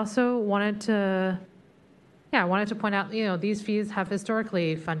 And also wanted to point out, these fees have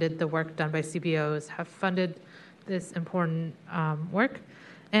historically funded the work done by CBOs, have funded this important work.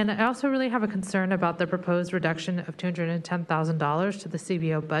 And I also really have a concern about the proposed reduction of $210,000 to the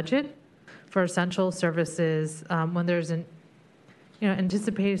CBO budget for essential services when there's an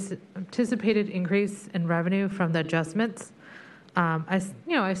anticipated increase in revenue from the adjustments. I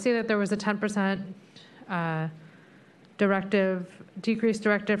see that there was a 10% decrease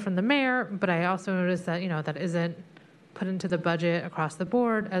directive from the mayor, but I also noticed that that isn't put into the budget across the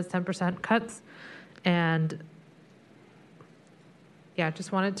board as 10% cuts. And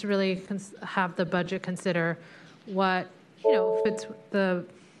just wanted to really have the budget consider what fits the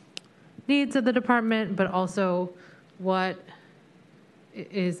needs of the department, but also what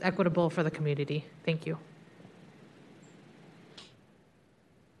is equitable for the community. Thank you.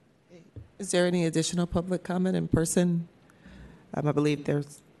 Is there any additional public comment in person? I believe there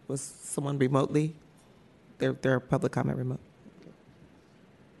was someone remotely. There are public comment remote.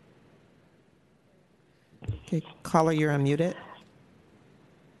 Okay, caller, you're unmuted.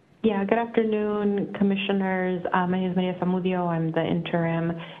 Yeah, good afternoon, commissioners. My name is Maria Zamudio. I'm the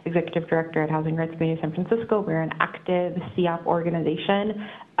interim executive director at Housing Rights Community San Francisco. We're an active CEOP organization,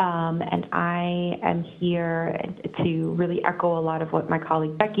 and I am here to really echo a lot of what my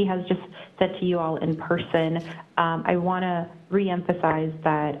colleague Becky has just said to you all in person. I want to reemphasize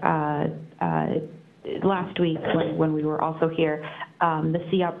that last week when we were also here, the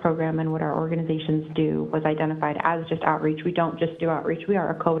CEOP program and what our organizations do was identified as just outreach. We don't just do outreach. We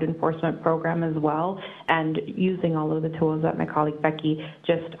are a code enforcement program as well. And using all of the tools that my colleague Becky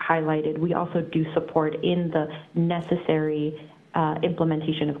just highlighted, we also do support in the necessary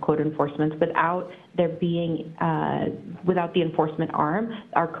implementation of code enforcement. Without there being, without the enforcement arm,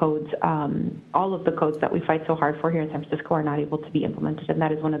 our codes, all of the codes that we fight so hard for here in San Francisco are not able to be implemented. And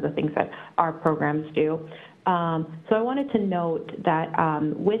that is one of the things that our programs do. So I wanted to note that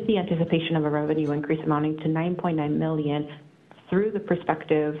with the anticipation of a revenue increase amounting to $9.9 million through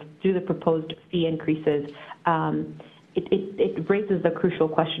the proposed fee increases, it raises the crucial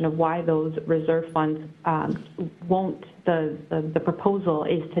question of why those reserve funds won't, the proposal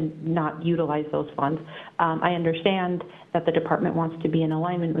is to not utilize those funds. I understand that the department wants to be in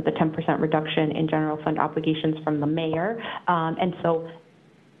alignment with the 10% reduction in general fund obligations from the mayor. And so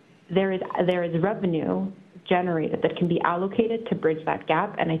there is revenue generated that can be allocated to bridge that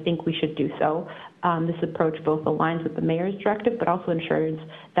gap, and I think we should do so. This approach both aligns with the mayor's directive, but also ensures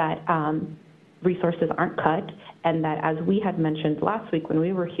that resources aren't cut, and that, as we had mentioned last week when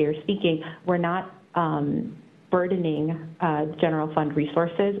we were here speaking, we're not burdening general fund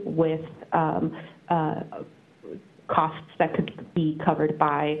resources with costs that could be covered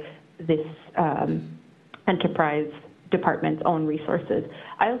by this enterprise department's own resources.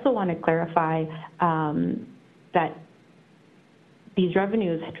 I also want to clarify that these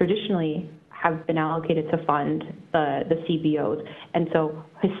revenues traditionally have been allocated to fund the CBOs, and so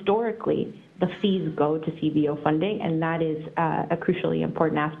historically the fees go to CBO funding, and that is a crucially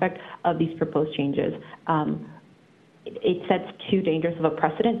important aspect of these proposed changes. It sets too dangerous of a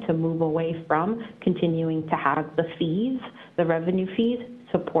precedent to move away from continuing to have the fees, the revenue fees,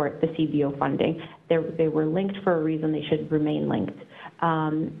 support the CBO funding. They were linked for a reason. They should remain linked.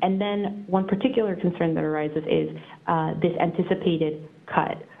 And then one particular concern that arises is this anticipated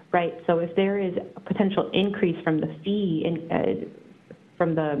cut, right? So if there is a potential increase from the fee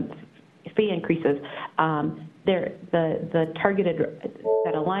increases, the targeted,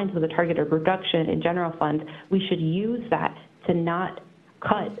 that aligns with the targeted reduction in general funds, we should use that to not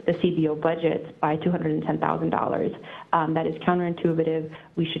cut the CBO budgets by $210,000. That is counterintuitive.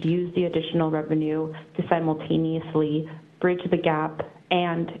 We should use the additional revenue to simultaneously bridge the gap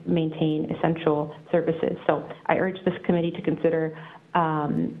and maintain essential services. So I urge this committee to consider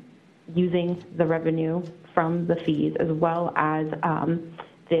using the revenue from the fees, as well as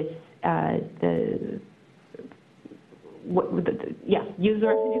use the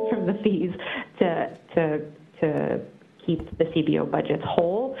revenue from the fees to keep the CBO budgets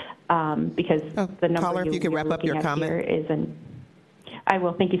whole, because the number Caller, if you could wrap up your comment. I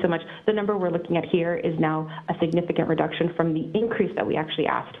will. Thank you so much. The number we're looking at here is now a significant reduction from the increase that we actually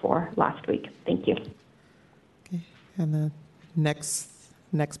asked for last week. Thank you. Okay. And the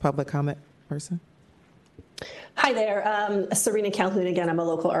next public comment person. Hi there, Serena Calhoun again. I'm a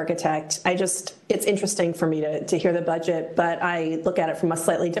local architect. It's interesting for me to hear the budget, but I look at it from a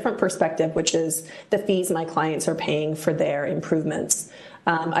slightly different perspective, which is the fees my clients are paying for their improvements.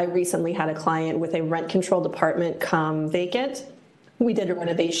 I recently had a client with a rent-controlled apartment come vacant. We did a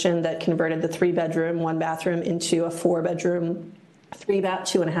renovation that converted the 3-bedroom, 1-bathroom into a 4-bedroom, 3-bath,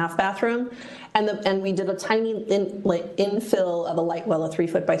 2.5-bathroom. And we did a tiny infill of a light well, a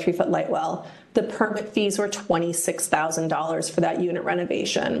 3-foot by 3-foot light well. The permit fees were $26,000 for that unit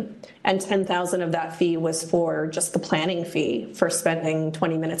renovation. And $10,000 of that fee was for just the planning fee for spending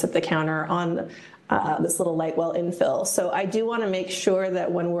 20 minutes at the counter on this little light well infill. So I do want to make sure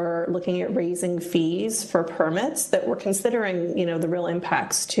that when we're looking at raising fees for permits, that we're considering, the real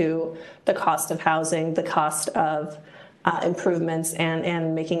impacts to the cost of housing, the cost of improvements,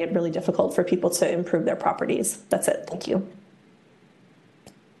 and making it really difficult for people to improve their properties. That's it. Thank you.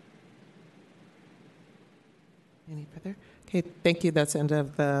 Any further? Okay, thank you. That's the end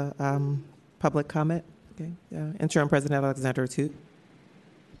of the public comment. Okay, Interim President Alexander Tut.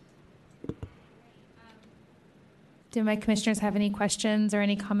 Do my commissioners have any questions or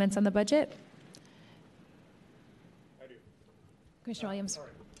any comments on the budget? I do. Commissioner Williams. All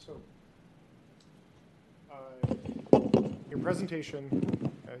right. So, your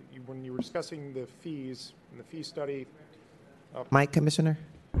presentation, when you were discussing the fees and the fee study. Mike, Commissioner?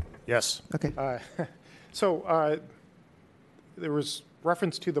 Yes. Okay. So there was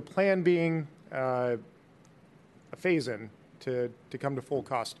reference to the plan being a phase-in to come to full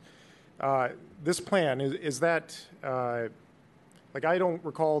cost. This plan, is that, I don't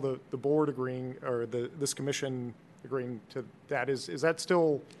recall the board agreeing, or this commission agreeing to that. Is that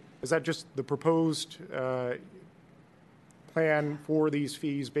just the proposed plan for these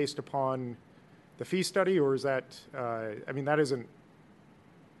fees based upon the fee study, or is that, that isn't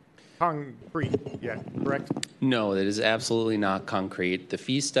concrete yet, correct? No, that is absolutely not concrete. The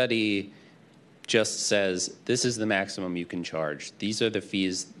fee study just says this is the maximum you can charge. These are the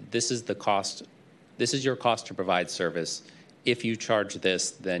fees. This is the cost. This is your cost to provide service. If you charge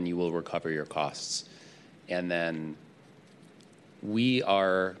this, then you will recover your costs. And then we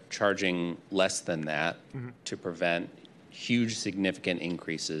are charging less than that to prevent huge significant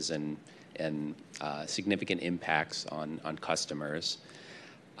increases and significant impacts on customers.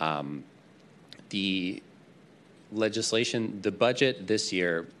 The legislation, the budget this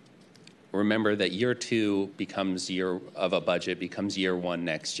year, remember that year 2 becomes year of a budget, becomes year 1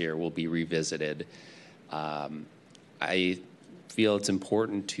 next year, will be revisited. I feel it's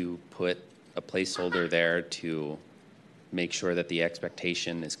important to put a placeholder there to make sure that the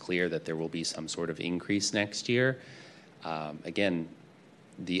expectation is clear that there will be some sort of increase next year. Again,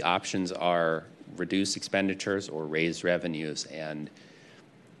 the options are reduce expenditures or raise revenues, and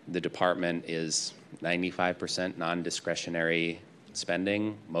the department is 95% non-discretionary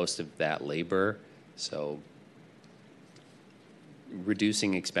spending, most of that labor. So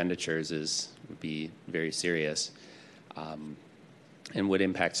reducing expenditures would be very serious and would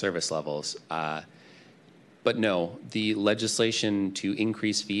impact service levels. But no, the legislation to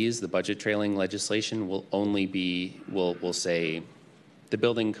increase fees, the budget trailing legislation, will only be, will say the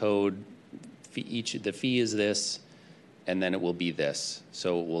building code, the fee is this, and then it will be this.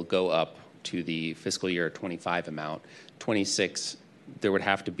 So it will go up to the fiscal year 25 amount. 26, there would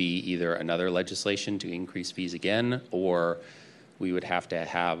have to be either another legislation to increase fees again, or we would have to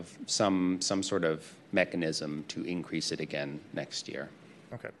have some sort of mechanism to increase it again next year.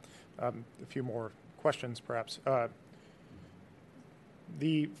 Okay. A few more questions, perhaps.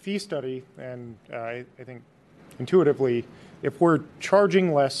 The fee study, and I think intuitively, if we're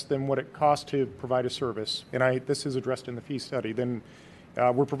charging less than what it costs to provide a service, and this is addressed in the fee study, then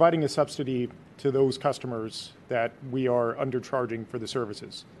we're providing a subsidy to those customers that we are undercharging for the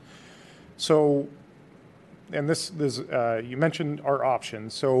services. So, and this you mentioned our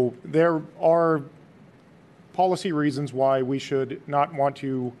options. So there are policy reasons why we should not want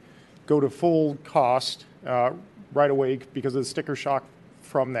to go to full cost right away because of the sticker shock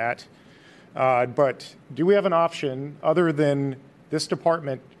from that. But do we have an option other than this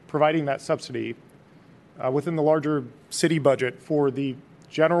department providing that subsidy within the larger city budget for the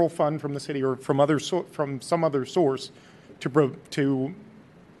general fund from the city or from some other source to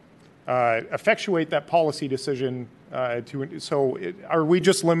effectuate that policy decision? Are we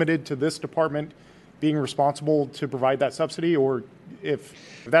just limited to this department being responsible to provide that subsidy, or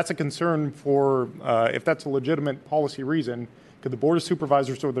if that's a concern for if that's a legitimate policy reason, could the Board of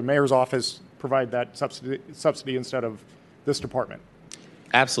Supervisors or the Mayor's office provide that subsidy instead of this department?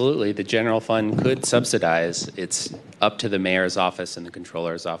 Absolutely. The general fund could subsidize. It's up to the Mayor's office and the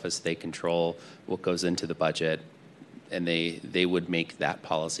Controller's office. They control what goes into the budget, and they would make that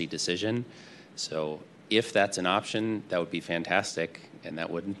policy decision. So if that's an option, that would be fantastic, and that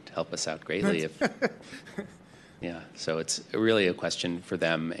would help us out greatly. Yeah, so it's really a question for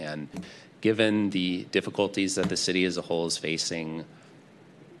them, and given the difficulties that the city as a whole is facing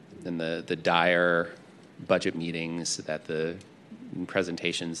and the dire budget meetings that the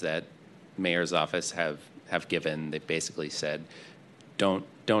presentations that Mayor's office have given, they've basically said,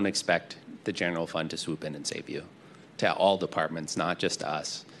 don't expect the general fund to swoop in and save you, to all departments, not just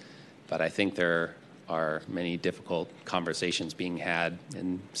us. But I think there are many difficult conversations being had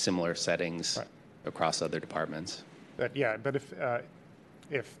in similar settings across other departments. But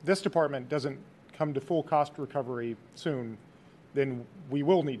if this department doesn't come to full cost recovery soon, then we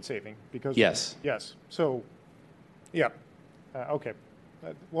will need saving because yes. So, yeah, okay.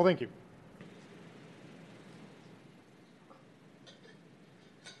 Well, thank you.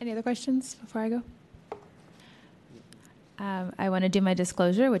 Any other questions before I go? I want to do my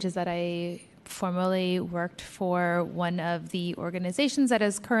disclosure, which is that I formerly worked for one of the organizations that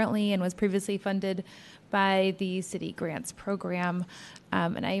is currently and was previously funded by the city grants program,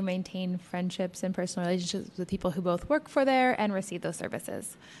 and I maintain friendships and personal relationships with people who both work for there and receive those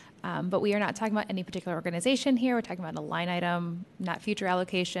services. But we are not talking about any particular organization here. We're talking about a line item, not future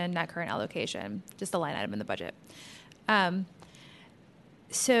allocation, not current allocation, just a line item in the budget.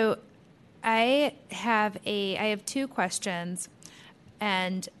 So I have two questions,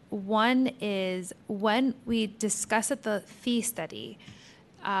 and one is when we discuss at the fee study,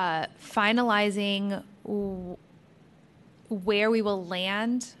 finalizing where we will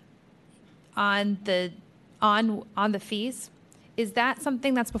land on the fees. Is that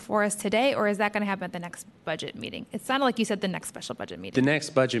something that's before us today, or is that going to happen at the next budget meeting? It sounded like you said the next special budget meeting. The next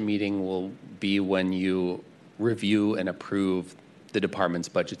budget meeting will be when you review and approve the department's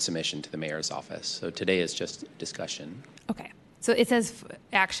budget submission to the Mayor's office. So today is just discussion. Okay. So it says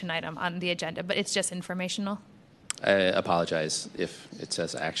action item on the agenda, but it's just informational? I apologize if it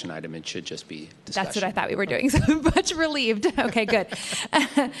says action item. It should just be discussion. That's what I thought we were doing. So much relieved. Okay, good.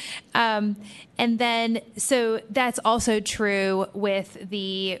 And then, so that's also true with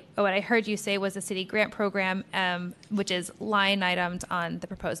what I heard you say was the city grant program, which is line items on the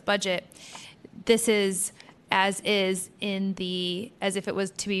proposed budget. This is as if it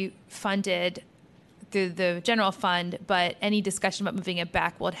was to be funded through the general fund, but any discussion about moving it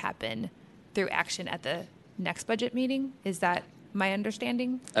back will happen through action at the next budget meeting. Is that my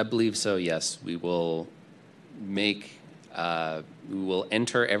understanding? I believe so, yes. We will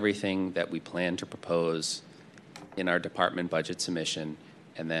enter everything that we plan to propose in our department budget submission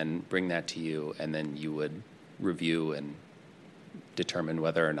and then bring that to you, and then you would review and determine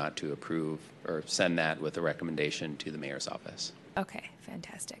whether or not to approve or send that with a recommendation to the mayor's office. Okay,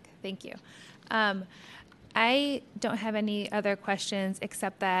 fantastic. Thank you. I don't have any other questions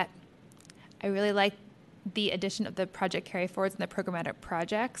except that I really like the addition of the project carry forwards and the programmatic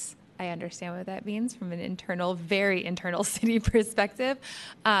projects. I understand what that means from an internal, very internal city perspective.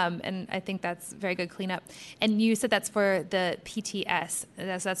 And I think that's very good cleanup. And you said that's for the PTS.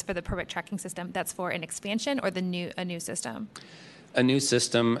 That's for the permit tracking system. That's for an expansion or a new system? A new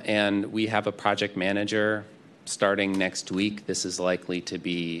system, and we have a project manager starting next week. This is likely to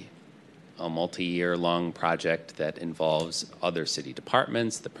be a multi-year long project that involves other city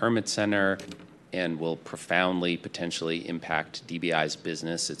departments, the permit center, and will profoundly potentially impact DBI's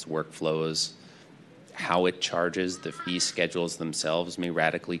business, its workflows, how it charges. The fee schedules themselves may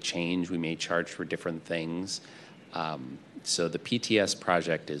radically change. We may charge for different things. So the PTS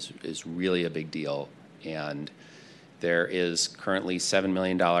project is really a big deal, and there is currently $7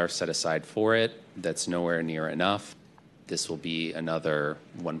 million set aside for it. That's nowhere near enough. This will be another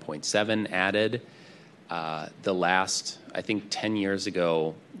 1.7 added. The last, I think 10 years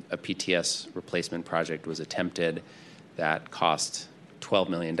ago, a PTS replacement project was attempted that cost $12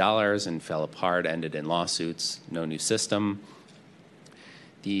 million and fell apart, ended in lawsuits, no new system.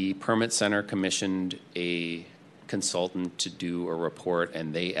 The Permit Center commissioned a consultant to do a report,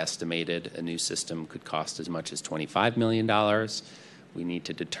 and they estimated a new system could cost as much as $25 million. We need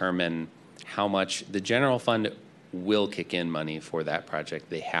to determine how much the general fund will kick in money for that project.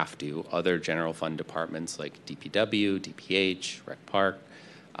 They have to. Other general fund departments like DPW, DPH, Rec Park,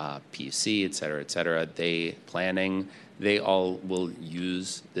 PUC, et cetera, they all will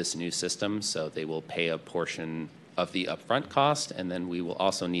use this new system, so they will pay a portion of the upfront cost, and then we will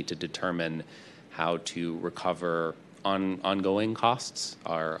also need to determine how to recover ongoing costs,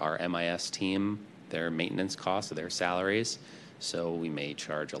 our MIS team, their maintenance costs, their salaries. So we may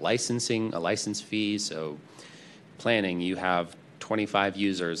charge a license fee. So planning, you have 25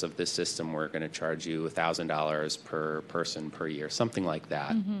 users of this system, we're going to charge you $1,000 per person per year, something like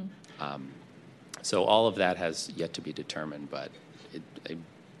that. Mm-hmm. So all of that has yet to be determined, but I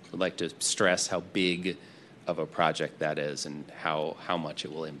would like to stress how big of a project that is and how much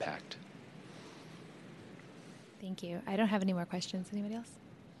it will impact. Thank you. I don't have any more questions. Anybody else?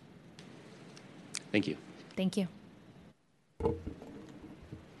 Thank you. Thank you.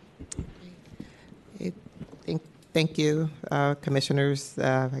 Thank you, commissioners.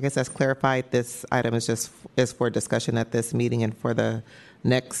 I guess that's clarified. This item is for discussion at this meeting, and for the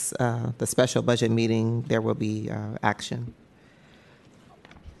next the special budget meeting, there will be action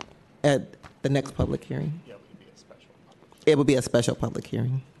at the next public hearing. Yeah, it will be a special public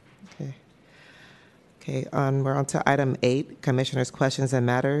hearing. Okay. Okay. We're on to item 8, commissioners' questions and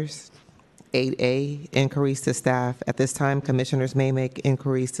matters. 8A, inquiries to staff. At this time, commissioners may make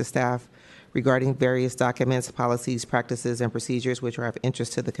inquiries to staff regarding various documents, policies, practices, and procedures which are of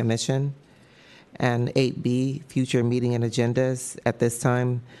interest to the commission. And 8B, future meeting and agendas. At this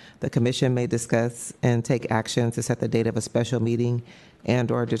time, the commission may discuss and take action to set the date of a special meeting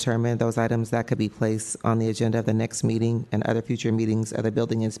and/or determine those items that could be placed on the agenda of the next meeting and other future meetings of the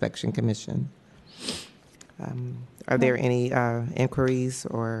Building Inspection Commission. Are there any inquiries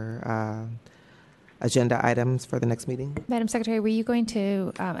or agenda items for the next meeting? Madam Secretary, were you going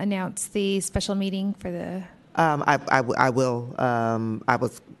to announce the special meeting for the? I will.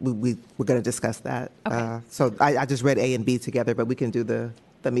 We're going to discuss that. Okay. So I just read A and B together, but we can do the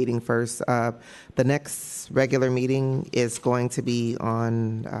meeting first. The next regular meeting is going to be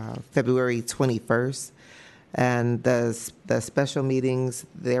on February 21st. And the special meetings,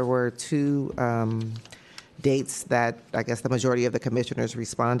 there were 2 dates that I guess the majority of the commissioners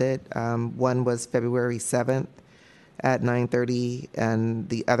responded. One was February 7th at 9:30, and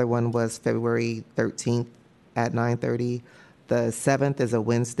the other one was February 13th at 9:30. The 7th is a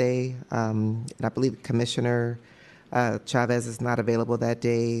Wednesday, and I believe Commissioner Chavez is not available that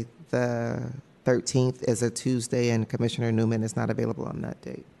day. The 13th is a Tuesday, and Commissioner Newman is not available on that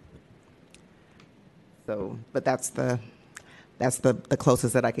date. So, but that's the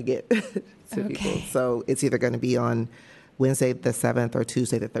closest that I could get to people. So it's either going to be on Wednesday the 7th or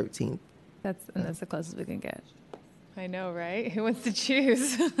Tuesday the 13th. That's the closest we can get. I know, right? Who wants to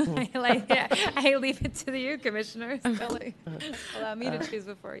choose? I leave it to you, commissioners. Allow me to choose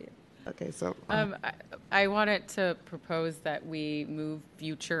before you. Okay, so. I wanted to propose that we move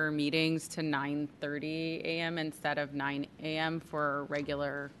future meetings to 9:30 a.m. instead of 9 a.m. for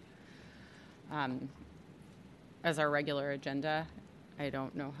regular, as our regular agenda. I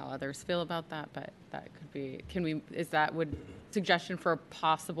don't know how others feel about that, but that could be, suggestion for a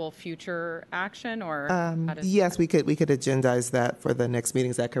possible future action, or? how does- Yes, we could agendize that for the next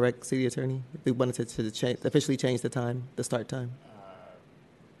meeting. Is that correct, City Attorney? If we wanted to officially change the time, the start time?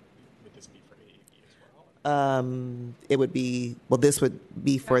 Would this be for AAB as well? It would be, well, this would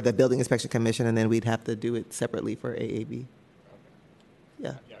be for the Building Inspection Commission, and then we'd have to do it separately for AAB.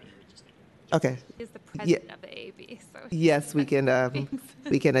 Yeah. Okay. Is the president of the AAB, so. Yes, we can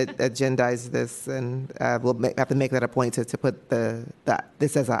agendize this, and we'll have to make that a point to put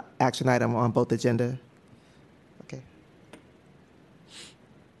this as an action item on both agenda. Okay.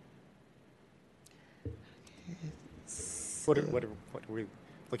 What are we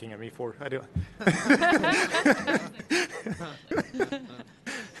looking at me for? I do.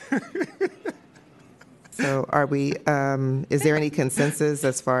 So are we, is there any consensus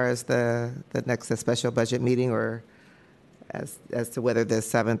as far as the next special budget meeting, or as to whether the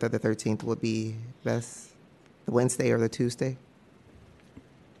 7th or the 13th would be best, the Wednesday or the Tuesday?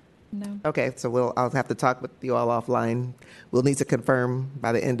 No. Okay, so I'll have to talk with you all offline. We'll need to confirm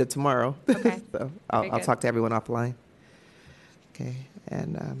by the end of tomorrow. Okay. So I'll talk to everyone offline. Okay,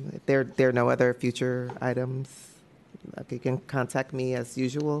 and if there are no other future items, okay, you can contact me as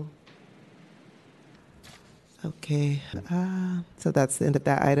usual. Okay, so that's the end of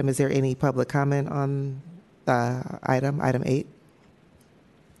that item. Is there any public comment on item 8?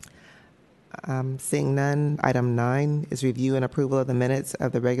 Seeing none, item 9 is review and approval of the minutes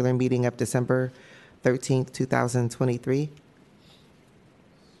of the regular meeting of December 13th, 2023.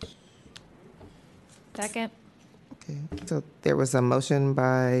 Second. Okay, so there was a motion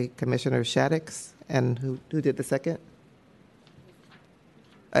by Commissioner Shaddix, and who did the second?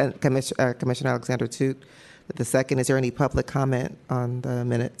 Commissioner Alexander Toot. The second, is there any public comment on the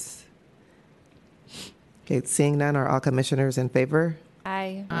minutes? Okay, seeing none, are all commissioners in favor?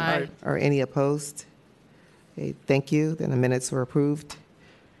 Aye. Aye. Are any opposed? Okay, thank you. Then the minutes were approved.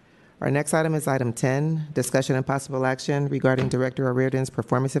 Our next item is item 10, discussion and possible action regarding Director O'Riordan's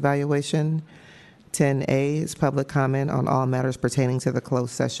performance evaluation. 10A is public comment on all matters pertaining to the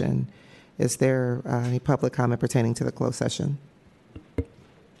closed session. Is there any public comment pertaining to the closed session?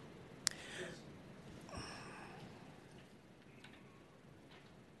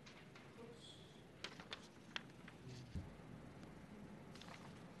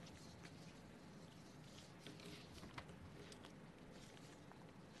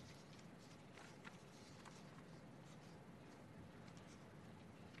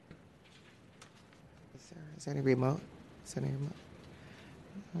 Is there any remote?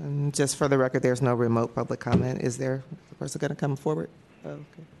 Just for the record, there's no remote public comment. Is there a person going to come forward? Oh,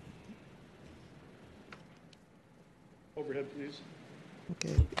 okay. Overhead, please.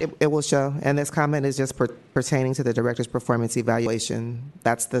 Okay, it will show. And this comment is just pertaining to the director's performance evaluation.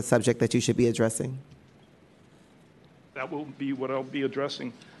 That's the subject that you should be addressing. That will be what I'll be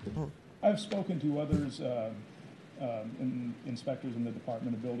addressing. I've spoken to others, inspectors in the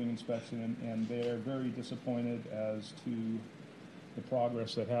Department of Building Inspection, and they're very disappointed as to the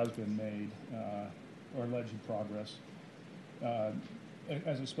progress that has been made, or alleged progress.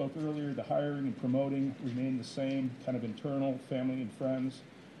 As I spoke earlier, the hiring and promoting remain the same, kind of internal, family and friends.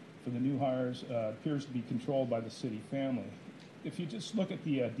 For the new hires, appears to be controlled by the city family. If you just look at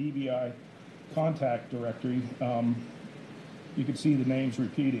the DBI contact directory, you can see the names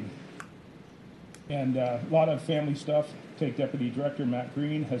repeating. And a lot of family stuff. Take Deputy Director Matt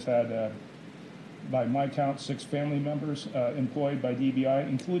Green has had, by my count, 6 family members employed by DBI,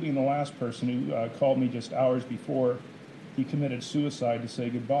 including the last person who called me just hours before he committed suicide to say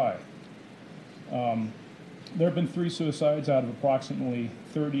goodbye. There have been 3 suicides out of approximately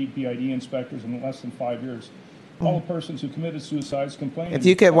 30 BID inspectors in less than 5 years. All the persons who committed suicides complained. If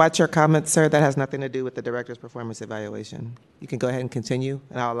you could watch your comments, sir, that has nothing to do with the director's performance evaluation. You can go ahead and continue,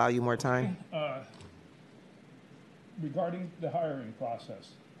 and I'll allow you more time. Regarding the hiring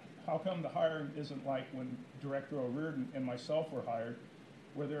process, how come the hiring isn't like when Director O'Riordan and myself were hired,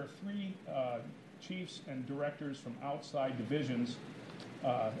 where there are 3 chiefs and directors from outside divisions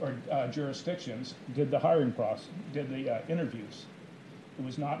or jurisdictions did the hiring process, did the interviews. It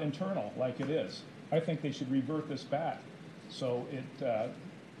was not internal like it is. I think they should revert this back so it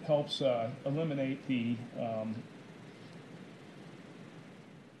helps eliminate the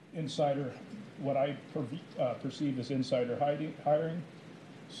insider, what I perceive as insider hiring.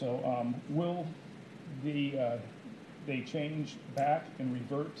 So will the they change back and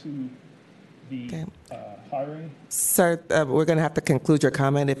revert to the hiring. Sir, we're going to have to conclude your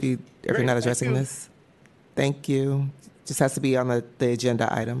comment if you're Great, not thank addressing you. this. Thank you. Just has to be on the agenda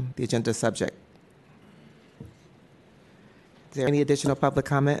item, the agenda subject. Is there any additional public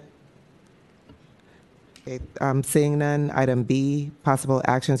comment? Okay, seeing none, item B, possible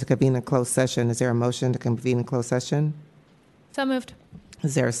action to convene a closed session. Is there a motion to convene in closed session? So moved.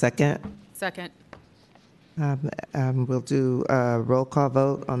 Is there a second? Second. We'll do a roll call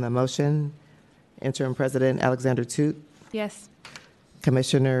vote on the motion. Interim President Alexander Toot, Yes.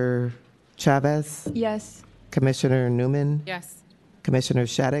 Commissioner Chavez, Yes. Commissioner Newman, Yes. Commissioner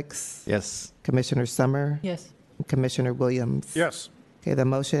Shaddix, Yes. Commissioner Summer, Yes. and Commissioner Williams. Yes. Okay, the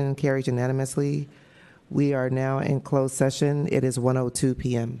motion carries unanimously. We are now in closed session. It is 1:02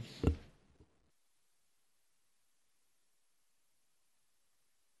 p.m.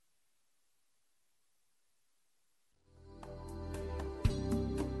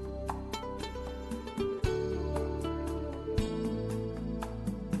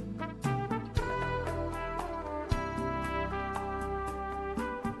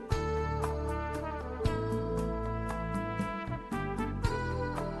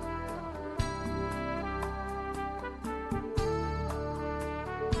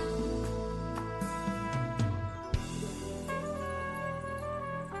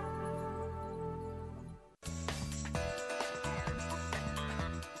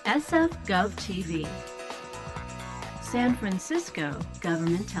 SF Gov TV, San Francisco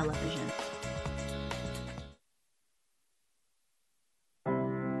Government Television.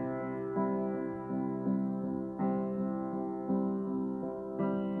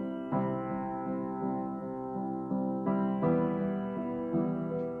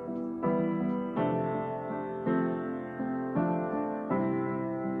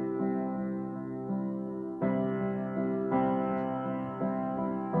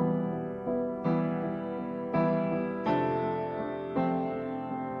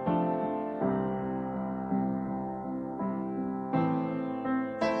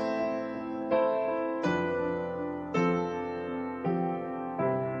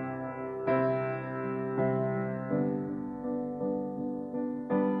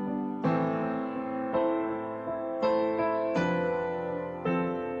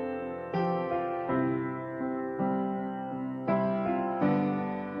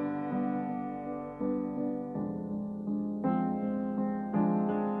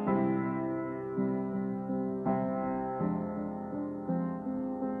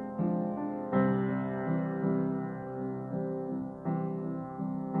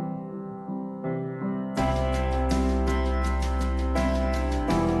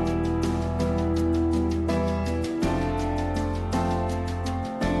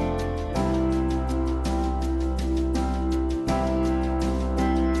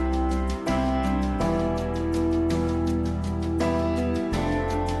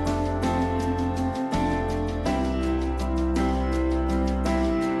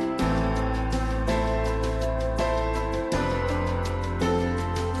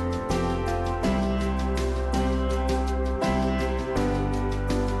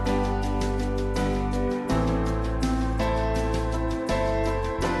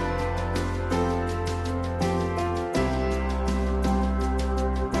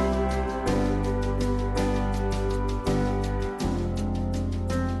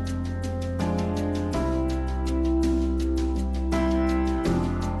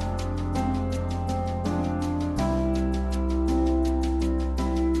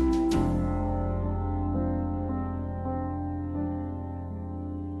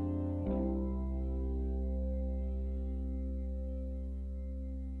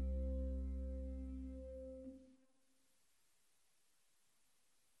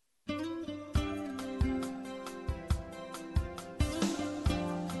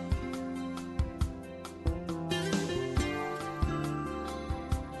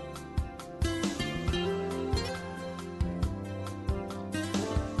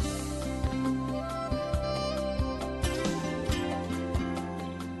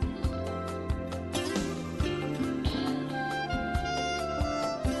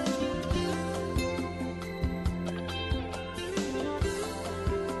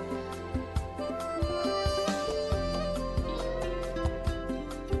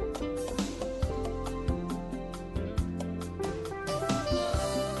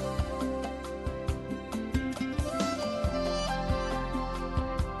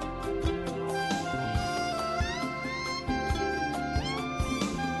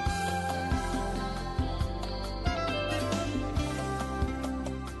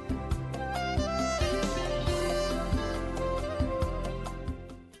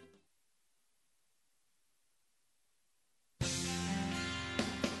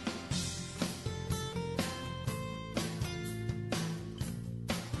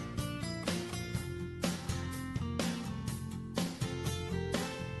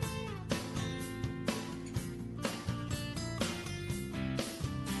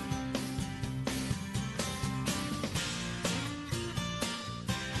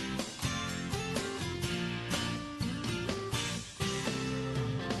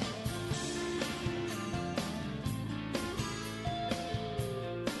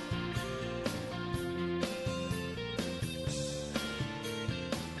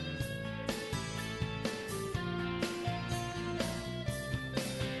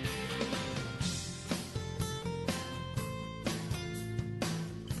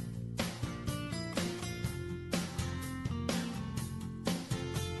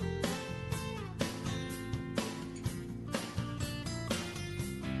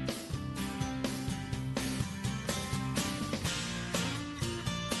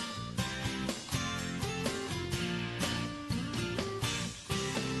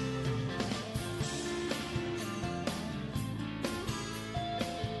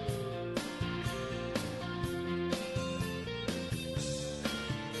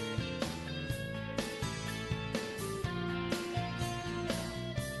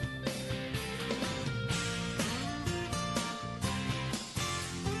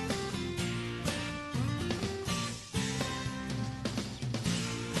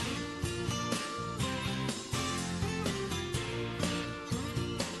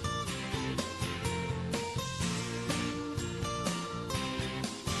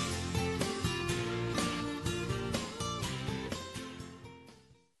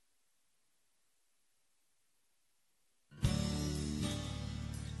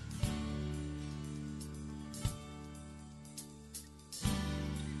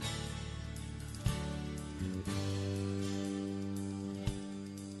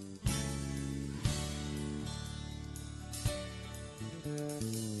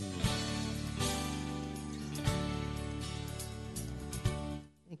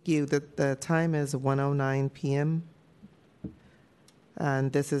 you. The time is 1:09 p.m.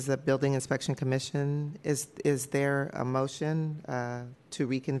 And this is a Building Inspection Commission. Is there a motion to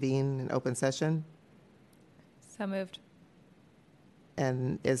reconvene in open session? So moved.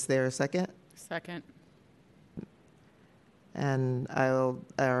 And is there a second? Second. And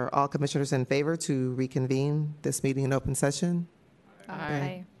are all commissioners in favor to reconvene this meeting in open session?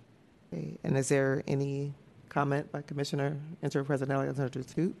 Aye. Okay. And is there any comment by Commissioner, Interim President Alexander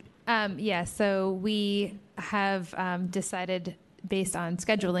Tut? Yeah, so we have decided, based on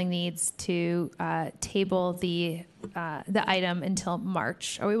scheduling needs, to table the item until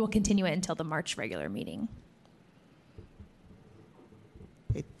March, or we will continue it until the March regular meeting.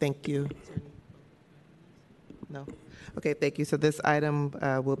 Okay, thank you. No? Okay, thank you. So this item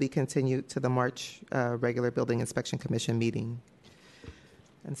will be continued to the March regular Building Inspection Commission meeting.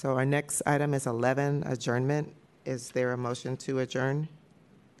 And so our next item is 11, adjournment. Is there a motion to adjourn?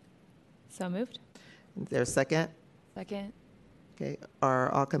 So moved. Is there a second? Second. Okay,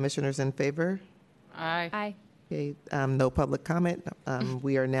 are all commissioners in favor? Aye. Aye. Okay, no public comment.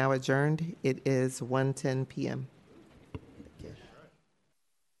 We are now adjourned. It is 1:10 p.m.